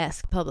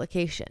Vogue-esque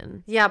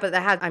publication. Yeah, but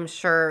I'm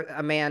sure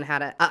a man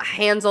had a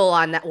handle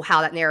on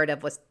how that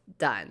narrative was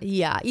done.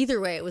 Yeah, either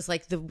way, it was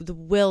like the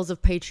wills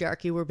of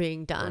patriarchy were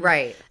being done.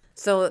 Right.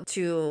 So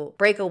to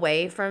break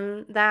away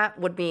from that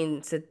would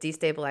mean to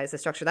destabilize the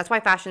structure. That's why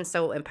fashion's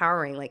so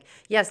empowering. Like,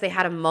 yes, they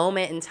had a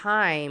moment in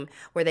time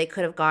where they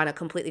could have gone a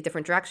completely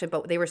different direction,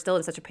 but they were still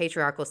in such a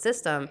patriarchal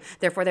system.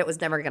 Therefore, that was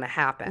never going to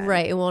happen.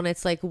 Right. Well, and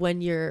it's like when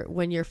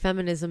your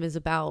feminism is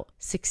about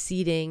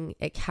succeeding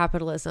at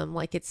capitalism,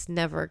 like it's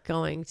never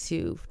going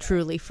to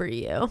truly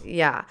free you.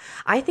 Yeah.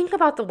 I think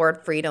about the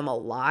word freedom a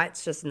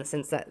lot, just in the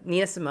sense that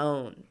Nina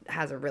Simone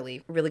has a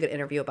really, really good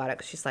interview about it,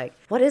 because she's like,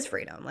 what is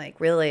freedom? Like,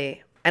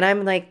 really? And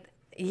I'm like,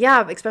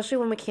 yeah, especially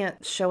when we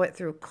can't show it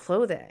through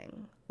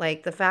clothing.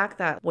 Like the fact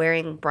that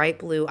wearing bright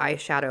blue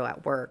eyeshadow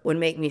at work would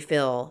make me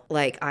feel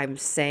like I'm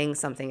saying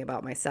something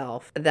about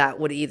myself that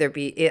would either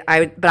be,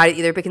 I'd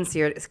either be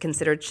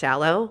considered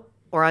shallow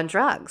or on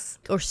drugs.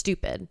 Or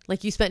stupid.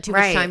 Like you spent too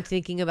much time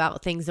thinking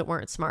about things that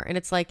weren't smart. And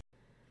it's like,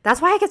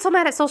 that's why I get so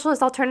mad at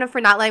Socialist Alternative for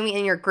not letting me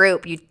in your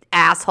group, you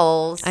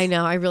assholes. I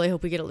know. I really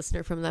hope we get a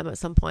listener from them at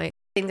some point.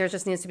 think there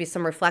just needs to be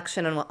some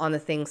reflection on the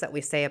things that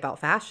we say about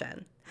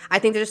fashion. I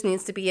think there just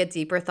needs to be a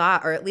deeper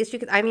thought, or at least you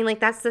could, I mean, like,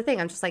 that's the thing.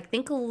 I'm just like,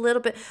 think a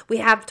little bit. We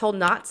have told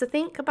not to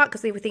think about,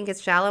 because we think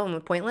it's shallow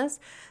and pointless.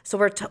 So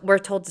we're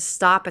told to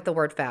stop at the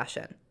word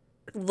fashion.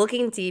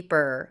 Looking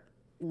deeper,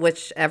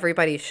 which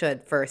everybody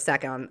should for a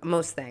second on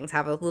most things,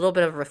 have a little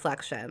bit of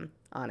reflection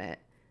on it.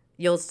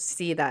 You'll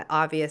see that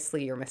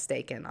obviously you're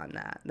mistaken on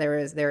that. There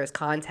is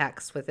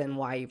context within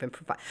why you've been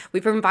provided.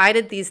 We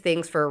provided these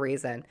things for a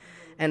reason.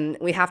 And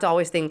we have to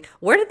always think,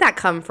 where did that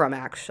come from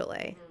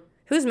actually?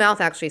 Whose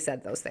mouth actually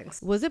said those things?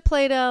 Was it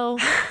Plato?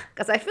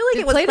 Because I feel like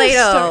Did it was Plato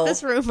Plato. start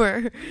this rumor?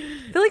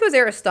 I feel like it was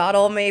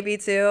Aristotle maybe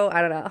too.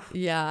 I don't know.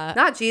 Yeah.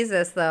 Not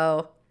Jesus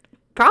though.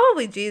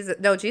 Probably Jesus.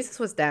 No, Jesus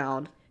was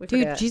down. We Dude,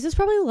 forget. Jesus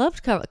probably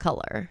loved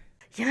color.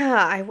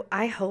 Yeah,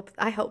 I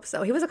hope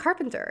so. He was a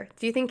carpenter.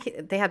 Do you think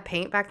they had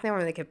paint back then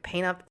where they could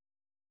paint up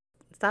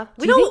stuff?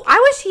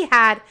 I wish he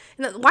had.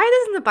 Why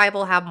doesn't the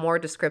Bible have more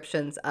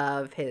descriptions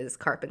of his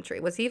carpentry?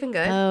 Was he even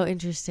good? Oh,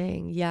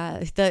 interesting.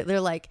 Yeah.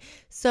 They're like,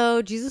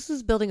 so Jesus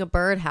was building a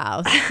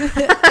birdhouse,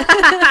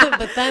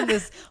 but then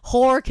this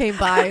whore came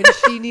by and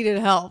she needed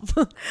help.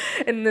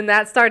 And then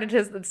that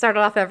started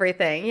off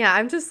everything. Yeah,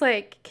 I'm just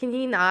like, can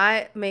he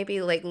not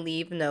maybe like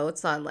leave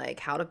notes on like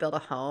how to build a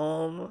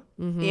home?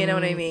 Mm-hmm. You know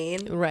what I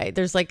mean? Right.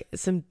 There's like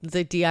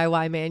the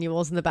DIY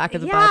manuals in the back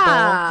of the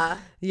Yeah.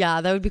 Bible.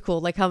 Yeah, that would be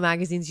cool. Like how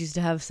magazines used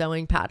to have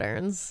sewing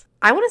patterns.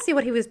 I want to see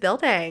what he was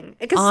building.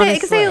 It could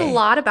Honestly. say a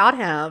lot about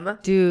him.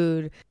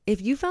 Dude,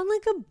 if you found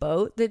like a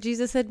boat that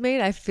Jesus had made,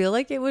 I feel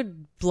like it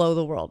would blow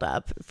the world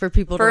up for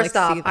people First to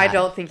like off, see that. I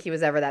don't think he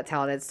was ever that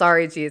talented.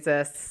 Sorry,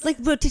 Jesus.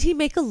 Like, but did he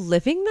make a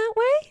living that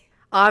way?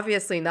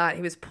 Obviously not.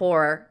 He was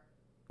poor,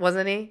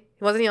 wasn't he?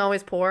 Wasn't he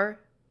always poor?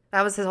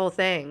 That was his whole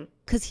thing.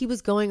 Because he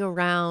was going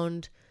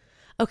around.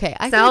 Okay,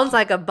 Sounds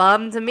like a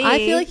bum to me. I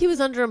feel like he was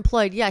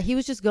underemployed. Yeah, he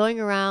was just going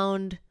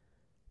around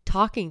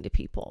talking to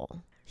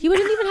people. He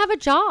wouldn't even have a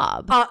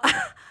job.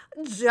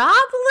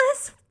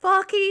 Jobless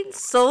fucking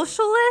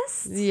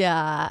socialist.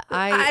 Yeah,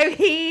 I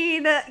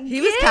mean,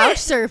 he was couch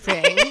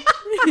surfing.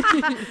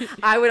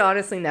 I would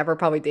honestly never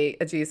probably date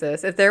a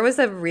Jesus. If there was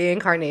a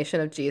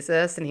reincarnation of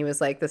Jesus and he was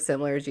like the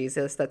similar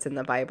Jesus that's in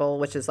the Bible,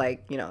 which is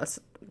like, you know, a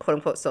quote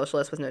unquote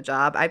socialist with no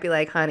job, I'd be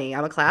like, honey,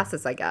 I'm a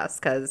classist, I guess,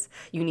 because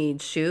you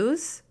need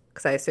shoes,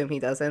 because I assume he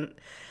doesn't,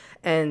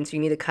 and you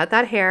need to cut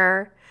that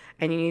hair,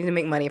 and you need to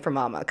make money for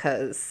mama,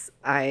 because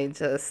I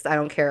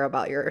don't care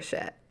about your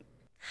shit.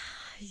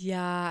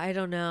 Yeah, I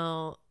don't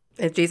know.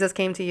 If Jesus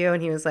came to you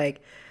and he was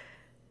like,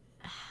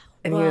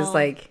 and he was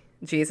like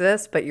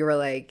Jesus, but you were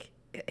like,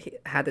 he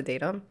had to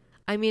date him?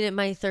 I mean, at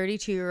my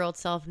 32-year-old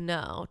self,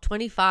 no.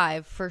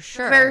 25, for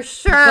sure. For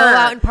sure. Go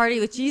out and party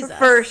with Jesus.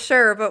 For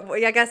sure. But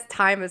I guess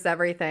time is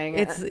everything.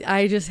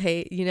 I just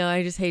hate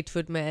to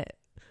admit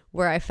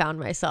where I found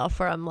myself,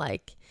 where I'm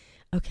like,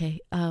 okay,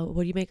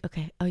 what do you make?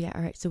 Okay. Oh yeah.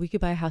 All right. So we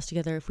could buy a house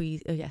together if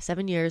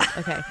 7 years.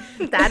 Okay.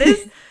 that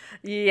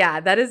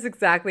is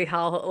exactly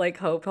how like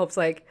Hope's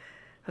like,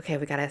 okay,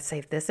 we got to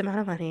save this amount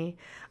of money.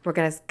 We're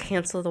going to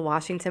cancel the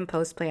Washington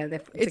Post plan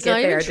It's not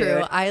even true.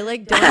 Dude.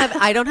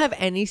 I don't have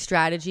any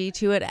strategy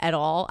to it at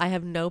all. I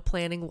have no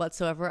planning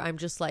whatsoever. I'm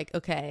just like,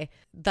 okay,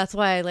 that's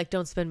why I like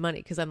don't spend money,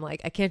 because I'm like,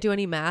 I can't do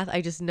any math.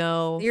 I just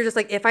know. You're just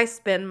like, if I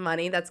spend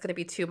money, that's going to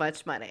be too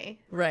much money.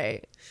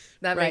 Right.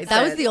 That makes sense.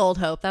 That was the old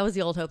Hope.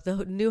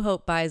 The new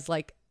Hope buys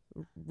like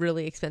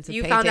really expensive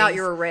paintings. You found out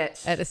you were rich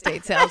at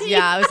estate sales.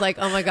 Yeah, I was like,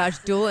 oh my gosh,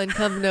 dual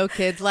income, no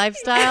kids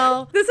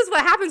lifestyle. This is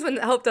what happens when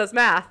Hope does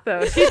math,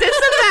 though. She did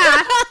some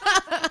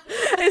math,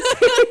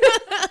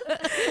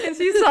 and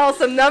she saw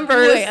some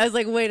numbers. Wait, I was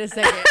like, wait a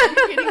second, are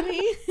you kidding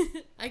me?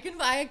 I can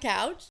buy a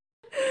couch.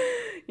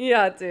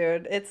 Yeah,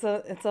 dude, it's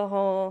a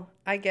whole.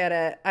 I get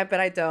it,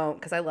 but I don't,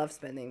 because I love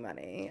spending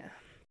money.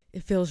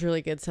 It feels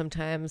really good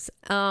sometimes.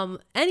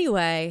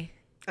 Anyway.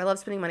 I love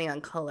spending money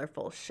on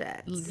colorful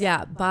shit.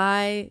 Yeah,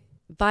 buy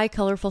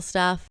colorful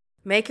stuff.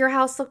 Make your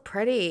house look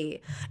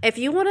pretty. If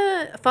you want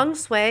to, feng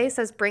shui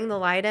says bring the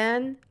light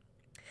in.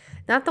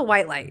 Not the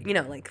white light,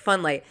 like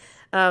fun light.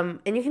 And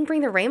you can bring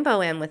the rainbow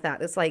in with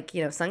that. It's like,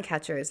 sun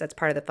catchers. That's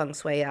part of the feng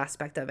shui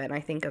aspect of it. And I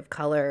think of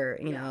color,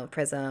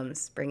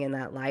 prisms, bring in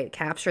that light,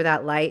 capture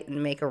that light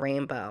and make a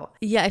rainbow.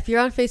 Yeah, if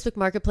you're on Facebook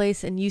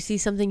Marketplace and you see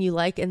something you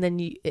like and then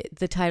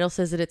the title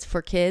says that it's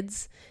for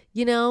kids,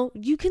 you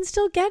can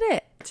still get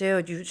it.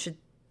 Dude, you should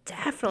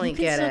definitely get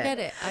it. You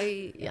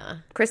can still get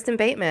it. Kristen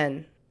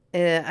Bateman,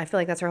 I feel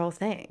like that's her whole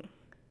thing.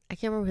 I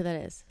can't remember who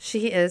that is.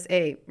 She is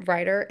a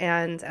writer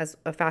and as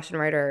a fashion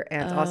writer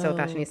and also a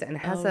fashionista and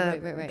has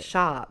a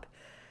shop.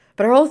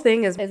 But her whole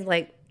thing is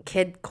like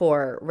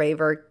kidcore,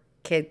 raver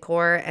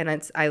kidcore, and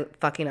I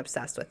fucking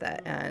obsessed with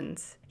it. And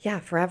yeah,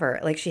 forever.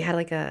 Like she had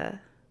like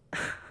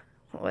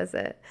what was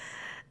it?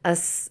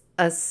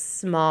 A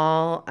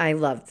small, I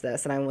loved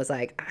this and I was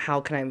like,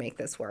 how can I make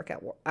this work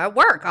at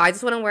work? I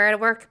just want to wear it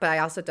at work, but I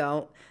also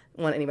don't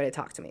want anybody to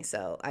talk to me,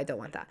 so I don't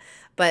want that.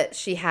 But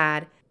she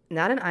had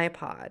not an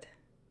iPod.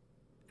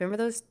 Remember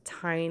those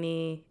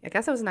tiny, I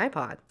guess it was an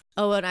iPod.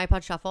 Oh, an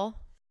iPod Shuffle?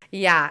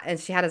 Yeah, and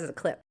she had it as a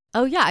clip.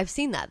 Oh yeah, I've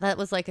seen that. That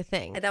was like a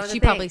thing. That was a She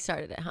thing. probably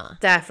started it, huh?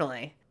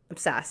 Definitely.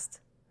 Obsessed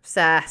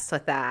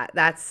with that.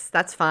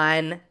 That's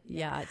fun.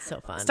 Yeah, it's so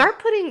fun. Start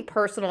putting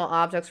personal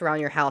objects around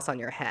your house on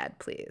your head,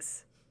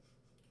 please.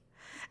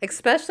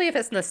 Especially if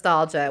it's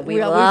nostalgia. We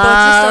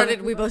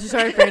both just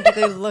started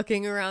frantically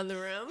looking around the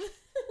room.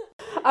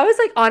 I was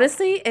like,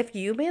 honestly, if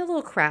you made a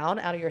little crown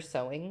out of your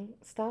sewing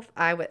stuff,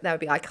 that would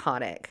be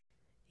iconic.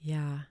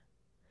 Yeah.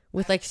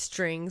 With like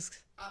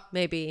strings,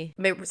 maybe.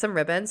 Maybe some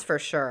ribbons for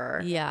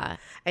sure. Yeah.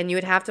 And you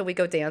would have to, we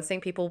go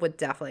dancing, people would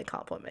definitely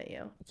compliment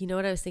you. You know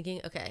what I was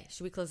thinking? Okay,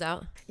 should we close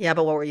out? Yeah,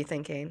 but what were you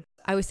thinking?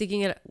 I was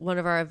thinking at one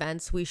of our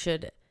events, we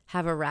should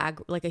have a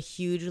rag, like a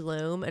huge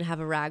loom, and have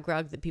a rag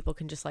rug that people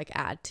can just like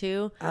add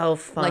to. Oh,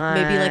 fun. Like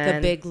maybe like a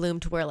big loom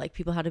to where like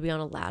people had to be on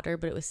a ladder,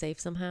 but it was safe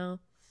somehow.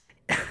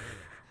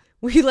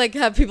 We like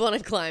have people on a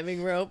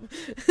climbing rope.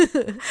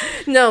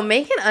 No,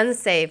 make it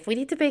unsafe. We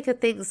need to make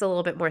things a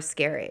little bit more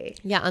scary.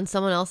 Yeah, on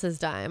someone else's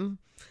dime.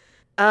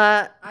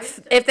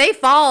 If they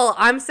fall,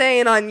 I'm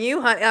saying on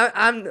you,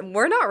 honey.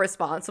 We're not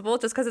responsible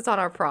just because it's on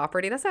our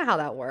property. That's not how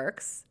that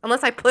works.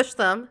 Unless I push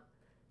them.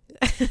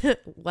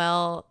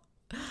 Well,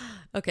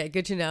 okay,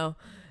 good to know.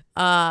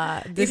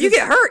 If you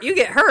get hurt, you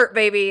get hurt,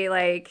 baby.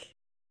 Like,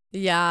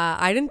 yeah,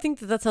 I didn't think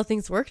that that's how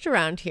things worked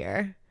around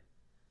here.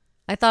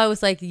 I thought it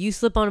was like, you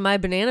slip on my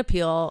banana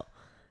peel,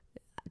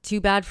 too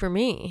bad for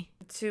me.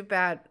 too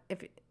bad.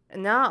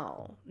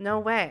 No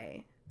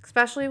way.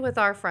 Especially with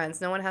our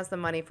friends, no one has the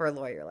money for a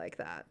lawyer like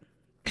that.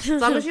 As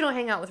long as you don't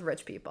hang out with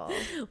rich people.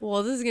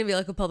 Well, this is gonna be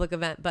like a public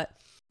event, but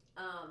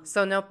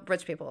So no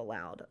rich people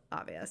allowed,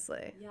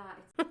 obviously.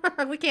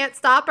 Yeah. We can't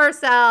stop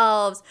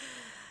ourselves.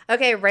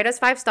 Okay, rate us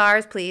 5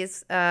 stars,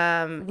 please.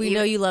 we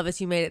know you love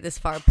us. You made it this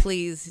far.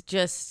 Please,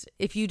 just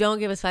if you don't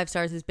give us 5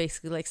 stars, it's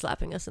basically like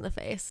slapping us in the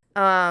face.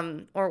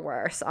 Or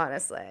worse,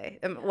 honestly.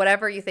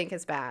 Whatever you think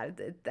is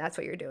bad, that's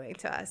what you're doing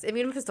to us.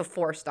 Even if it's a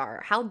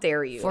 4-star, how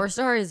dare you?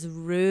 4-star is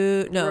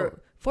rude. No,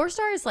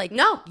 4-star is like,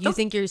 No, You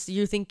think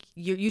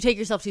you take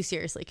yourself too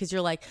seriously because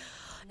you're like,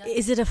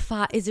 is it a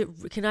 5?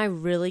 Can I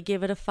really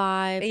give it a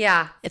 5?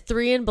 Yeah. At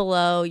 3 and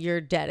below,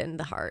 you're dead in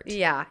the heart.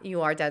 Yeah,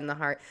 you are dead in the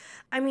heart.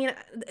 I mean,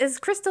 is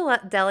Chris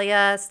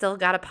D'Elia still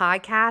got a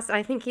podcast?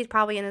 I think he's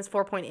probably in his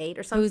 4.8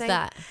 or something. Who's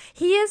that?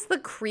 He is the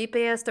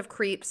creepiest of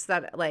creeps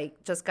that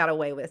like just got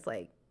away with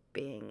like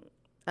being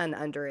an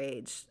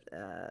underage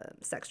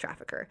sex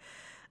trafficker,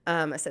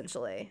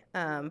 essentially.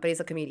 But he's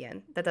a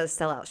comedian that does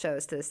sellout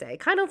shows to this day,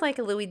 kind of like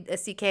a Louis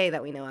C.K.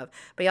 that we know of.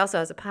 But he also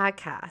has a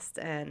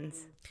podcast, and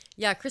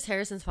Yeah, Chris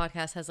Harrison's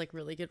podcast has like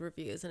really good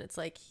reviews, and it's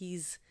like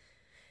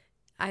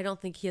I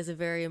don't think he has a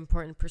very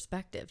important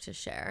perspective to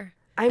share.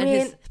 And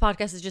his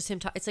podcast is just him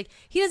talking. It's like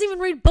he doesn't even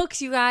read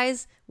books, you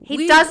guys.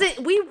 He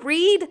doesn't. We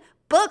read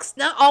books,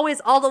 not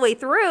always all the way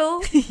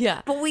through.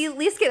 Yeah, but we at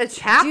least get a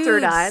chapter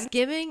done.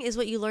 Skimming is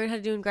what you learn how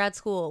to do in grad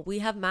school. We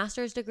have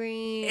master's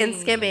degrees. And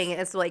skimming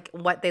is like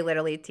what they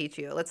literally teach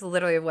you. That's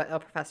literally what a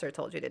professor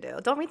told you to do.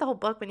 Don't read the whole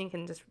book when you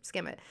can just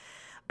skim it.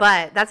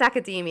 But that's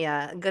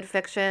academia. Good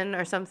fiction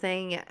or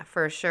something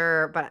for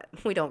sure. But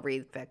we don't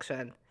read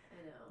fiction.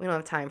 We don't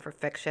have time for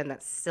fiction.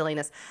 That's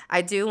silliness.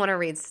 I do want to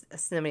read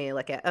Snoopy.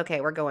 Okay,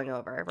 we're going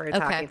over. We're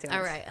talking too much.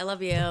 All right. I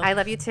love you. I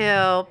love you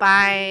too.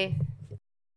 Bye.